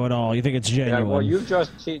bravado at all? You think it's genuine? Yeah, well, you've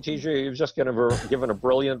just given a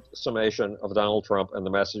brilliant summation of Donald Trump and the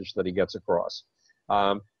message that he gets across.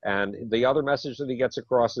 And the other message that he gets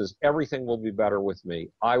across is everything will be better with me.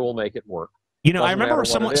 I will make it work. You know, I remember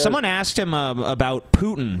someone asked him about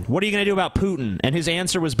Putin. What are you going to do about Putin? And his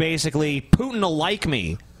answer was basically, Putin will like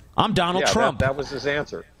me. I'm Donald Trump. That was his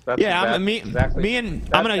answer. I'm gonna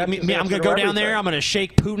go down there. I'm gonna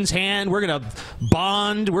shake Putin's hand. We're gonna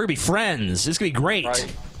bond. We're gonna be friends. It's gonna be great.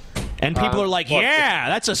 Right. And people are like, yeah,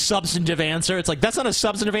 that's a substantive answer. It's like, that's not a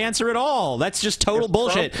substantive answer at all. That's just total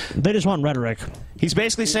bullshit. They just want rhetoric. He's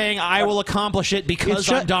basically saying, I will accomplish it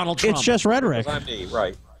because I'm Donald Trump. It's just rhetoric. I'm me,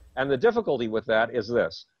 right. And the difficulty with that is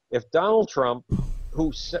this. If Donald Trump,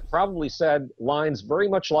 who probably said lines very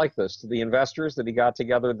much like this to the investors that he got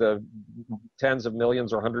together, the tens of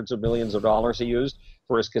millions or hundreds of millions of dollars he used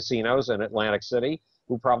for his casinos in Atlantic City,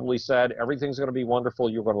 who probably said, everything's going to be wonderful,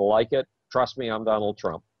 you're going to like it, Trust me, I'm Donald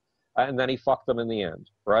Trump. And then he fucked them in the end,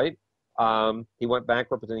 right? He went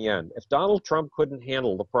bankrupt in the end. If Donald Trump couldn't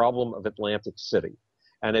handle the problem of Atlantic City,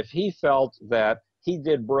 and if he felt that he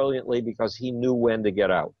did brilliantly because he knew when to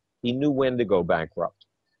get out, he knew when to go bankrupt,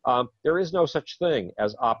 there is no such thing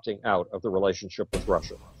as opting out of the relationship with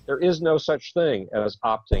Russia. There is no such thing as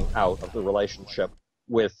opting out of the relationship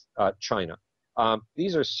with China.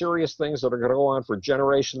 These are serious things that are going to go on for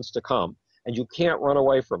generations to come, and you can't run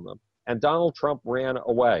away from them. And Donald Trump ran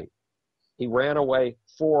away. He ran away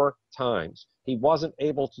 4 times. He wasn't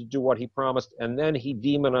able to do what he promised, and then he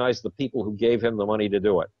demonized the people who gave him the money to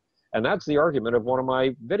do it. And that's the argument of one of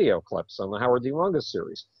my video clips on the Howard D. Rungus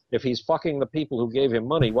series. If he's fucking the people who gave him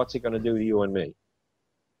money, what's he going to do to you and me?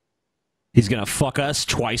 He's going to fuck us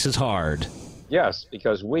twice as hard. Yes,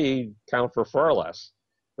 because we count for far less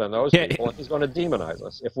than those people, and he's going to demonize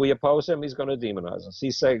us. If we oppose him, he's going to demonize us.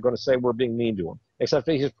 He's going to say we're being mean to him. Except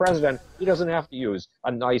that he's president, he doesn't have to use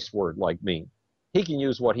a nice word like mean. He can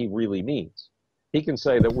use what he really means. He can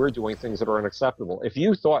say that we're doing things that are unacceptable. If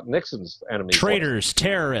you thought Nixon's enemies... Traitors,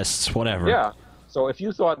 terrorists, whatever. Yeah. So if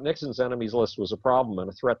you thought Nixon's enemies list was a problem and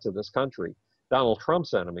a threat to this country, Donald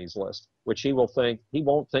Trump's enemies list, which he won't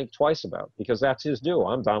think twice about, because that's his due.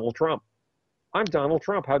 I'm Donald Trump. I'm Donald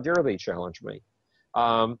Trump. How dare they challenge me?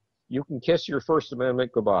 You can kiss your First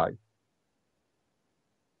Amendment goodbye.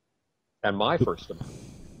 And my First Amendment,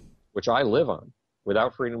 which I live on,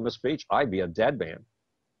 without freedom of speech, I'd be a dead man.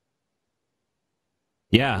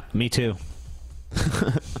 Yeah, me too.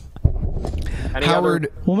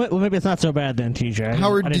 Howard, well, maybe it's not so bad then, TJ.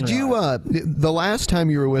 Howard, did you, the last time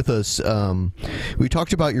you were with us, we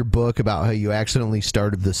talked about your book, about how you accidentally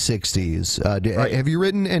started the 60s. Right. Have you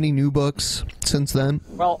written any new books since then?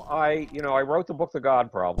 Well, I wrote the book, The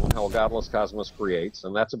God Problem, How a Godless Cosmos Creates,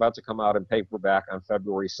 and that's about to come out in paperback on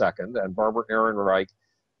February 2nd. And Barbara Ehrenreich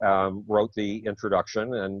wrote the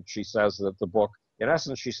introduction, and she says that the book, in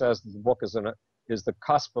essence, she says that the book is the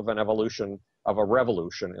cusp of a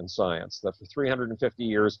revolution in science, that for 350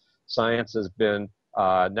 years, science has been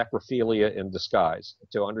necrophilia in disguise.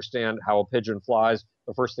 To understand how a pigeon flies,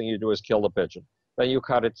 the first thing you do is kill the pigeon. Then you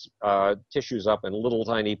cut its tissues up in little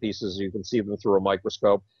tiny pieces. You can see them through a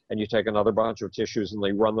microscope, and you take another bunch of tissues and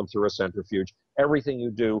they run them through a centrifuge. Everything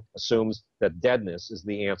you do assumes that deadness is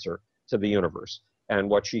the answer to the universe. And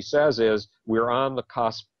what she says is we're on the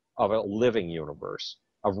cusp of a living universe,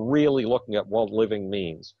 of really looking at what living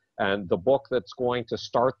means. And the book that's going to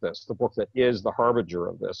start this, the book that is the harbinger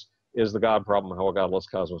of this, is The God Problem, How a Godless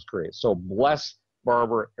Cosmos Creates. So bless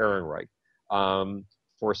Barbara Ehrenreich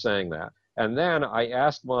for saying that. And then I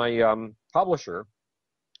asked my publisher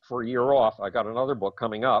for a year off. I got another book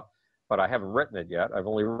coming up, but I haven't written it yet. I've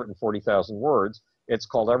only written 40,000 words. It's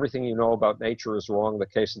called Everything You Know About Nature is Wrong, The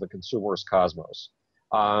Case of the Consumerist Cosmos.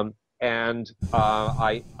 I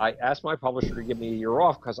asked my publisher to give me a year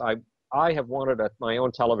off because I have wanted my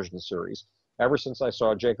own television series ever since I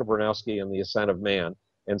saw Jacob Bronowski and The Ascent of Man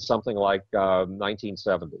in something like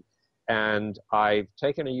 1970. And I've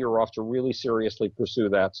taken a year off to really seriously pursue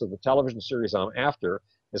that. So the television series I'm after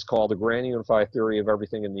is called The Grand Unified Theory of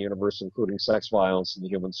Everything in the Universe, including Sex, Violence, and the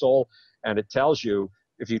Human Soul. And it tells you,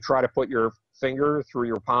 if you try to put your finger through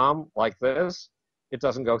your palm like this, it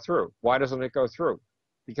doesn't go through. Why doesn't it go through?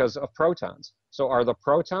 Because of protons. So are the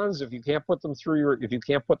protons, if you can't put them through if you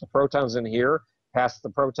can't put the protons in here, past the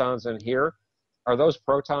protons in here, are those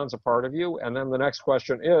protons a part of you? And then the next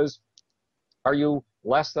question is, are you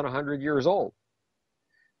less than 100 years old?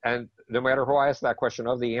 And no matter who I ask that question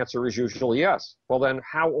of, the answer is usually yes. Well, then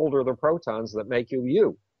how old are the protons that make you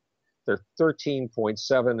you? They're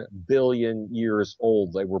 13.7 billion years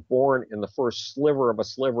old. They were born in the first sliver of a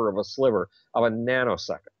sliver of a sliver of a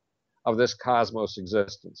nanosecond of this cosmos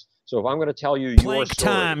existence. So if I'm going to tell you your story,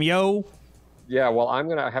 time, yo. Yeah, well, I'm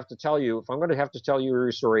going to have to tell you, if I'm going to have to tell you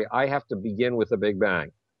your story, I have to begin with the Big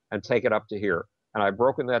Bang and take it up to here. And I've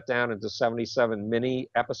broken that down into 77 mini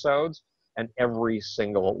episodes, and every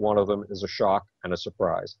single one of them is a shock and a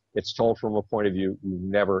surprise. It's told from a point of view you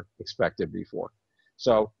never expected before.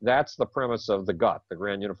 So that's the premise of The Gut, the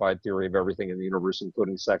Grand Unified Theory of Everything in the Universe,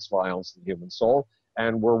 including Sex, Violence, and the Human Soul,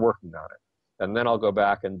 and we're working on it. And then I'll go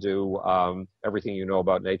back and do Everything You Know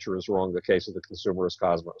About Nature is Wrong, The Case of the Consumerist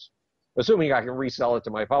Cosmos, assuming I can resell it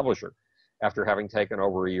to my publisher after having taken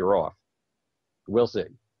over a year off. We'll see.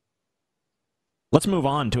 Let's move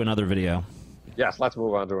on to another video. Yes, let's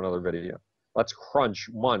move on to another video. Let's crunch,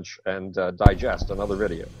 munch, and digest another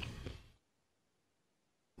video.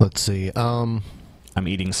 Let's see. I'm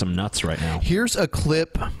eating some nuts right now. Here's a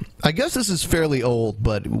clip. I guess this is fairly old,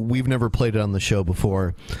 but we've never played it on the show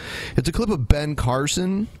before. It's a clip of Ben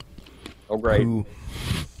Carson. Oh, great.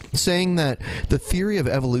 saying that the theory of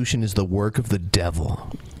evolution is the work of the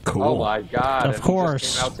devil. Cool. Oh my God! Of course. He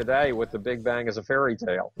just came out today with The Big Bang as a fairy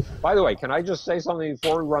tale. By the way, can I just say something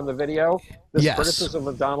before we run the video? This criticism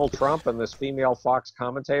of Donald Trump and this female Fox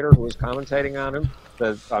commentator who was commentating on him,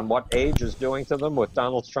 on what age is doing to them with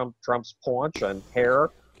Donald Trump's paunch and hair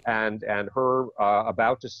and her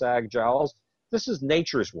about to sag jowls. This is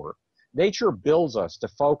nature's work. Nature builds us to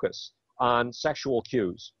focus on sexual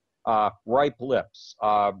cues, ripe lips,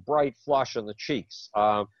 bright flush in the cheeks,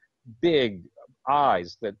 big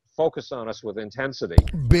eyes that focus on us with intensity,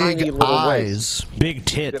 tiny little eyes, big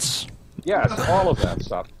tits. Yes, all of that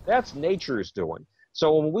stuff. That's nature's doing.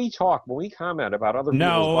 So when we comment about other people's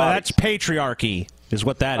bodies, that's patriarchy, is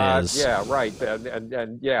what that is. Yeah, right,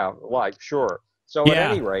 and yeah, like sure. So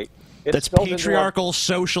at any rate, that's patriarchal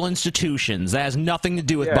social institutions. That has nothing to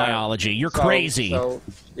do with biology. You're crazy. So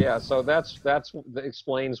that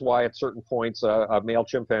explains why at certain points a male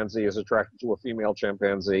chimpanzee is attracted to a female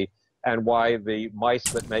chimpanzee, and why the mice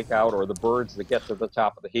that make out or the birds that get to the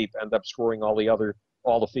top of the heap end up screwing all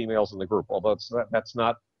the females in the group. Although that's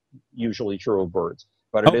not usually true of birds.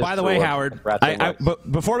 But it is by the way, Howard,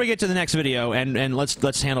 before we get to the next video, and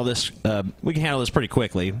let's handle this. We can handle this pretty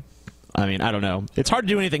quickly. I mean, I don't know. It's hard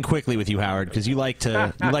to do anything quickly with you, Howard, because you like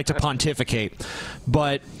to pontificate.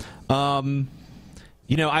 But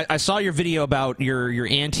I saw your video about your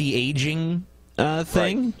anti-aging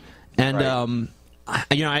thing, and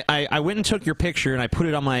I went and took your picture and I put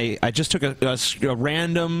it on my. I just took a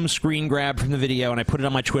random screen grab from the video and I put it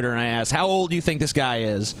on my Twitter and I asked, "How old do you think this guy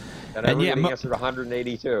is?" And everybody answered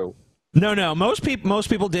 182. No. Most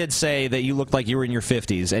people did say that you looked like you were in your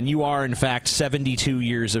 50s, and you are in fact 72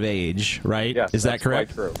 years of age, right? Yes, is that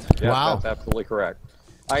correct? Quite true. Yes, wow, that's absolutely correct.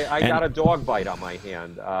 I got a dog bite on my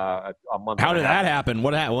hand a month. How did that happen?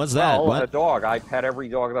 What was that? Well, a dog. I pet every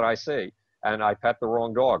dog that I see, and I pet the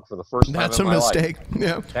wrong dog for the first time. That's in my a mistake. Life.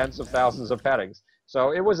 Yeah, tens of thousands of pettings.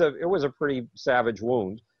 So it was a pretty savage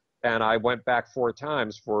wound, and I went back 4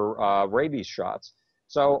 times for rabies shots.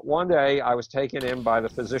 So one day I was taken in by the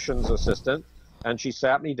physician's assistant, and she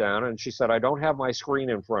sat me down and she said, "I don't have my screen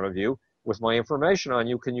in front of you with my information on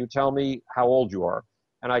you. Can you tell me how old you are?"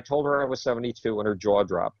 And I told her I was 72, and her jaw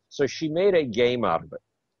dropped. So she made a game out of it.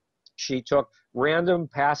 She took random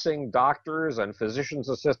passing doctors and physician's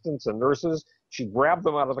assistants and nurses. She grabbed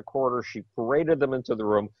them out of the corner. She paraded them into the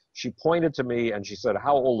room. She pointed to me and she said,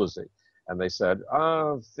 "How old is he?" And they said,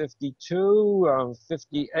 52,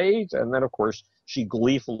 58. And then, of course, she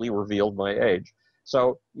gleefully revealed my age.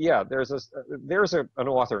 So, yeah, there's an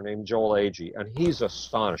author named Joel Agee, and he's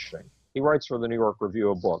astonishing. He writes for the New York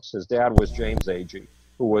Review of Books. His dad was James Agee,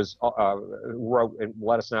 who wrote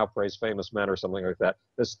Let Us Now Praise Famous Men or something like that,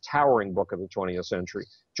 this towering book of the 20th century.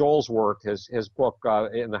 Joel's work, his book,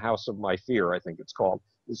 In the House of My Fear, I think it's called,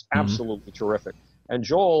 is absolutely terrific. And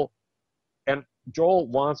Joel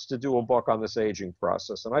wants to do a book on this aging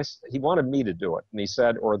process, and he wanted me to do it, and he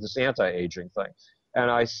said, or this anti-aging thing. And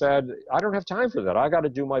I said, I don't have time for that. I got to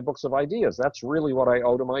do my books of ideas. That's really what I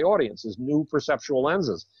owe to my audience, is new perceptual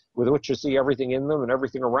lenses with which to see everything in them and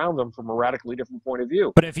everything around them from a radically different point of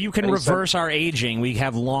view. But if you can reverse our aging, we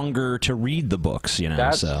have longer to read the books,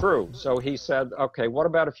 That's true. So he said, okay, what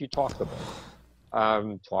about if you talk the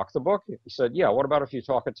book? Talk the book? He said, yeah, what about if you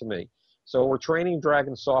talk it to me? So we're training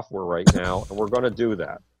Dragon software right now, and we're going to do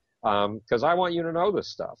that because I want you to know this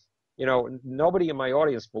stuff. Nobody in my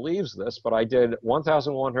audience believes this, but I did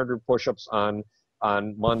 1,100 push-ups on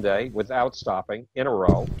Monday without stopping in a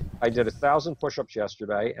row. I did 1,000 push-ups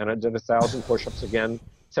yesterday, and I did 1,000 push-ups again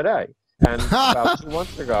today. And about 2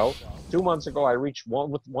 months ago, I reached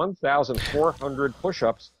 1,400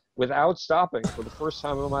 push-ups without stopping for the first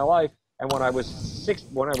time in my life. And when I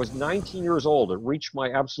was 19 years old, it reached my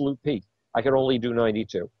absolute peak. I could only do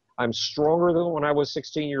 92. I'm stronger than when I was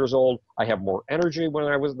 16 years old. I have more energy than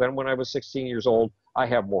when I was 16 years old. I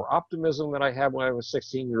have more optimism than I had when I was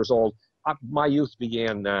 16 years old. My youth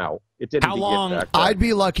began now. It didn't begin back then. I'd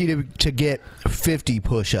be lucky to get 50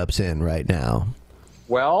 push-ups in right now.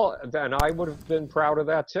 Well, then I would have been proud of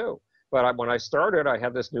that too. But when I started, I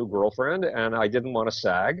had this new girlfriend, and I didn't want to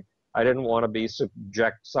sag. I didn't want to be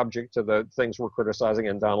subject to the things we're criticizing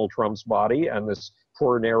in Donald Trump's body and this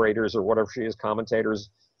poor narrator's or whatever she is, commentator's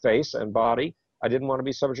face and body. I didn't want to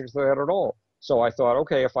be subject to that at all. So I thought,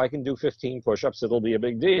 okay, if I can do 15 push-ups, it'll be a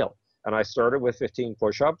big deal. And I started with 15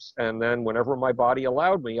 push-ups, and then whenever my body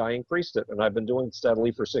allowed me, I increased it. And I've been doing it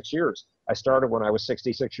steadily for 6 years. I started when I was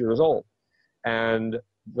 66 years old. And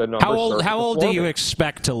the numbers. How old do you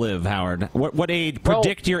expect to live, Howard? What age?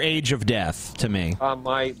 Predict your age of death to me.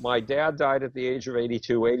 My dad died at the age of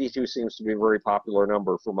 82. 82 seems to be a very popular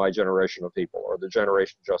number for my generation of people, or the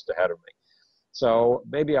generation just ahead of me. So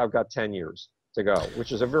maybe I've got 10 years to go,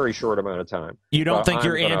 which is a very short amount of time. You don't think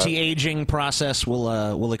your anti-aging process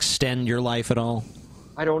will extend your life at all?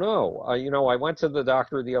 I don't know. I went to the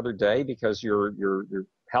doctor the other day because your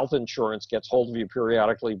health insurance gets hold of you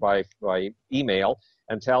periodically by email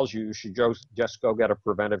and tells you should just go get a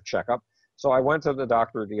preventive checkup. So I went to the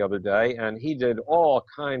doctor the other day, and he did all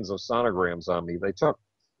kinds of sonograms on me.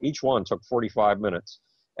 Each one took 45 minutes,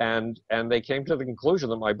 and they came to the conclusion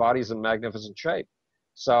that my body's in magnificent shape.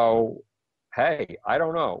 So, hey, I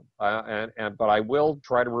don't know, but I will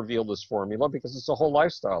try to reveal this formula because it's a whole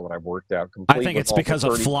lifestyle that I've worked out. I think it's because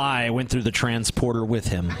a fly went through the transporter with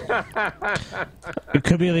him. It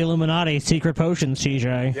could be the Illuminati secret potions,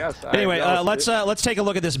 TJ. Yes. Anyway, let's take a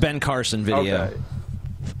look at this Ben Carson video. Okay.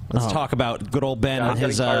 Let's talk about good old Ben and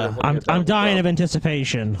his. I'm dying of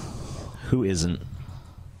anticipation. Who isn't?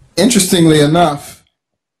 Interestingly enough,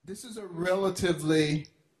 this is a relatively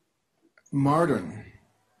modern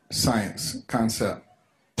science concept.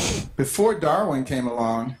 Before Darwin came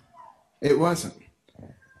along, it wasn't.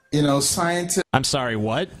 Scientists... I'm sorry,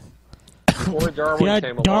 what? Before Darwin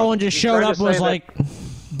came along. Darwin just showed up and was like...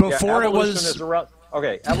 Before it was...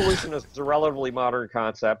 Evolution is a relatively modern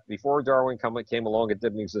concept. Before Darwin came along, it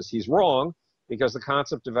didn't exist. He's wrong, because the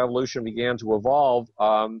concept of evolution began to evolve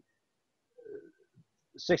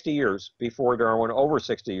 60 years before Darwin, over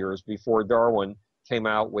 60 years before Darwin came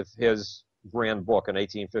out with his grand book in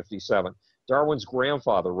 1857. Darwin's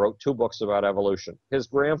grandfather wrote 2 books about evolution. His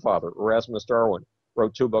grandfather, Erasmus Darwin,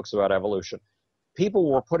 wrote 2 books about evolution.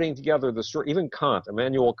 People were putting together the story. Even Kant,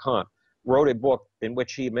 Immanuel Kant, wrote a book in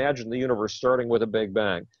which he imagined the universe starting with a Big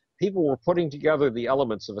Bang. People were putting together the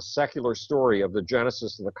elements of a secular story of the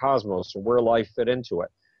genesis of the cosmos and where life fit into it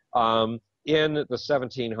in the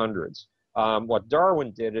 1700s. What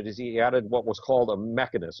Darwin did is he added what was called a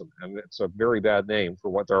mechanism, and it's a very bad name for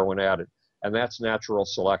what Darwin added, and that's natural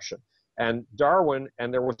selection. And Darwin,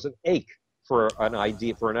 and there was an ache for an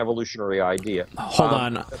idea, for an evolutionary idea. Hold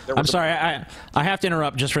on. I'm sorry. I have to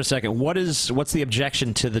interrupt just for a second. What's the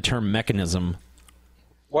objection to the term mechanism?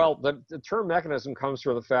 Well, the term mechanism comes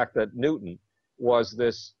from the fact that Newton was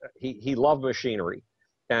this, he loved machinery.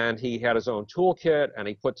 And he had his own toolkit, and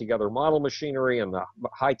he put together model machinery, and the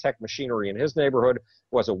high-tech machinery in his neighborhood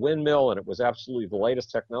was a windmill, and it was absolutely the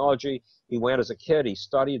latest technology. He went as a kid, he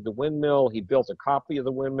studied the windmill, he built a copy of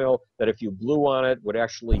the windmill that if you blew on it would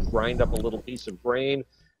actually grind up a little piece of grain.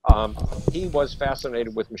 He was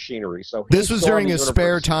fascinated with machinery. So this was during his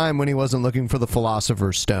spare time when he wasn't looking for the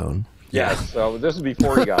Philosopher's Stone. Yes, so this is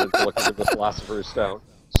before he got into looking at the Philosopher's Stone.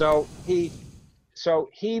 So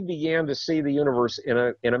he began to see the universe in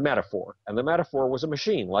a metaphor, and the metaphor was a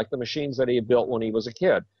machine, like the machines that he had built when he was a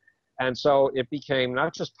kid. And so it became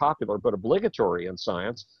not just popular, but obligatory in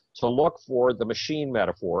science to look for the machine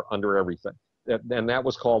metaphor under everything, and that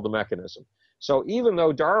was called the mechanism. So even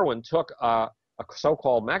though Darwin took a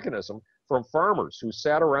so-called mechanism from farmers who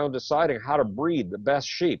sat around deciding how to breed the best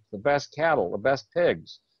sheep, the best cattle, the best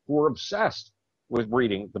pigs, who were obsessed with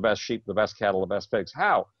breeding the best sheep, the best cattle, the best pigs.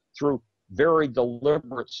 How? Through very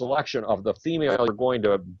deliberate selection of the female you're going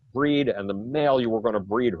to breed and the male you were going to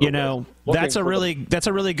breed her. You know, that's a really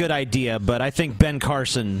good idea, but I think Ben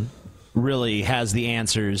Carson really has the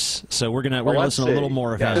answers. So we're gonna listen a little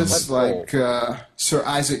more of him. It's like Sir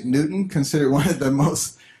Isaac Newton, considered one of the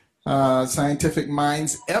most scientific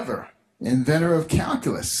minds ever, inventor of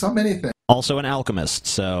calculus, so many things. Also an alchemist.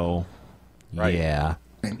 So, yeah.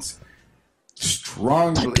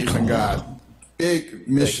 Strong belief in God. Big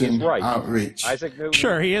mission outreach. Isaac Newton,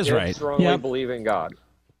 sure, he is right. Strongly believe in God.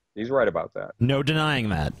 He's right about that. No denying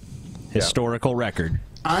that. Historical record.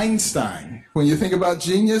 Einstein. When you think about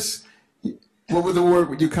genius, what would the word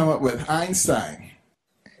would you come up with? Einstein.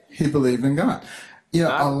 He believed in God.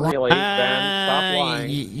 Not really, Ben. Stop lying.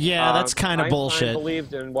 Yeah, that's kind of bullshit. Einstein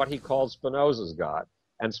believed in what he called Spinoza's God.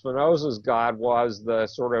 And Spinoza's God was the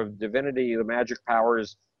sort of divinity, the magic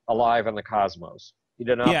powers alive in the cosmos. He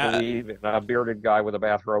did not believe in a bearded guy with a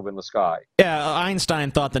bathrobe in the sky. Yeah, Einstein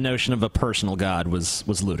thought the notion of a personal God was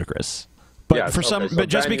ludicrous. But but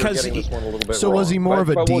just because was he more of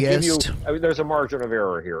a deist? There's a margin of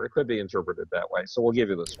error here. It could be interpreted that way. So we'll give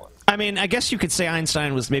you this one. I mean, I guess you could say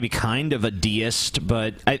Einstein was maybe kind of a deist,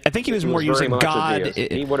 but I think he was more using God.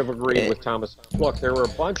 He would have agreed with Thomas. Look, there were a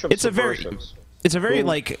bunch of subversives. It's a very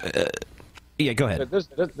yeah, go ahead.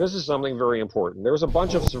 This is something very important. There was a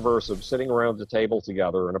bunch of subversives sitting around the table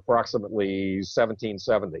together in approximately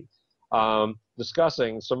 1770. The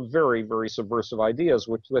discussing some very, very subversive ideas,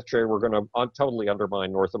 which they were going to totally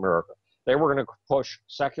undermine North America. They were going to push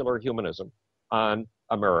secular humanism on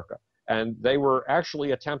America. And they were actually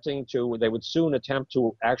they would soon attempt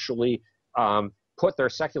to actually put their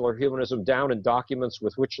secular humanism down in documents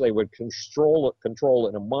with which they would control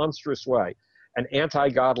in a monstrous way, an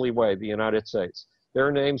anti-godly way, the United States.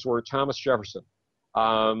 Their names were Thomas Jefferson,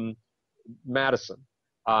 Madison,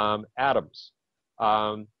 Adams,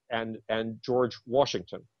 and George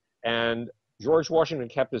Washington. And George Washington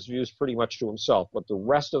kept his views pretty much to himself, but the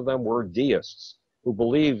rest of them were deists who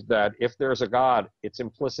believed that if there's a God, it's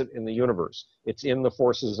implicit in the universe. It's in the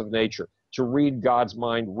forces of nature. To read God's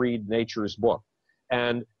mind, read nature's book.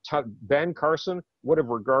 And Ben Carson would have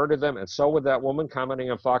regarded them, and so would that woman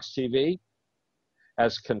commenting on Fox TV,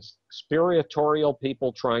 as conspiratorial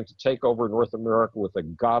people trying to take over North America with a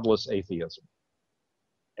godless atheism.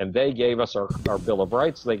 And they gave us our Bill of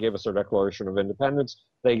Rights. They gave us our Declaration of Independence.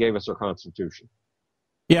 They gave us our Constitution.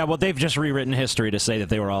 Yeah, well, they've just rewritten history to say that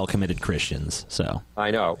they were all committed Christians. So I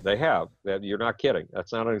know they have. You're not kidding.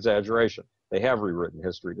 That's not an exaggeration. They have rewritten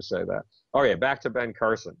history to say that. Okay, back to Ben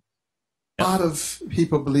Carson. A lot of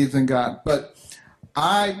people believe in God, but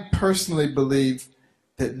I personally believe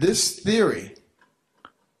that this theory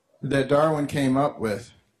that Darwin came up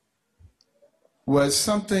with was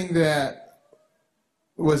something that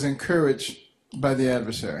was encouraged by the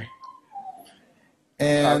adversary.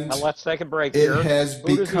 And let's take a break it here. has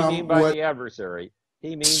Who does he become mean by what the adversary?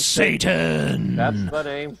 He means Satan. That's the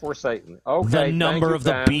name for Satan. Okay, the number thank you, of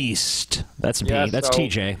the Ben. beast. That's me. Yes, That's so,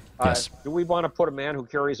 TJ. Yes. Do we want to put a man who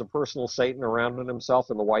carries a personal Satan around in himself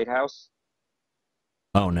in the White House?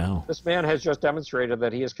 Oh, no. This man has just demonstrated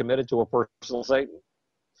that he is committed to a personal Satan.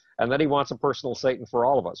 And then he wants a personal Satan for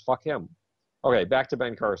all of us. Fuck him. Okay, back to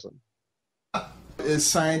Ben Carson. is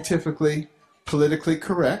scientifically, politically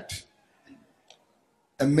correct.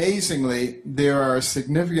 Amazingly, there are a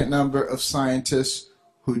significant number of scientists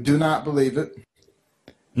who do not believe it.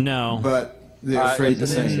 No. But they're afraid to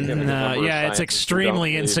say it. No, yeah, it's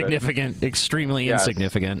extremely insignificant. Extremely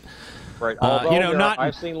insignificant. Right.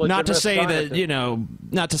 Not to say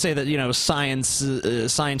that science,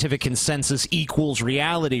 scientific consensus equals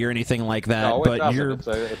reality or anything like that. No, but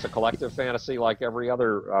it's a collective fantasy like every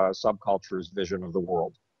other subculture's vision of the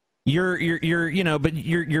world.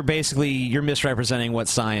 You're basically misrepresenting what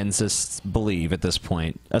scientists believe at this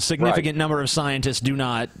point. A significant number of scientists do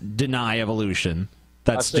not deny evolution.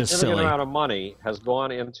 That's just silly. A significant amount of money has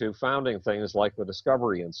gone into founding things like the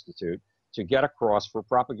Discovery Institute to get across, for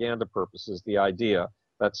propaganda purposes, the idea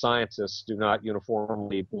that scientists do not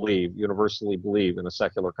universally believe in a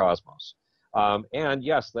secular cosmos. And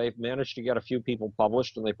yes, they've managed to get a few people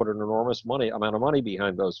published, and they put an enormous amount of money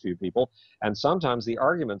behind those few people. And sometimes the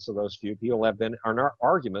arguments of those few people are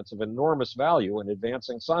arguments of enormous value in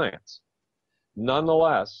advancing science.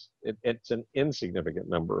 Nonetheless, it's an insignificant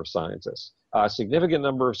number of scientists. A significant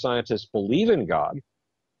number of scientists believe in God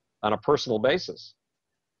on a personal basis,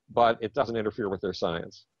 but it doesn't interfere with their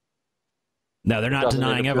science. No, they're not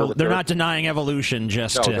denying evolution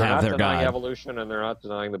just to have their God. They're not denying evolution, and they're not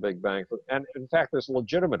denying the Big Bang. And in fact, there's a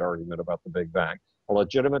legitimate argument about the Big Bang, a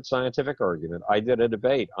legitimate scientific argument. I did a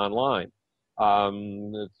debate online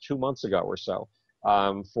 2 months ago or so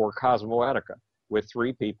for Cosmoetica with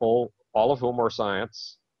 3 people, all of whom are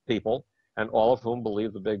science people, and all of whom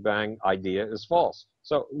believe the Big Bang idea is false.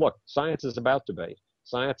 So look, science is about debate.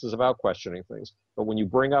 Science is about questioning things. But when you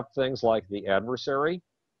bring up things like the adversary,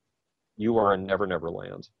 you are in Never Never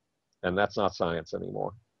Land. And that's not science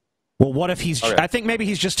anymore. Well, what if he's... Okay. I think maybe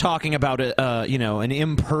he's just talking about an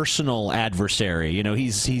impersonal adversary. I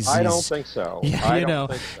don't think so. Yeah,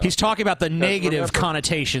 he's talking about the negative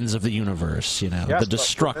connotations of the universe, the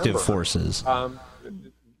destructive forces. I'm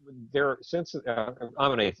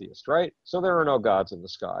an atheist, right? So there are no gods in the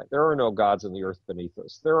sky. There are no gods in the earth beneath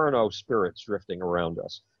us. There are no spirits drifting around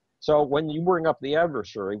us. So when you bring up the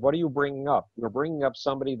adversary, what are you bringing up? You're bringing up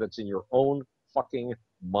somebody that's in your own fucking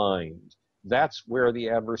mind. That's where the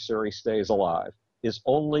adversary stays alive, is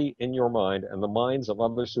only in your mind and the minds of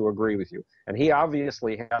others who agree with you. And he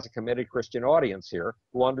obviously has a committed Christian audience here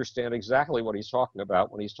who understand exactly what he's talking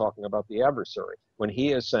about when he's talking about the adversary, when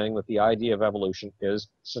he is saying that the idea of evolution is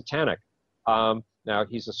satanic. Now,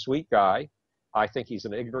 he's a sweet guy. I think he's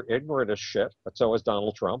an ignorant as shit, but so is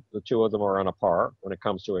Donald Trump. The two of them are on a par when it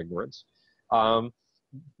comes to ignorance.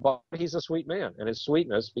 But he's a sweet man, and his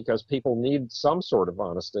sweetness, because people need some sort of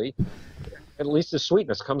honesty, at least his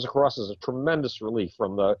sweetness comes across as a tremendous relief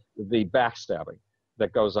from the backstabbing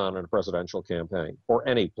that goes on in a presidential campaign or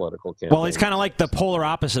any political campaign. Well, he's kind of like the polar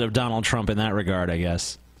opposite of Donald Trump in that regard, I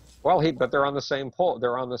guess. Well, but they're on the same pole.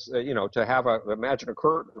 They're on this, to have imagine a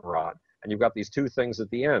curtain rod, and you've got these two things at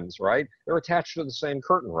the ends, right? They're attached to the same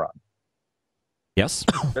curtain rod. Yes.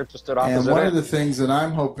 They're just at opposite And one ends. of the things that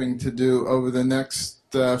I'm hoping to do over the next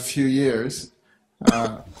few years,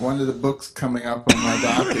 one of the books coming up on my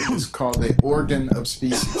docket is called The Organ of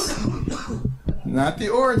Species. Not the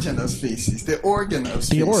origin of species, the organ of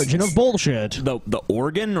species. The origin of bullshit. The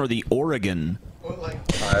organ or the Oregon?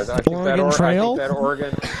 I think that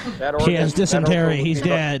organ. He has dysentery. He's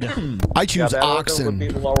dead. I choose that oxen. Organ would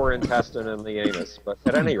be the lower intestine and the anus. But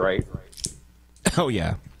at any rate. Oh,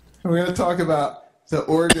 yeah. We're going to talk about the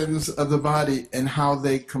organs of the body and how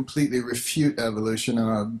they completely refute evolution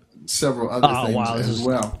and several other things as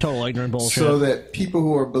well. Total ignorant bullshit. So that people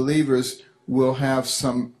who are believers will have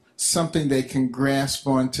something they can grasp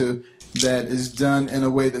onto that is done in a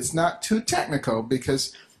way that's not too technical,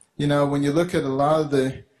 because when you look at a lot of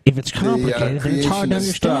the if it's complicated, then it's hard to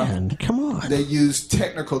understand. Stuff, come on. They use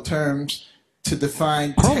technical terms to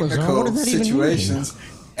define technical situations,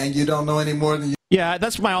 and you don't know any more than you. Yeah,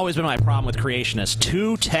 that's always been my problem with creationists.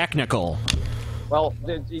 Too technical. Well,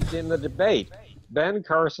 in the debate, Ben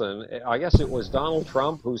Carson, I guess it was Donald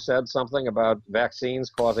Trump who said something about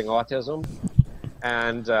vaccines causing autism.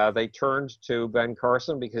 And they turned to Ben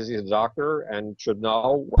Carson because he's a doctor and should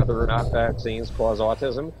know whether or not vaccines cause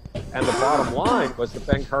autism. And the bottom line was that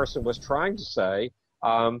Ben Carson was trying to say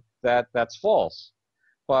that that's false.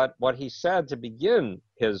 But what he said to begin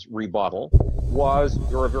his rebuttal was,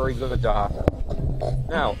 "You're a very good doctor."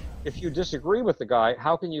 Now, if you disagree with the guy,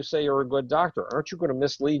 how can you say you're a good doctor? Aren't you going to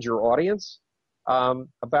mislead your audience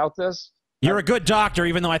about this? You're a good doctor,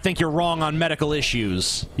 even though I think you're wrong on medical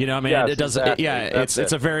issues. Yes, it doesn't. Exactly.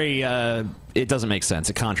 It's a very. It doesn't make sense.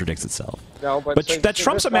 It contradicts itself. No, but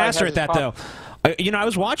Trump's a master at that, though. I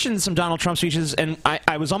was watching some Donald Trump speeches, and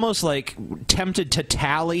I was almost tempted to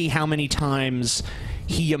tally how many times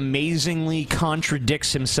he amazingly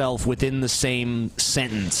contradicts himself within the same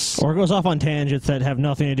sentence, or goes off on tangents that have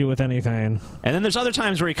nothing to do with anything. And then there's other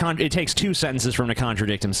times where it takes two sentences for him to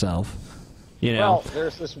contradict himself. Well,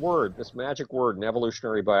 there's this magic word in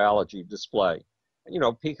evolutionary biology, display.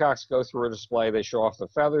 Peacocks go through a display. They show off the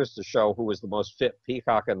feathers to show who is the most fit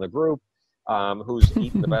peacock in the group, who's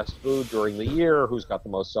eaten the best food during the year, who's got the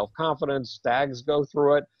most self-confidence. Stags go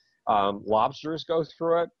through it. Lobsters go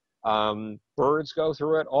through it. Birds go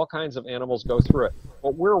through it. All kinds of animals go through it.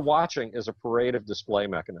 What we're watching is a parade of display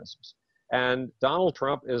mechanisms. And Donald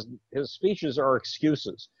Trump, his speeches are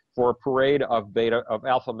excuses for a parade of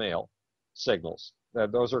alpha male signals.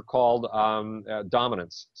 Those are called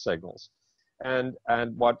dominance signals. And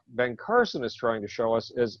what Ben Carson is trying to show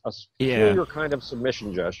us is a peculiar kind of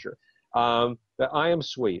submission gesture. That I am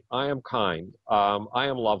sweet, I am kind, I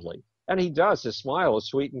am lovely. And he does. His smile is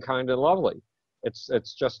sweet and kind and lovely.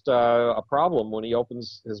 It's just a problem when he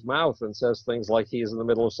opens his mouth and says things like he's in the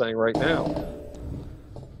middle of saying right now.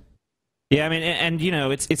 Yeah, I mean, and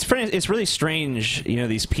it's really strange,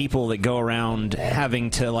 these people that go around having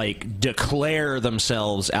to declare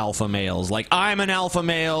themselves alpha males. I'm an alpha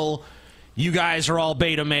male, you guys are all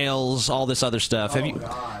beta males, all this other stuff.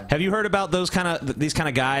 Have you heard about these kind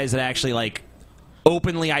of guys that actually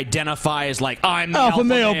openly identify as I'm the alpha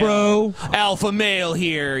male, bro, alpha male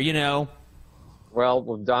here,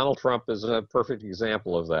 Well, Donald Trump is a perfect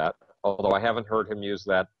example of that. Although I haven't heard him use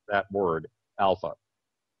that word, alpha.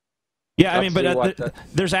 Yeah, I mean, but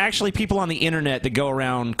there's actually people on the internet that go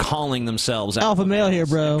around calling themselves alpha male here,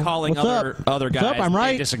 bro. Calling other guys I'm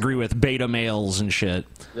right. they disagree with beta males and shit.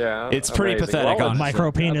 Yeah, it's pretty pathetic. Well,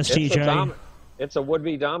 micro penis, TJ. It's a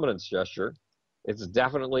would-be dominance gesture. It's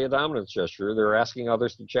definitely a dominance gesture. They're asking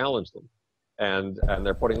others to challenge them, and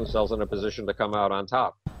they're putting themselves in a position to come out on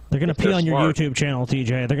top. They're gonna pee on your YouTube channel,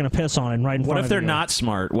 TJ. They're gonna piss on it right in front of you. What if they're not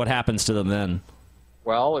smart? What happens to them then?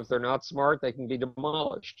 Well, if they're not smart, they can be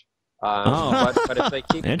demolished. But if they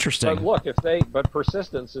keep interesting. But look, but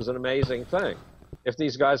persistence is an amazing thing. If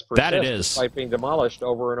these guys persist despite being demolished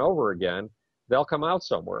over and over again, they'll come out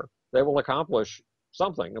somewhere. They will accomplish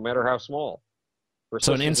something, no matter how small.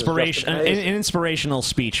 So an inspirational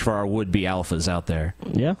speech for our would-be alphas out there.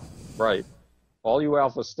 Yeah. Right. All you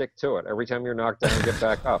alphas stick to it. Every time you're knocked down, get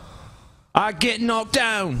back up. I get knocked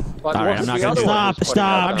down. But all right, I'm not going to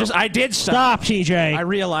stop. I did stop. TJ. I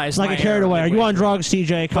realized. Not get carried away. Are you on drugs,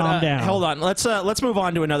 TJ? Calm down. Hold on. Let's move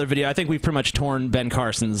on to another video. I think we've pretty much torn Ben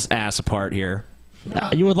Carson's ass apart here.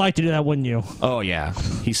 You would like to do that, wouldn't you? Oh yeah,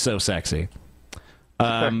 he's so sexy.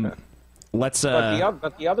 Let's.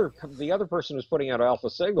 But the other person who's putting out alpha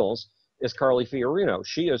signals is Carly Fiorina.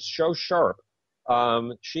 She is so sharp.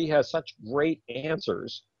 She has such great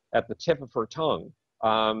answers at the tip of her tongue.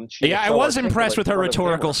 I was impressed with her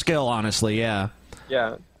rhetorical skill, honestly, yeah.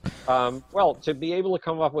 Yeah. Well, to be able to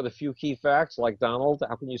come up with a few key facts like Donald,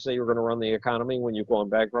 how can you say you're going to run the economy when you've gone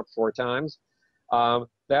bankrupt 4 times?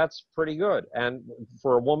 That's pretty good. And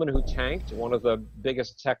for a woman who tanked one of the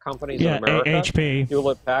biggest tech companies in America, HP.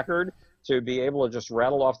 Hewlett-Packard, to be able to just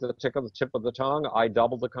rattle off the tip of the tongue, I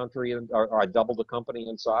doubled the company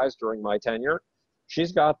in size during my tenure.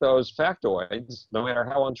 She's got those factoids, no matter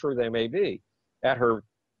how untrue they may be, at her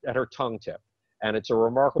tongue tip. And it's a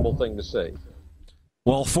remarkable thing to see.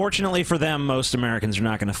 Well, fortunately for them, most Americans are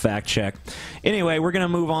not going to fact check. Anyway, we're going to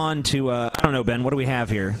move on to, I don't know, Ben, what do we have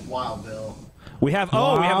here? Wild Bill. We have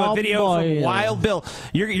a video from Wild Bill.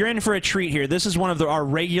 You're in for a treat here. This is one of our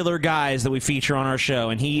regular guys that we feature on our show,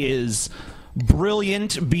 and he is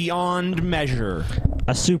brilliant beyond measure.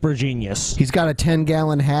 A super genius. He's got a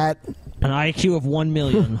 10-gallon hat. An IQ of 1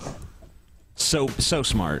 million. So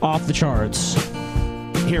smart. Off the charts.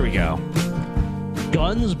 Here we go.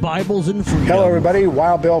 Guns, Bibles, and freedom. Hello, everybody.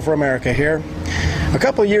 Wild Bill for America here. A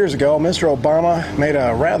couple of years ago, Mr. Obama made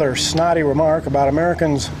a rather snotty remark about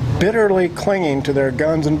Americans bitterly clinging to their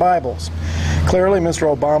guns and Bibles. Clearly,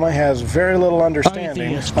 Mr. Obama has very little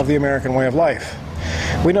understanding of the American way of life.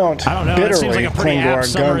 We don't bitterly cling to our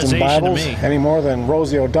guns and Bibles any more than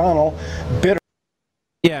Rosie O'Donnell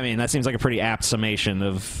Yeah, I mean, that seems like a pretty apt summation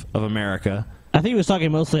of America. I think he was talking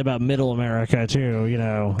mostly about middle America, too, you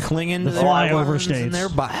know. Clinging to the flyover states. And their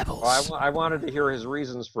Bibles. Well, I wanted to hear his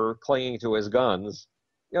reasons for clinging to his guns.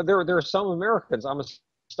 You know, there are some Americans, I'm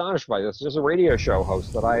astonished by this. There's a radio show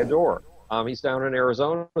host that I adore. He's down in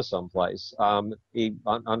Arizona someplace. He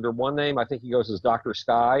under one name, I think he goes as Dr.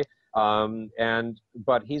 Sky.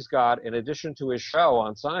 But he's got, in addition to his show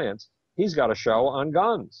on science, he's got a show on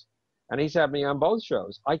guns. And he's had me on both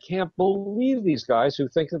shows. I can't believe these guys who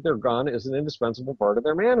think that their gun is an indispensable part of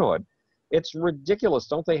their manhood. It's ridiculous.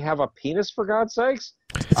 Don't they have a penis, for God's sakes?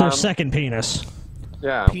 It's their second penis.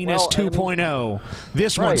 Yeah. Penis 2.0.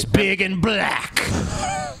 This one's big and black.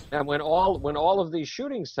 And when all of these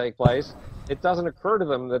shootings take place, it doesn't occur to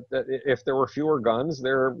them that if there were fewer guns,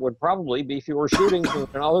 there would probably be fewer shootings.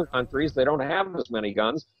 In other countries, they don't have as many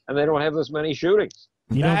guns, and they don't have as many shootings.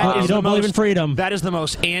 You don't believe in freedom. That is the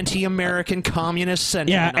most anti-American communist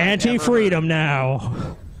sentiment. Yeah, anti-freedom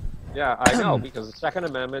now. Yeah, I know, because the Second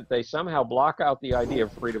Amendment, they somehow block out the idea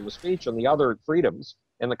of freedom of speech and the other freedoms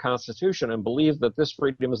in the Constitution and believe that this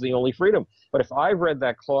freedom is the only freedom. But if I read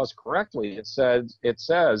that clause correctly, it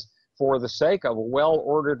says, for the sake of a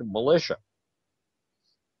well-ordered militia,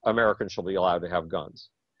 Americans shall be allowed to have guns.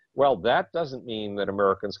 Well, that doesn't mean that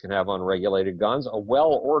Americans can have unregulated guns. A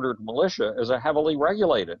well-ordered militia is a heavily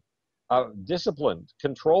regulated, disciplined,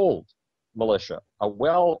 controlled militia, a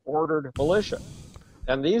well-ordered militia.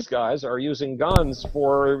 And these guys are using guns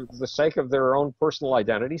for the sake of their own personal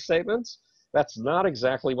identity statements. That's not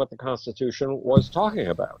exactly what the Constitution was talking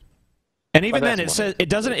about. And even then,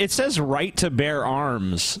 it says right to bear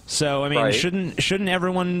arms. So I mean, shouldn't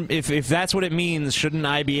everyone, if that's what it means, shouldn't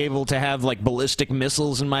I be able to have like ballistic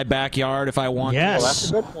missiles in my backyard if I want? Yes, well, that's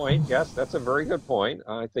a good point. Yes, that's a very good point.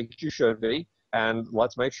 I think you should be. And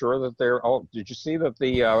let's make sure that they're. Oh, did you see that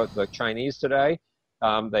the Chinese today?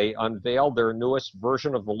 They unveiled their newest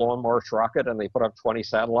version of the Long March rocket, and they put up 20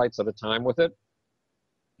 satellites at a time with it.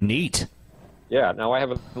 Neat. Yeah. Now I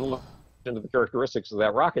haven't looked into the characteristics of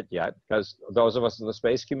that rocket yet, because those of us in the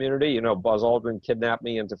space community, you know, Buzz Aldrin kidnapped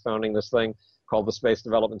me into founding this thing called the Space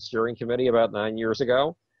Development Steering Committee about 9 years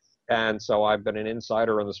ago. And so I've been an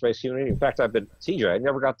insider in the space community. In fact, TJ, I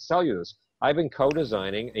never got to tell you this. I've been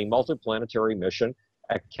co-designing a multiplanetary mission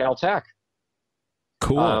at Caltech.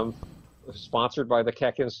 Cool. Sponsored by the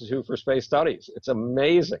Keck Institute for Space Studies. It's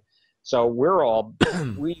amazing. So we're all,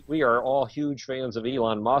 we are all huge fans of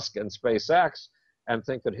Elon Musk and SpaceX, and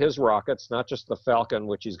think that his rockets, not just the Falcon,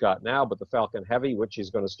 which he's got now, but the Falcon Heavy, which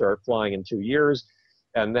he's going to start flying in 2 years,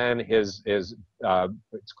 and then his it's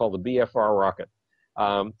called the BFR rocket.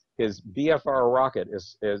 His BFR rocket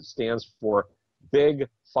stands for Big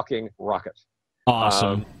Fucking Rocket.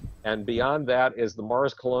 Awesome. And beyond that is the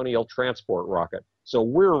Mars Colonial Transport Rocket. So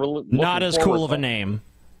we're not as cool of a name.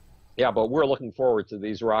 Yeah, but we're looking forward to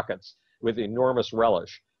these rockets with enormous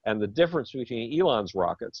relish. And the difference between Elon's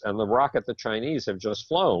rockets and the rocket the Chinese have just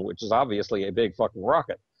flown, which is obviously a big fucking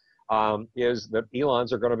rocket, is that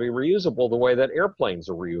Elon's are going to be reusable the way that airplanes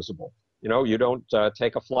are reusable. You know, you don't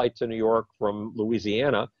take a flight to New York from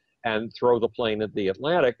Louisiana and throw the plane at the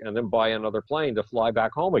Atlantic and then buy another plane to fly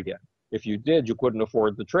back home again. If you did, you couldn't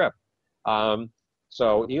afford the trip.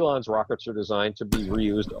 So Elon's rockets are designed to be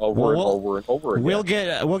reused over and over and over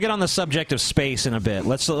again. We'll get on the subject of space in a bit.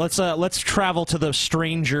 Let's travel to the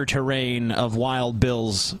stranger terrain of Wild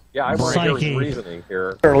Bill's. Yeah, I want to hear his reasoning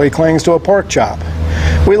here. Literally clings to a pork chop.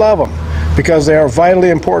 We love them because they are vitally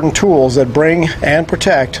important tools that bring and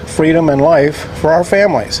protect freedom and life for our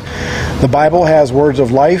families. The Bible has words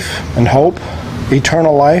of life and hope,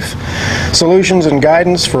 eternal life, solutions and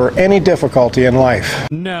guidance for any difficulty in life.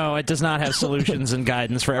 No, it does not have solutions and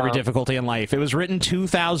guidance for every difficulty in life. It was written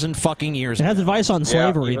 2,000 fucking years ago. It has advice on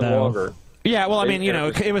slavery, though. Longer. Yeah, well, I mean,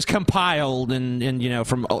 it was compiled and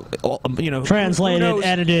from, translated,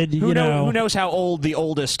 edited, who knows how old the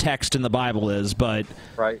oldest text in the Bible is, but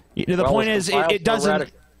right. The point is, it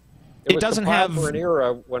doesn't have for an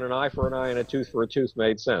era when an eye for an eye and a tooth for a tooth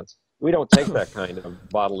made sense. We don't take that kind of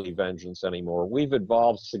bodily vengeance anymore. We've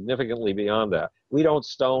evolved significantly beyond that. We don't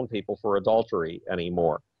stone people for adultery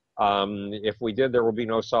anymore. If we did, there would be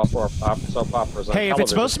no soap operas on television. Hey, if it's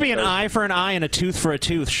supposed to be an eye for an eye and a tooth for a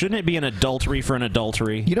tooth, shouldn't it be an adultery for an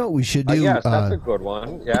adultery? You know what we should do? Yes, that's a good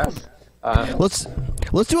one. Yes.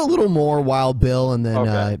 Let's do a little more Wild Bill, and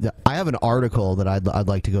then I have an article that I'd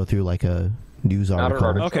like to go through, like a news article.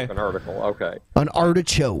 Not an artichoke, an article. Okay. An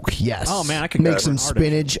artichoke, yes. Oh man, I could make some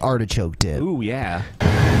spinach artichoke dip. Ooh yeah.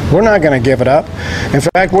 We're not going to give it up. In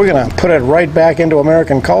fact, we're going to put it right back into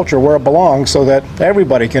American culture where it belongs so that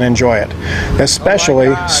everybody can enjoy it,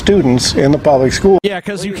 especially students in the public school. Yeah,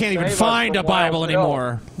 because you can't even find a Bible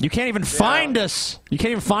anymore. You can't even find us. You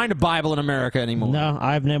can't even find a Bible in America anymore. No,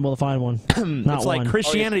 I've been able to find one. Not it's like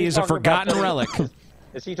Christianity is a forgotten relic.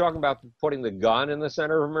 Is he talking about putting the gun in the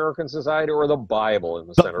center of American society or the Bible in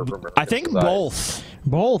the center of American society? I think both.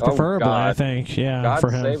 Both, preferably, I think. Yeah, God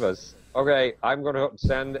for him. Save us. Okay, I'm going to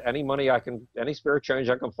send any money I can, any spare change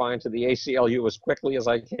I can find to the ACLU as quickly as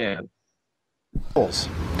I can.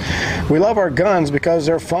 We love our guns because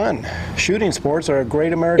they're fun. Shooting sports are a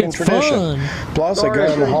great American tradition. Plus, a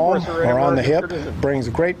gun in the home or on the hip brings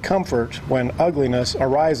great comfort when ugliness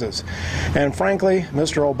arises. And frankly,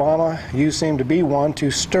 Mr. Obama, you seem to be one to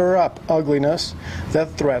stir up ugliness that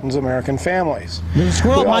threatens American families.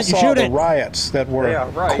 We all saw the riots that were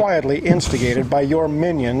quietly instigated by your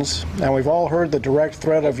minions, and we've all heard the direct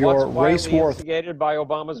threat of your race war. Instigated by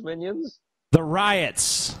Obama's minions? The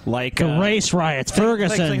riots, like the race riots,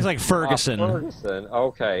 Ferguson. Things like Ferguson. Ferguson,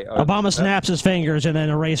 okay. Obama snaps his fingers and then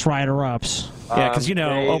a race riot erupts. Yeah, because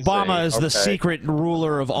Obama is the secret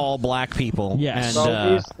ruler of all black people. Yes.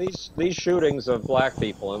 And, so these shootings of black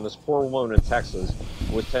people, and this poor woman in Texas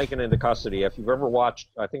was taken into custody. If you've ever watched,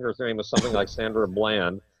 I think her name is something like Sandra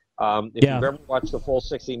Bland. If you've ever watched the full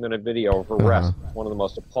 60-minute video of her arrest, one of the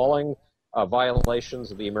most appalling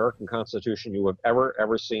violations of the American Constitution you have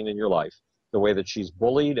ever seen in your life. The way that she's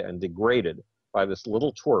bullied and degraded by this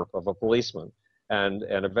little twerp of a policeman and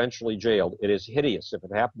eventually jailed. It is hideous. If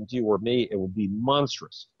it happened to you or me, it would be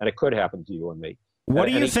monstrous, and it could happen to you and me. What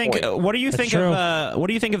do you think? What do you think of? What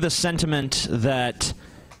do you think of the sentiment that,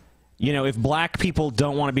 if black people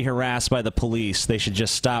don't want to be harassed by the police, they should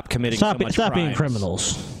just stop committing so much crimes? Stop being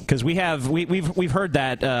criminals. Because we've heard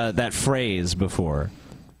that phrase before.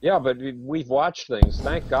 Yeah, but we've watched things.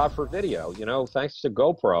 Thank God for video. Thanks to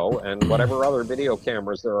GoPro and whatever other video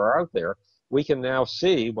cameras there are out there, we can now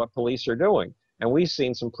see what police are doing. And we've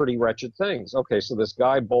seen some pretty wretched things. Okay, so this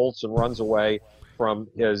guy bolts and runs away from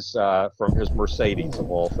his Mercedes, of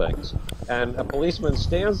all things. And a policeman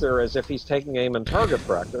stands there as if he's taking aim and target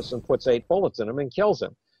practice and puts 8 bullets in him and kills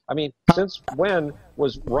him. I mean, since when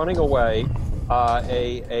was running away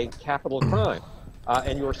a capital crime?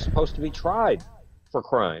 And you were supposed to be tried for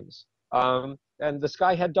crimes. And this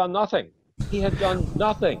guy had done nothing. He had done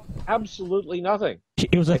nothing. Absolutely nothing.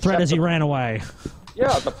 It was a threat as he ran away.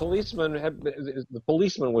 Yeah, the policeman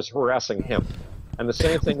was harassing him. And the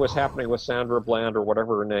same thing was happening with Sandra Bland or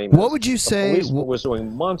whatever her name is. What would you say? The policeman was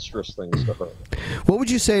doing monstrous things to her. What would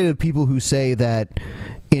you say to people who say that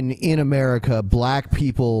in America, black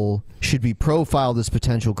people should be profiled as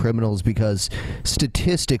potential criminals because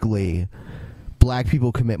statistically, black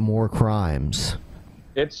people commit more crimes?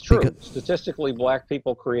 It's true. Statistically, black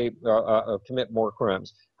people commit more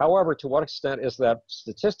crimes. However, to what extent is that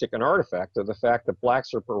statistic an artifact of the fact that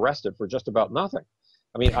blacks are arrested for just about nothing?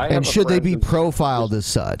 I mean, and should they be profiled as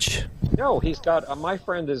such? No, he's got. My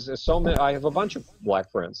friend is so. I have a bunch of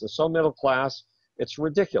black friends. They're so middle class. It's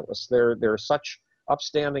ridiculous. They're such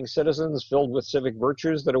upstanding citizens filled with civic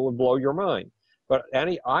virtues that it would blow your mind. But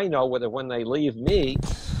I know whether when they leave me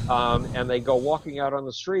and they go walking out on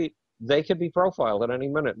the street, they could be profiled at any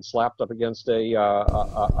minute and slapped up against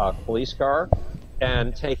a police car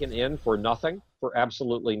and taken in for nothing, for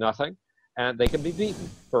absolutely nothing. and they can be beaten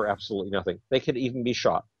for absolutely nothing. They could even be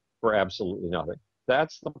shot for absolutely nothing.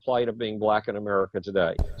 That's the plight of being black in America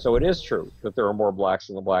today. So it is true that there are more blacks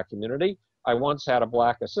in the black community. I once had a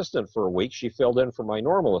black assistant for a week. She filled in for my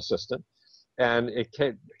normal assistant. And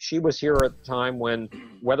she was here at the time when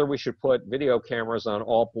whether we should put video cameras on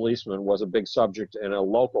all policemen was a big subject in a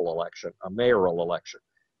local election, a mayoral election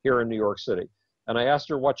here in New York City. And I asked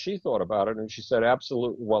her what she thought about it, and she said,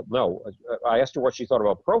 absolutely, well, no. I asked her what she thought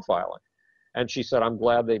about profiling, and she said, I'm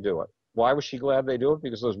glad they do it. Why was she glad they do it?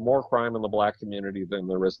 Because there's more crime in the black community than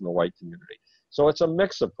there is in the white community. So it's a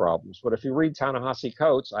mix of problems. But if you read Ta-Nehisi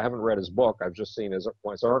Coates, I haven't read his book, I've just seen his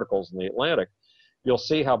articles in The Atlantic, you'll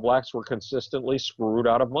see how blacks were consistently screwed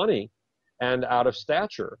out of money and out of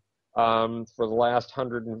stature for the last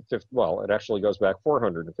 150, well, it actually goes back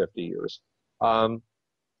 450 years.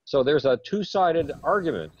 So there's a two-sided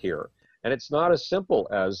argument here. And it's not as simple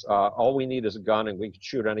as all we need is a gun and we can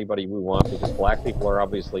shoot anybody we want, because black people are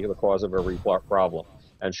obviously the cause of every problem.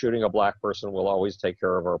 And shooting a black person will always take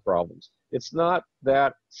care of our problems. It's not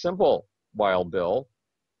that simple, Wild Bill.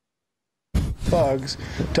 Thugs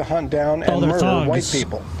to hunt down and murder white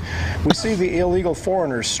people. We see the illegal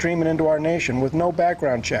foreigners streaming into our nation with no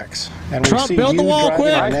background checks. And we see build the wall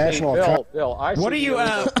quick. Bill, I see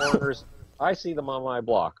illegal foreigners. I see them on my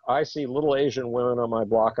block. I see little Asian women on my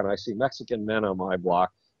block, and I see Mexican men on my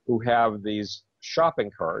block who have these shopping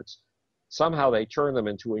carts. Somehow they turn them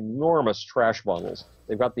into enormous trash bundles.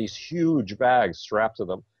 They've got these huge bags strapped to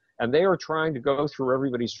them, and they are trying to go through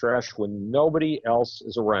everybody's trash when nobody else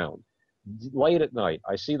is around. Late at night,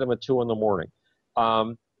 I see them at 2 in the morning.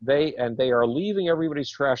 They are leaving everybody's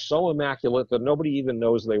trash so immaculate that nobody even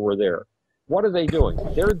knows they were there. What are they doing?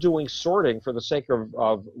 They're doing sorting for the sake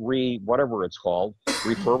of whatever it's called,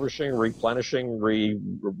 refurbishing, replenishing,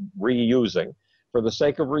 reusing, for the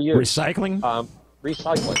sake of reuse. Recycling?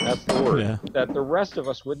 Recycling, that's the word. Yeah. That the rest of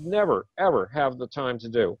us would never, ever have the time to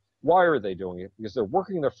do. Why are they doing it? Because they're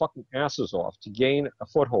working their fucking asses off to gain a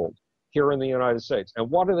foothold here in the United States. And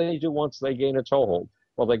what do they do once they gain a toehold?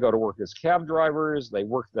 Well, they go to work as cab drivers, they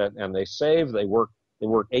work that, and they save, they work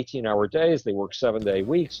 18-hour days, they work 7-day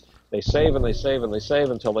weeks, they save and they save and they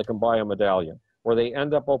save until they can buy a medallion, or they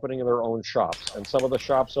end up opening their own shops. And some of the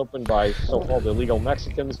shops opened by so-called illegal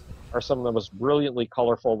Mexicans are some of the most brilliantly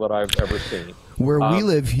colorful that I've ever seen. Where we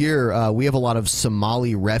live here, we have a lot of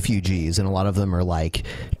Somali refugees, and a lot of them are like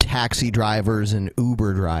taxi drivers and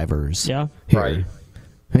Uber drivers. Yeah. Here. Right.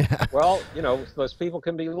 Yeah. Well, you know, those people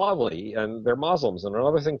can be lovely, and they're Muslims. And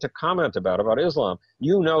another thing to comment about Islam,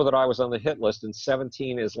 you know that I was on the hit list in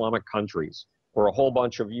 17 Islamic countries for a whole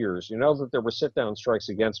bunch of years. You know that there were sit-down strikes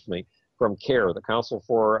against me from CARE, the Council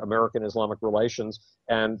for American Islamic Relations,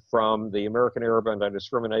 and from the American Arab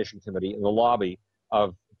Anti-Discrimination Committee in the lobby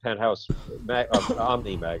of Penthouse, of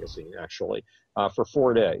Omni magazine, actually, for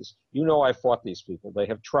 4 days. You know I fought these people. They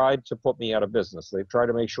have tried to put me out of business. They've tried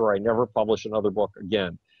to make sure I never publish another book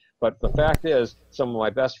again. But the fact is, some of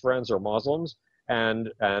my best friends are Muslims, and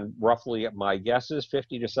roughly, my guess is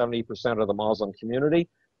 50 to 70% of the Muslim community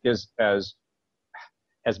is as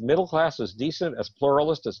middle class, as decent, as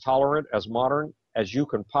pluralist, as tolerant, as modern as you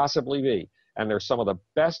can possibly be. And they're some of the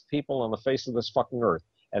best people on the face of this fucking earth.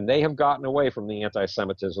 And they have gotten away from the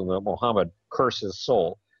anti-Semitism that Muhammad, curse his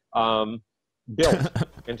soul, built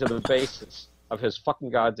into the basis of his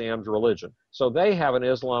fucking goddamned religion. So they have an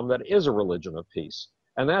Islam that is a religion of peace.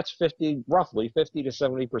 And that's roughly 50 to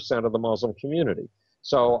 70% of the Muslim community.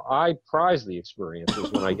 So I prize the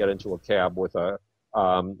experiences when I get into a cab with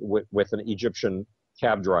an Egyptian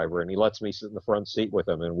cab driver, and he lets me sit in the front seat with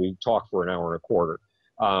him, and we talk for an hour and a quarter.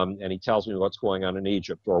 And he tells me what's going on in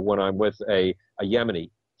Egypt. Or when I'm with a Yemeni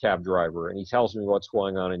cab driver, and he tells me what's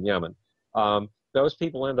going on in Yemen. Those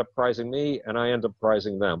people end up prizing me, and I end up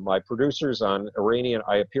prizing them. My producers on Iranian,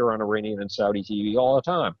 I appear on Iranian and Saudi TV all the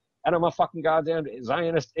time. And I'm a fucking goddamn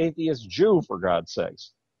Zionist atheist Jew, for God's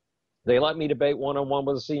sakes. They let me debate one-on-one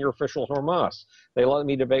with a senior official from Hamas. They let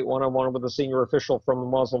me debate one-on-one with a senior official from the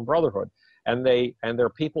Muslim Brotherhood. And they're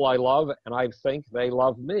people I love, and I think they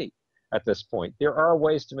love me at this point. There are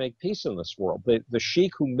ways to make peace in this world. The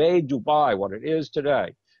sheikh who made Dubai what it is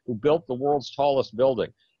today, who built the world's tallest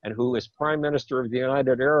building, and who is Prime Minister of the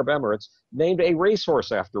United Arab Emirates, named a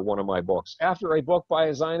racehorse after one of my books, after a book by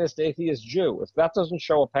a Zionist atheist Jew. If that doesn't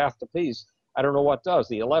show a path to peace, I don't know what does.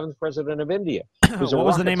 The 11th president of India. What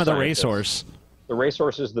was the name of the racehorse? The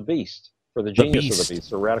racehorse is the Beast, for the genius of the beast,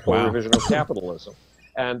 the radical revision of capitalism.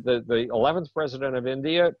 And the 11th president of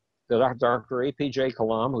India, Dr. APJ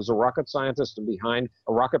Kalam, who's a rocket scientist and behind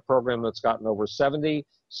a rocket program that's gotten over 70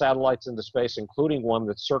 satellites into space, including one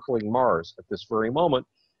that's circling Mars at this very moment,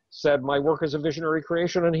 said my work is a visionary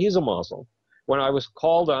creation, and he's a Muslim. When I was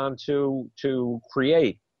called on to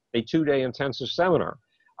create a 2-day intensive seminar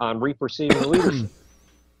on reperceiving leadership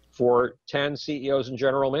for 10 CEOs and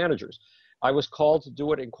general managers, I was called to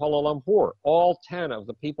do it in Kuala Lumpur. All 10 of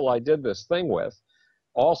the people I did this thing with,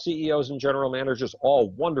 all CEOs and general managers, all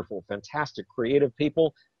wonderful, fantastic, creative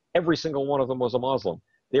people, every single one of them was a Muslim.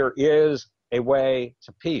 There is a way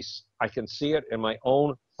to peace. I can see it in my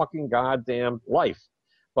own fucking goddamn life.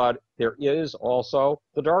 But there is also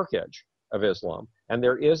the dark edge of Islam. And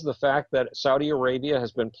there is the fact that Saudi Arabia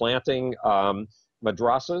has been planting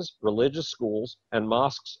madrasas, religious schools, and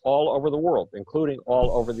mosques all over the world, including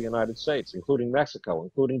all over the United States, including Mexico,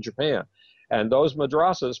 including Japan. And those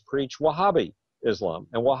madrasas preach Wahhabi Islam.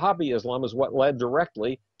 And Wahhabi Islam is what led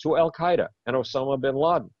directly to Al-Qaeda and Osama bin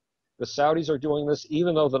Laden. The Saudis are doing this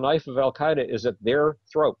even though the knife of Al-Qaeda is at their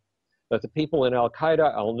throat. That the people in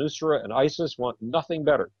Al-Qaeda, Al-Nusra, and ISIS want nothing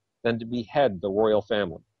better than to behead the royal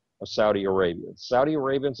family of Saudi Arabia. The Saudi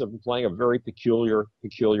Arabians have been playing a very peculiar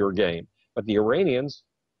game. But the Iranians,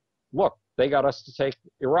 look, they got us to take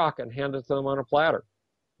Iraq and hand it to them on a platter.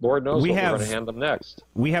 Lord knows what we're going to hand them next.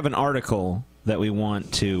 We have an article that we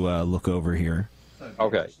want to look over here.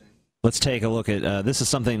 Okay. Let's take a look at, this is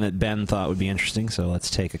something that Ben thought would be interesting, so let's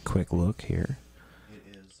take a quick look here.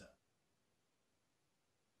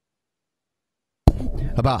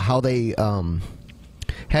 About how they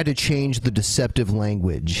had to change the deceptive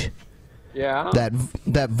language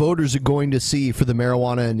that voters are going to see for the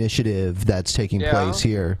marijuana initiative that's taking place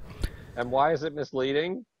here. And why is it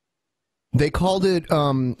misleading? They called it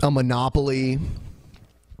a monopoly.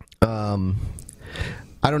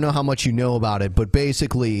 I don't know how much you know about it, but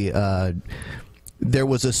basically there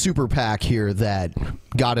was a super PAC here that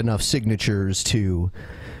got enough signatures to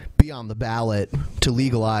be on the ballot to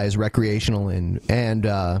legalize recreational and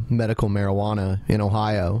medical marijuana in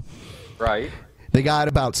Ohio. Right. They got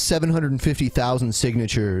about 750,000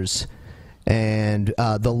 signatures, and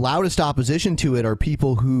the loudest opposition to it are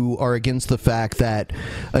people who are against the fact that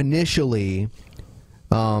initially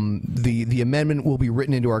the amendment will be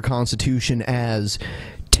written into our Constitution as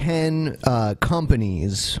 10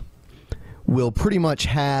 companies will pretty much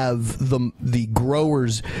have the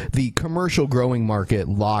growers, the commercial growing market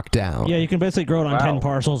locked down. Yeah, you can basically grow it on 10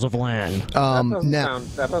 parcels of land.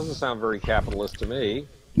 That doesn't sound very capitalist to me.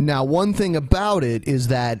 Now, one thing about it is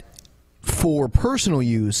that for personal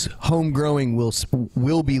use, home growing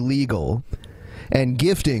will be legal, and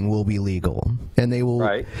gifting will be legal, and they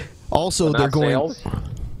will also they're going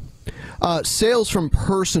sales from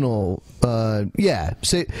personal.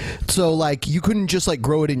 So like you couldn't just like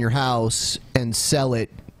grow it in your house and sell it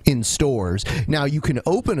in stores. Now you can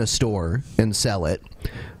open a store and sell it,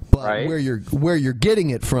 but where you're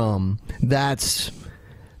getting it from, that's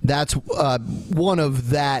one of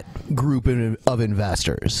that group of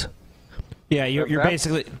investors. Yeah, you're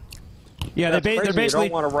basically. Yeah, they're basically. You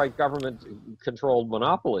don't want to write government-controlled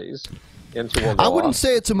monopolies into a law. I wouldn't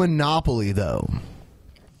say it's a monopoly, though.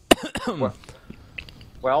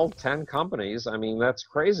 Well, 10 companies. I mean, that's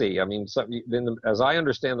crazy. I mean, as I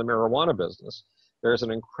understand the marijuana business, there's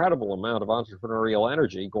an incredible amount of entrepreneurial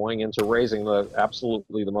energy going into raising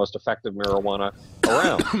absolutely the most effective marijuana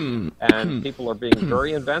around. And people are being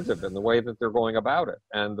very inventive in the way that they're going about it.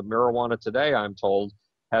 And the marijuana today, I'm told,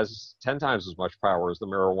 has 10 times as much power as the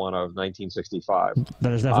marijuana of 1965.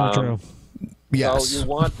 That is definitely true. Yes. So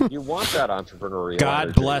you want that entrepreneurial God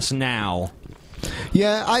energy. bless now.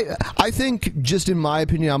 Yeah, I think, just in my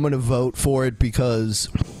opinion, I'm going to vote for it because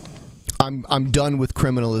I'm done with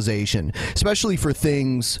criminalization, especially for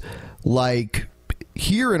things like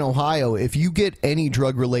here in Ohio. If you get any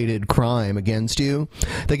drug-related crime against you,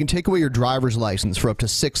 they can take away your driver's license for up to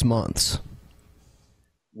 6 months.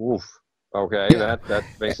 Oof. Okay, that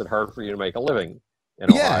makes it hard for you to make a living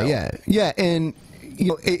in Ohio. Yeah, and you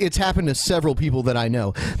know it's happened to several people that I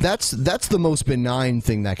know. That's the most benign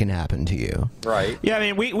thing that can happen to you. Right. Yeah,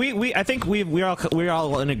 I mean, I think we're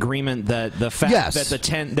all in agreement that the fact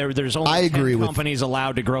that there's only 10 companies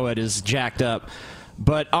allowed to grow it is jacked up.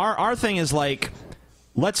 But our thing is like,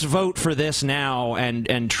 let's vote for this now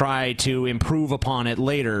and try to improve upon it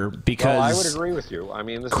later, because I would agree with you. I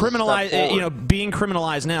mean, this is being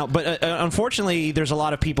criminalized now. But unfortunately, there's a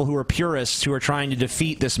lot of people who are purists who are trying to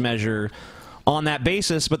defeat this measure on that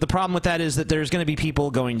basis. But the problem with that is that there's going to be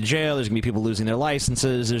people going to jail. There's going to be people losing their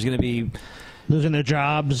licenses. There's going to be losing their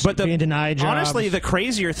jobs, being denied jobs. Honestly, the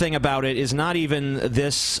crazier thing about it is not even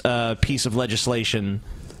this piece of legislation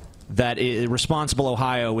that is responsible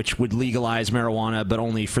Ohio, which would legalize marijuana, but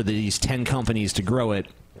only for these 10 companies to grow it.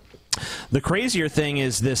 The crazier thing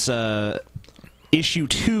is this issue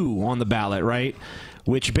 2 on the ballot, right?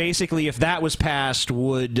 Which basically, if that was passed,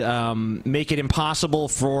 would make it impossible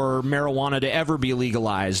for marijuana to ever be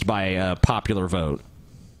legalized by a popular vote.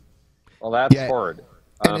 Well, that's hard.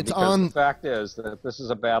 And it's because on... the fact is that this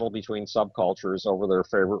is a battle between subcultures over their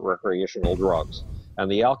favorite recreational drugs.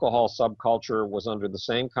 And the alcohol subculture was under the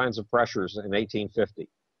same kinds of pressures in 1850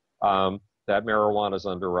 that marijuana is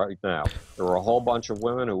under right now. There were a whole bunch of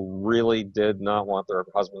women who really did not want their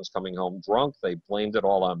husbands coming home drunk. They blamed it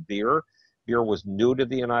all on beer. Beer was new to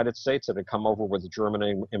the United States. It had come over with German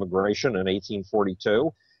immigration in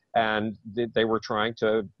 1842. And they were trying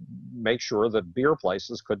to make sure that beer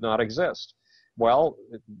places could not exist. Well,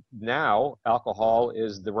 now alcohol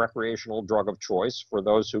is the recreational drug of choice for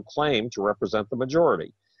those who claim to represent the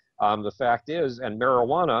majority. The fact is, and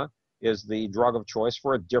marijuana is the drug of choice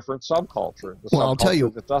for a different subculture. The Well, I'll tell you,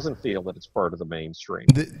 that doesn't feel that it's part of the mainstream.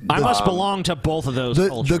 I must belong to both of those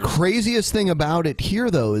cultures. The craziest thing about it here,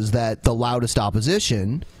 though, is that the loudest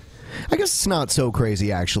opposition... I guess it's not so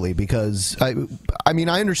crazy, actually, because, I mean,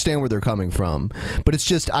 I understand where they're coming from, but it's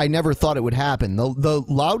just, I never thought it would happen.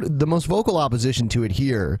 The most vocal opposition to it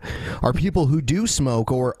here are people who do smoke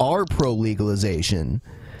or are pro-legalization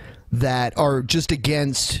that are just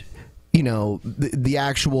against, you know, the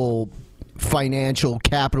actual financial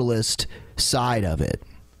capitalist side of it.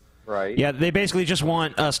 Right. Yeah, they basically just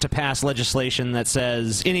want us to pass legislation that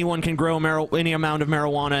says anyone can grow any amount of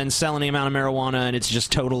marijuana and sell any amount of marijuana, and it's just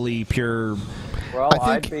totally pure. Well,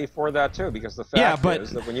 I'd be for that too, because the fact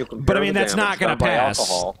is that when you compare the that's not going to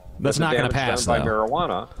pass. That's not going to pass by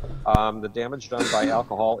marijuana. The damage done by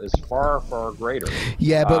alcohol is far, far greater.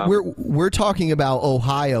 Yeah, but we're talking about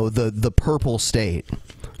Ohio, the purple state.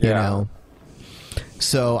 You know.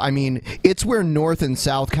 So, I mean, it's where North and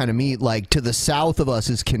South kind of meet. Like, to the south of us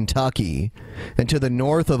is Kentucky, and to the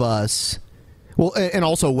north of us, well, and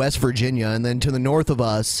also West Virginia, and then to the north of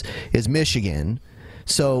us is Michigan.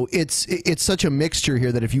 So it's such a mixture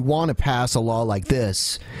here that if you want to pass a law like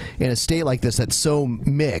this in a state like this that's so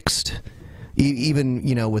mixed, even,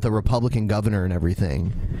 you know, with a Republican governor and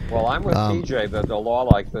everything. Well, I'm with TJ that a law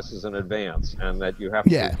like this is an advance, and that you have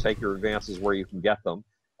to take your advances where you can get them,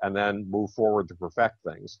 and then move forward to perfect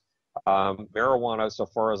things. Marijuana, so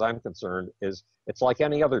far as I'm concerned, it's like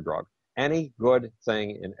any other drug. Any good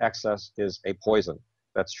thing in excess is a poison.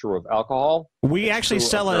 That's true of alcohol. We actually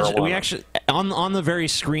sell on the very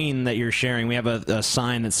screen that you're sharing, we have a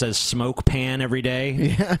sign that says "Smoke Pan" every day.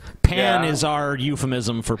 Yeah. Pan is our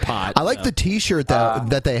euphemism for pot. I like the T-shirt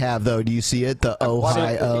that they have, though. Do you see it? The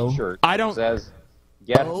Ohio. I don't. It says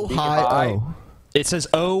get Ohio. It says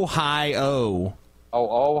Ohio.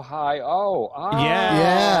 Oh, Ohio.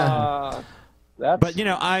 Yeah. But, you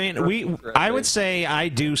know, I mean, I would say I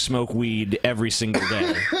do smoke weed every single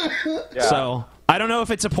day. So I don't know if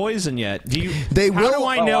it's a poison yet. How do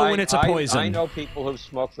I know when it's a poison? I know people who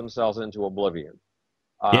smoke themselves into oblivion.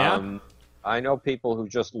 Yeah. I know people who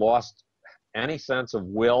just lost any sense of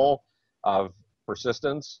will, of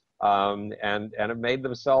persistence, and have made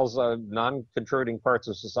themselves non-contributing parts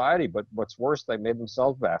of society. But what's worse, they made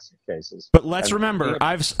themselves basket cases. But let's remember,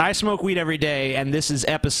 I smoke weed every day, and this is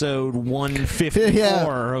episode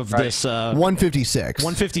 154 of this. 156.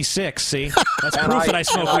 156. See, that's proof that I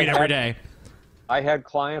smoke weed every day. I had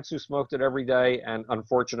clients who smoked it every day, and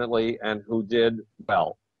unfortunately, and who did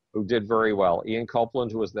well, who did very well. Ian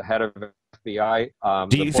Copeland, who was the head of FBI.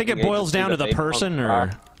 Do you think it boils down to the person,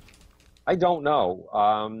 or? I don't know.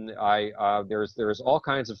 There's all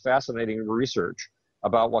kinds of fascinating research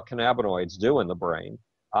about what cannabinoids do in the brain.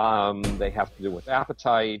 They have to do with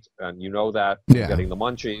appetite, and you know that, getting the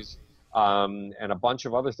munchies, and a bunch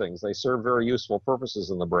of other things. They serve very useful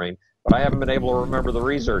purposes in the brain, but I haven't been able to remember the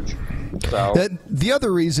research. So the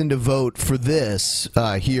other reason to vote for this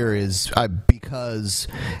here is because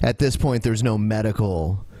at this point there's no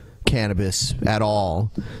medical cannabis at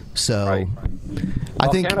all. So I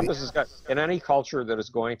think cannabis has got, in any culture that is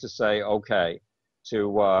going to say okay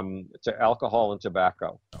to alcohol and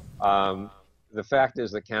tobacco, the fact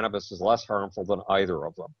is that cannabis is less harmful than either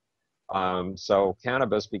of them. So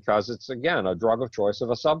cannabis, because it's again a drug of choice of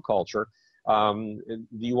a subculture,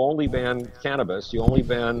 you only ban cannabis, you only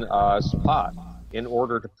ban pot in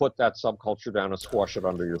order to put that subculture down and squash it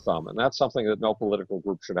under your thumb, and that's something that no political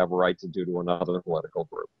group should have a right to do to another political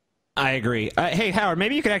group. I agree. Hey, Howard,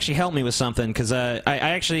 maybe you could actually help me with something, because I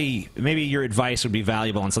actually, maybe your advice would be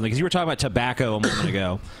valuable on something, because you were talking about tobacco a moment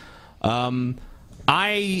ago.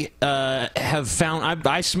 I have found,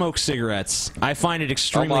 I smoke cigarettes. I find it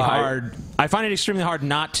extremely hard. I find it extremely hard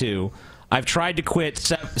not to. I've tried to quit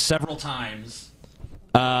several times.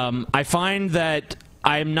 I find that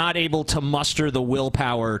I'm not able to muster the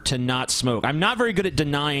willpower to not smoke. I'm not very good at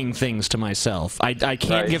denying things to myself. I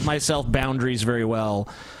can't give myself boundaries very well.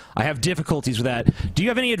 I have difficulties with that. Do you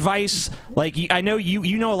have any advice? Like, I know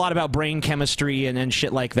you know a lot about brain chemistry and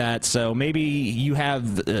shit like that, so maybe you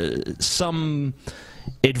have some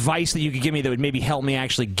advice that you could give me that would maybe help me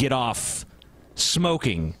actually get off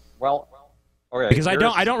smoking. Well, okay. Because I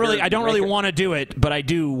don't really want to do it, but I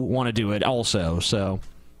do want to do it also. So.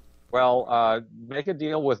 Well, make a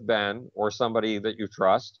deal with Ben or somebody that you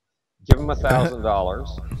trust. Give him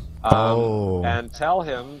 $1,000, and tell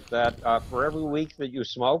him that for every week that you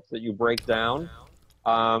smoke, that you break down,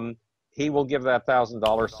 he will give that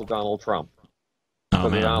 $1,000 to Donald Trump for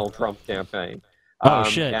the Donald Trump campaign.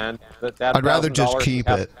 Shit! And that I'd rather just keep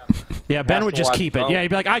it. Yeah, Ben would just keep it. Yeah, he'd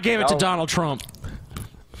be like, I gave it to Donald Trump.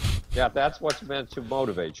 Yeah, that's what's meant to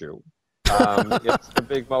motivate you. It's the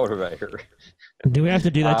big motivator. Do we have to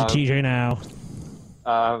do that to TJ now?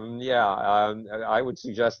 I would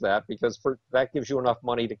suggest that, because that gives you enough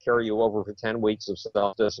money to carry you over for 10 weeks of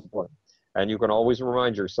self-discipline. And you can always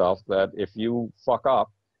remind yourself that if you fuck up,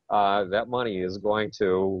 that money is going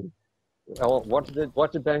to,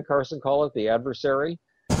 what did Ben Carson call it? The adversary?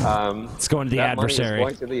 It's going to the adversary.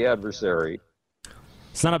 Money is going to the adversary.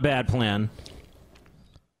 It's not a bad plan.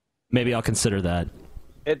 Maybe I'll consider that.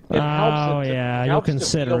 It helps. You'll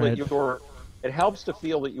consider it. It helps to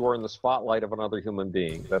feel that you are in the spotlight of another human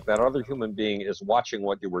being, that other human being is watching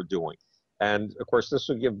what you were doing. And, of course, this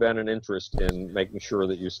would give Ben an interest in making sure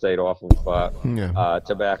that you stayed off of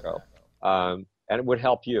tobacco. And it would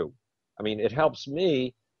help you. I mean, it helps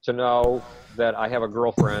me to know that I have a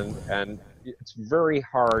girlfriend, and it's very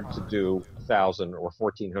hard to do 1,000 or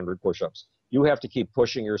 1,400 push-ups. You have to keep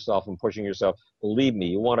pushing yourself and pushing yourself. Believe me,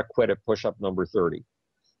 you want to quit at push-up number 30.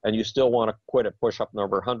 And you still want to quit at push-up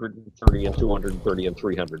number 130 and 230 and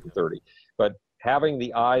 330. But having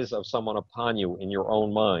the eyes of someone upon you in your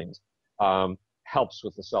own mind helps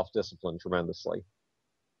with the self-discipline tremendously.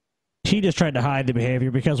 She just tried to hide the behavior,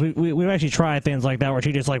 because we've actually tried things like that where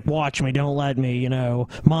she just like, watch me, don't let me,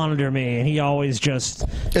 monitor me, and he always just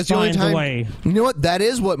finds a way. You know what? That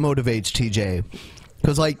is what motivates TJ.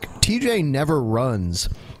 Because, like, TJ never runs.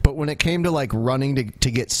 But when it came to, like, running to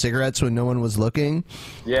get cigarettes when no one was looking,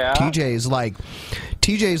 TJ's like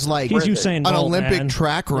he's Usain an Bolt, Olympic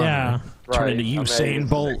track runner. Yeah. Turn into Usain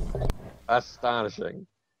Bolt. Astonishing.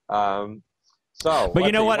 But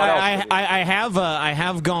you know what? I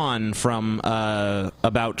have gone from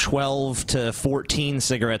about 12 to 14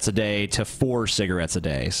 cigarettes a day to 4 cigarettes a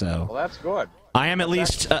day. So well, that's good. I am at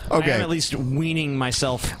least weaning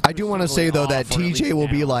myself. I do want to say though that TJ will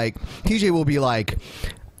be like,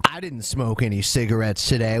 I didn't smoke any cigarettes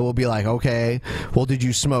today. We'll be like, okay, well, did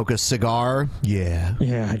you smoke a cigar? Yeah.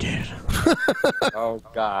 Yeah, I did. Oh,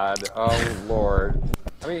 God. Oh, Lord.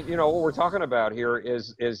 I mean, what we're talking about here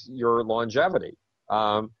is your longevity.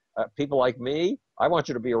 People like me, I want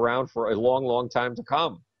you to be around for a long, long time to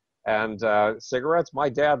come. And cigarettes, my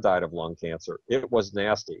dad died of lung cancer. It was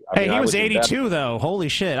nasty. He was 82, though. Holy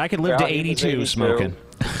shit. I could live to 82 smoking.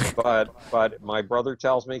 But my brother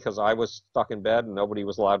tells me, because I was stuck in bed and nobody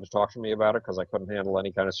was allowed to talk to me about it because I couldn't handle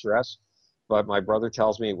any kind of stress. But my brother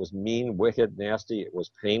tells me it was mean, wicked, nasty. It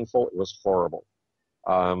was painful. It was horrible.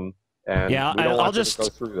 And yeah, we don't want to go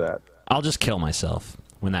through that. I'll just kill myself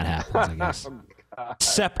when that happens, I guess.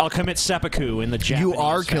 I'll commit seppuku in the Japanese You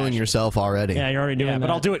are killing yourself already. Yeah, you're already doing that. But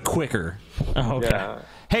I'll do it quicker. Oh, okay. Yeah.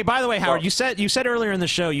 Hey, by the way, Howard, you said earlier in the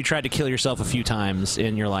show you tried to kill yourself a few times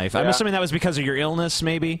in your life. I'm assuming that was because of your illness,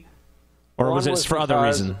 maybe? Or was it for other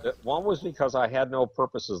reason? One was because I had no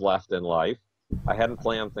purposes left in life. I hadn't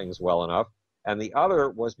planned things well enough. And the other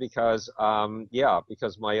was because,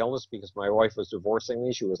 because my illness, because my wife was divorcing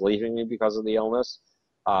me. She was leaving me because of the illness.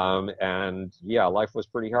 Life was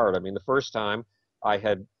pretty hard. I mean, the first time I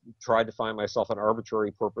had tried to find myself an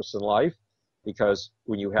arbitrary purpose in life, because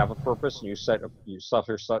when you have a purpose and you set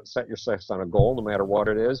yourself on a goal, no matter what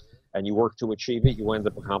it is, and you work to achieve it, you end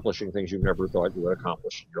up accomplishing things you never thought you would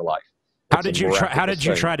accomplish in your life. How did you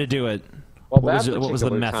try to do it? Well, what was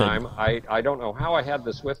the method? Time, I don't know how I had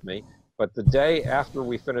this with me, but the day after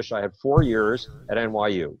we finished, I had 4 years at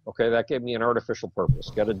NYU. Okay, that gave me an artificial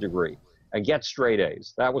purpose, get a degree, and get straight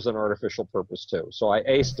A's. That was an artificial purpose too. So I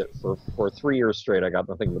aced it for 3 years straight. I got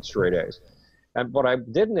nothing but straight A's. But I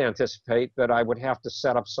didn't anticipate that I would have to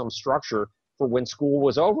set up some structure for when school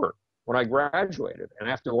was over, when I graduated. And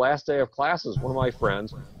after the last day of classes, one of my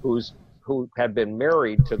friends who had been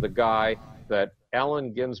married to the guy that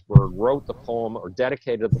Allen Ginsberg wrote the poem or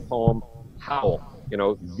dedicated the poem Howl,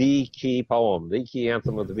 the key poem, the key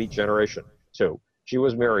anthem of the Beat Generation to. She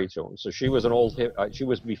was married to him, so she was an old she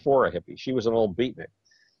was before a hippie. She was an old beatnik.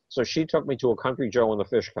 So she took me to a Country Joe and the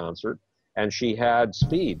Fish concert, and she had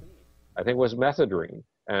speed. I think it was methadone,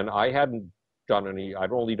 and I hadn't done any.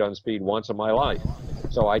 I'd only done speed once in my life.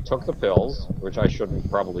 So I took the pills, which I shouldn't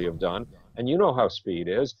probably have done. And you know how speed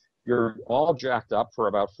is. You're all jacked up for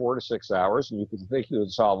about 4 to 6 hours, and you can think you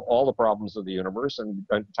would solve all the problems of the universe, and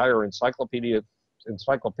entire encyclopedias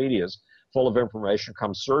full of information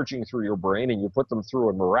come surging through your brain, and you put them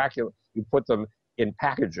through you put them in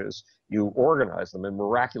packages, you organize them in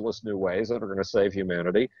miraculous new ways that are going to save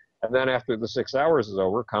humanity. And then after the 6 hours is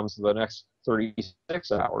over, comes the next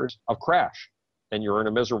 36 hours of crash, and you're in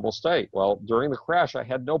a miserable state. Well, during the crash, I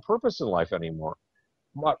had no purpose in life anymore.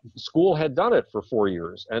 School had done it for 4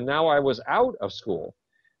 years, and now I was out of school.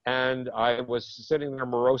 And I was sitting there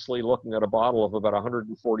morosely looking at a bottle of about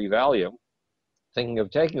 140 Valium, thinking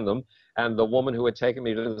of taking them. And the woman who had taken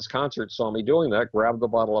me to this concert saw me doing that, grabbed the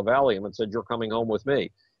bottle of Valium and said, "You're coming home with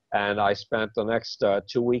me." And I spent the next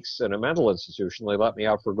 2 weeks in a mental institution. They let me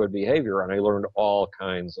out for good behavior, and I learned all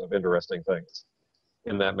kinds of interesting things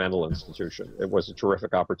in that mental institution. It was a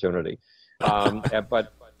terrific opportunity.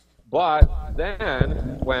 But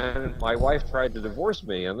then when my wife tried to divorce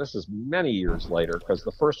me, and this is many years later, because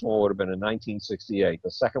the first one would have been in 1968,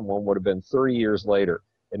 the second one would have been 30 years later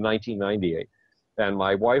in 1998. And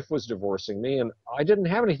my wife was divorcing me, and I didn't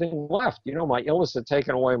have anything left. You know, my illness had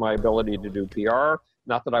taken away my ability to do PR.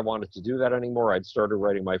 Not that I wanted to do that anymore. I'd started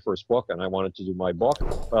writing my first book, and I wanted to do my book,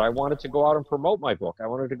 but I wanted to go out and promote my book. I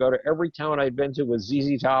wanted to go to every town I'd been to with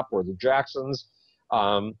ZZ Top or the Jacksons,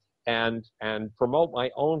 and promote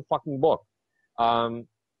my own fucking book,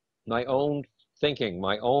 my own thinking,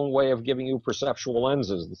 my own way of giving you perceptual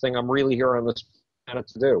lenses, the thing I'm really here on this planet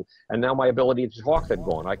to do. And now my ability to talk had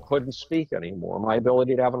gone. I couldn't speak anymore. My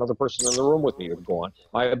ability to have another person in the room with me had gone.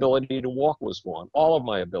 My ability to walk was gone. All of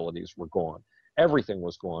my abilities were gone. Everything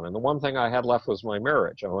was gone. And the one thing I had left was my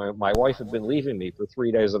marriage. My wife had been leaving me for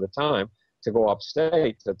 3 days at a time to go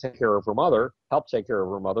upstate to take care of her mother, help take care of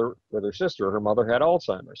her mother with her sister. Her mother had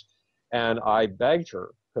Alzheimer's. And I begged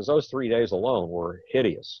her, because those 3 days alone were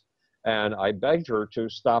hideous. And I begged her to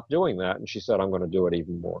stop doing that. And she said, "I'm going to do it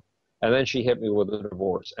even more." And then she hit me with a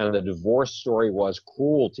divorce. And the divorce story was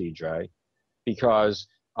cruel, TJ, because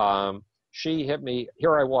she hit me.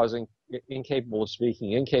 Here I was, incapable of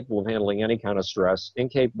speaking, incapable of handling any kind of stress,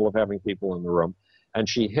 incapable of having people in the room. And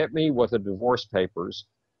she hit me with the divorce papers.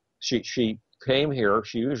 She came here.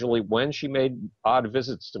 She usually, when she made odd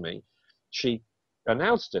visits to me, she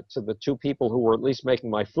announced it to the two people who were at least making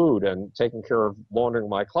my food and taking care of laundering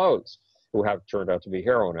my clothes, who have turned out to be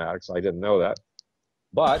heroin addicts. I didn't know that.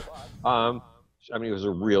 But, I mean, it was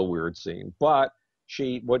a real weird scene. But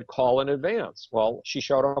she would call in advance. Well, she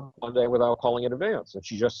showed up one day without calling in advance, and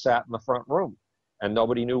she just sat in the front room, and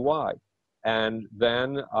nobody knew why. And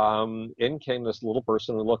then in came this little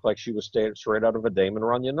person who looked like she was straight out of a Damon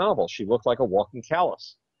Runyon novel. She looked like a walking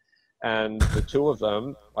callus. And the two of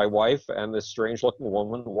them, my wife and this strange-looking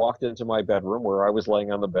woman, walked into my bedroom where I was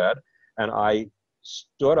laying on the bed, and I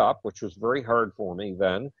stood up, which was very hard for me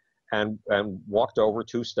then, and walked over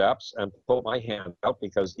 2 steps and put my hand out,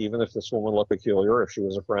 because even if this woman looked peculiar, if she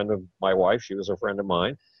was a friend of my wife, she was a friend of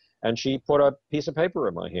mine. And she put a piece of paper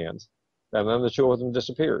in my hands, and then the two of them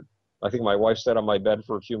disappeared. I think my wife sat on my bed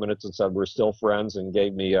for a few minutes and said, "We're still friends," and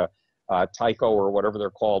gave me a Tycho, or whatever they're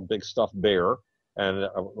called, big stuffed bear, and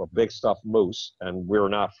a big stuffed moose, and we're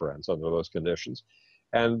not friends under those conditions.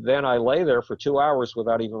 And then I lay there for 2 hours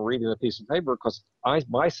without even reading the piece of paper, because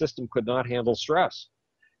my system could not handle stress.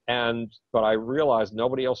 But I realized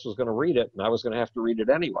nobody else was going to read it, and I was going to have to read it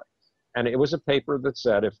anyway. And it was a paper that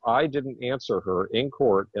said if I didn't answer her in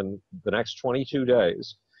court in the next 22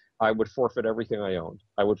 days, I would forfeit everything I owned.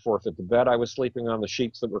 I would forfeit the bed I was sleeping on, the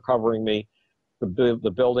sheets that were covering me,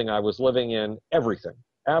 the building I was living in, everything,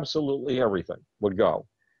 absolutely everything would go.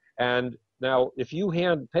 And now, if you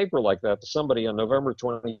hand paper like that to somebody on November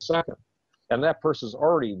 22nd, and that person's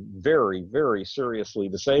already very, very seriously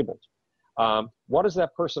disabled, what is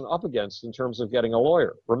that person up against in terms of getting a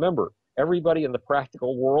lawyer? Remember, everybody in the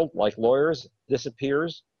practical world, like lawyers,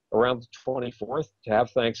 disappears around the 24th to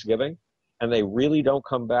have Thanksgiving, and they really don't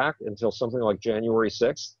come back until something like January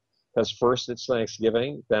 6th, because first it's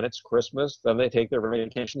Thanksgiving, then it's Christmas, then they take their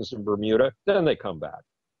vacations in Bermuda, then they come back.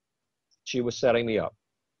 She was setting me up.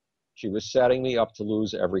 She was setting me up to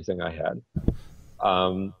lose everything I had.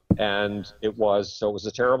 And it was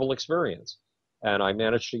a terrible experience. And I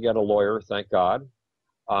managed to get a lawyer, thank God.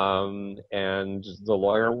 And the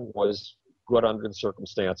lawyer was good under the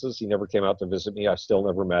circumstances. He never came out to visit me. I still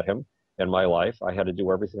never met him in my life. I had to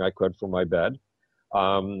do everything I could from my bed.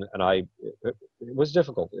 And it was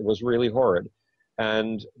difficult. It was really horrid.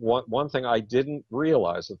 And one thing I didn't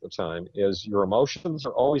realize at the time is your emotions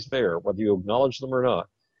are always there, whether you acknowledge them or not.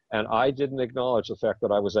 And I didn't acknowledge the fact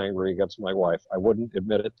that I was angry against my wife. I wouldn't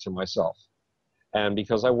admit it to myself. And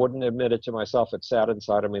because I wouldn't admit it to myself, it sat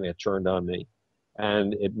inside of me and it turned on me.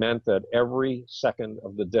 And it meant that every second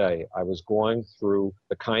of the day, I was going through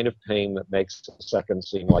the kind of pain that makes a second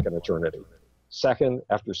seem like an eternity. Second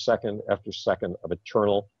after second after second of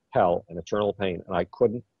eternal hell and eternal pain. And I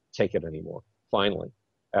couldn't take it anymore, finally,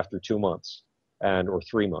 after 2 months or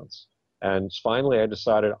 3 months. And finally, I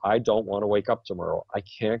decided I don't want to wake up tomorrow. I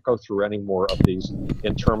can't go through any more of these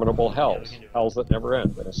interminable hells that never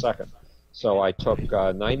end in a second. So I took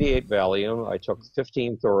 98 Valium. I took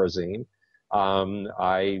 15 Thorazine.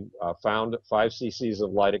 I found 5 cc's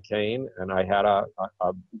of lidocaine, and I had a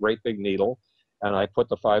great big needle. And I put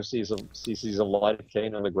the 5 cc's of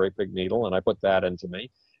lidocaine on the great big needle, and I put that into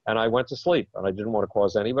me. And I went to sleep. And I didn't want to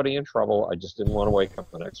cause anybody in trouble. I just didn't want to wake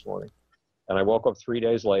up the next morning. And I woke up 3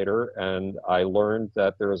 days later, and I learned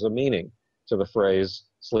that there is a meaning to the phrase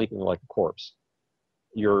sleeping like a corpse.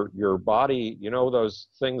 Your body, you know those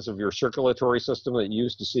things of your circulatory system that you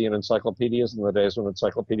used to see in encyclopedias in the days when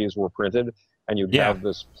encyclopedias were printed, and you'd have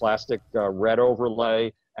this plastic red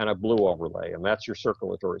overlay and a blue overlay, and that's your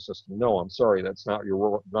circulatory system. No, I'm sorry, that's not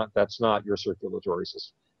your circulatory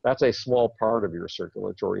system. That's a small part of your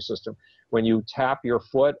circulatory system. When you tap your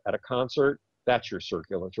foot at a concert, that's your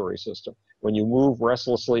circulatory system. When you move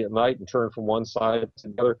restlessly at night and turn from one side to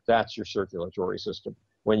the other, that's your circulatory system.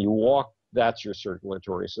 When you walk, that's your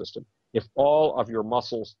circulatory system. If all of your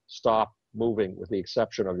muscles stop moving, with the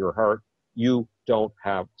exception of your heart, you don't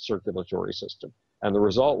have circulatory system. And the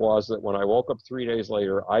result was that when I woke up 3 days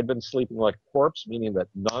later, I'd been sleeping like a corpse, meaning that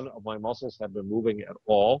none of my muscles had been moving at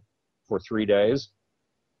all for 3 days.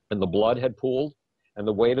 And the blood had pooled. And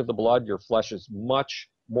the weight of the blood, your flesh is much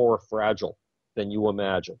more fragile than you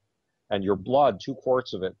imagine. And your blood, 2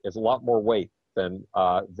 quarts of it, is a lot more weight than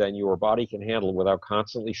your body can handle without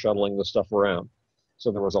constantly shuttling the stuff around.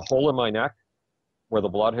 So there was a hole in my neck where the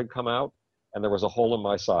blood had come out, and there was a hole in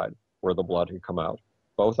my side where the blood had come out,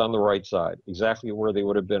 both on the right side, exactly where they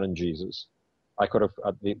would have been in Jesus. I could have,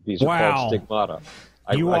 these are called stigmata.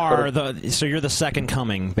 So you're the second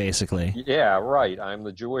coming, basically. Yeah, right. I'm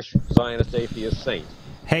the Jewish Zionist atheist saint.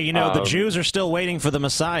 Hey, you know, the Jews are still waiting for the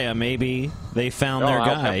Messiah. Maybe they found their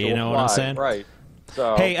guy, you know what I'm saying? Right.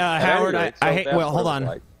 So, hey, Howard, anyway, I hate. Well, hold on.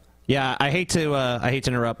 Like. Yeah, I hate to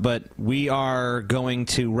interrupt, but we are going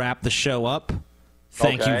to wrap the show up.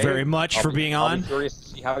 Thank you very much for being on. I'll be curious to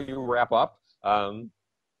see how you wrap up.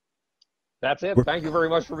 That's it. Thank you very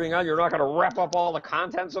much for being on. You're not going to wrap up all the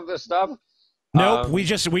contents of this stuff. Nope. We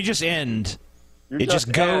just end. It just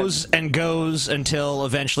goes and goes until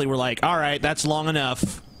eventually we're like, all right, that's long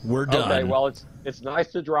enough. We're done. Okay. Well, it's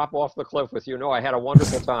nice to drop off the cliff with you. No, I had a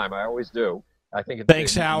wonderful time. I always do. I think it's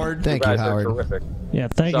Thanks, Howard. Thank you, Howard. Terrific. Yeah,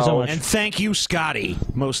 thank you so much. And thank you, Scotty,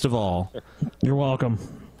 most of all. You're welcome.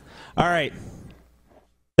 All right.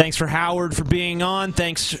 Thanks for Howard for being on.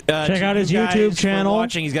 Thanks. Check out his YouTube channel.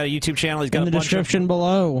 Watching. He's got a YouTube channel. He's got in the description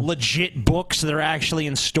below. Legit books that are actually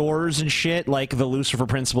in stores and shit, like the Lucifer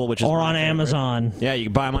Principle, which is on Amazon. Yeah, you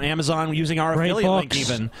can buy them on Amazon using our affiliate link.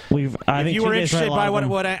 Even if you were interested by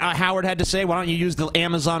what Howard had to say, why don't you use the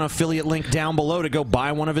Amazon affiliate link down below to go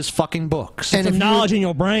buy one of his fucking books? And some knowledge in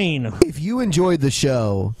your brain. If you enjoyed the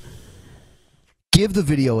show, give the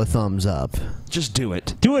video a thumbs up. Just do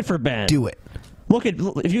it. Do it for Ben. Do it. Look at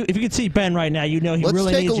if you could see Ben right now, you know he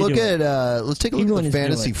really needs to do it. Let's take a look at the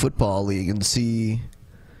Fantasy Football League and see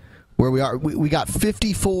where we are. We got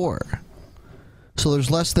 54, so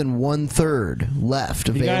there's less than 1/3 left.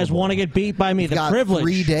 If you guys want to get beat by me, the privilege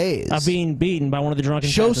 3 days of being beaten by one of the drunken.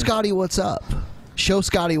 Show Scotty what's up. Show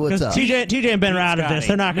Scotty what's up. TJ and Ben are out of this.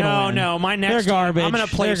 They're not going to win. No, my next. They're garbage. I'm going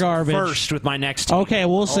to play first with my next team. Okay,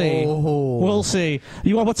 we'll see. Oh. We'll see.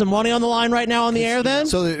 You want to put some money on the line right now on the air then?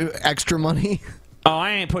 So extra money? Oh,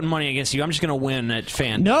 I ain't putting money against you. I'm just going to win at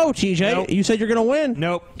fan. No, TJ. Nope. You said you're going to win.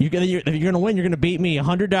 Nope. If you're going to win, you're going to beat me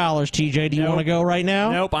 $100, TJ. Do you want to go right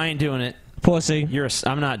now? Nope, I ain't doing it. Pussy.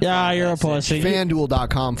 I'm not. Yeah, you're a pussy.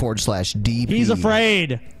 FanDuel.com/DP. He's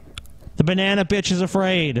afraid. The banana bitch is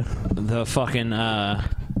afraid. The fucking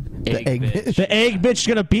egg bitch. The egg bitch is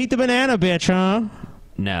going to beat the banana bitch, huh?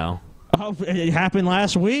 No. Oh, it happened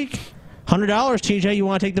last week. $100, TJ. You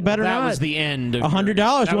want to take the bet or not? That was the end.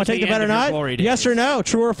 $100. You want to take the bet or not? Yes or no?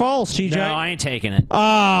 True or false, TJ? No, I ain't taking it.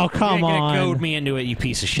 Oh, come on. You're going to goad me into it, you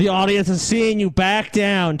piece of shit. The audience is seeing you back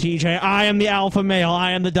down, TJ. I am the alpha male.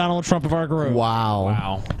 I am the Donald Trump of our group.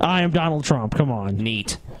 Wow. I am Donald Trump. Come on.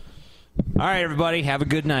 Neat. All right, everybody. Have a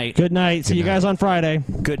good night. Good night. See you guys on Friday.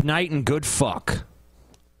 Good night and good fuck.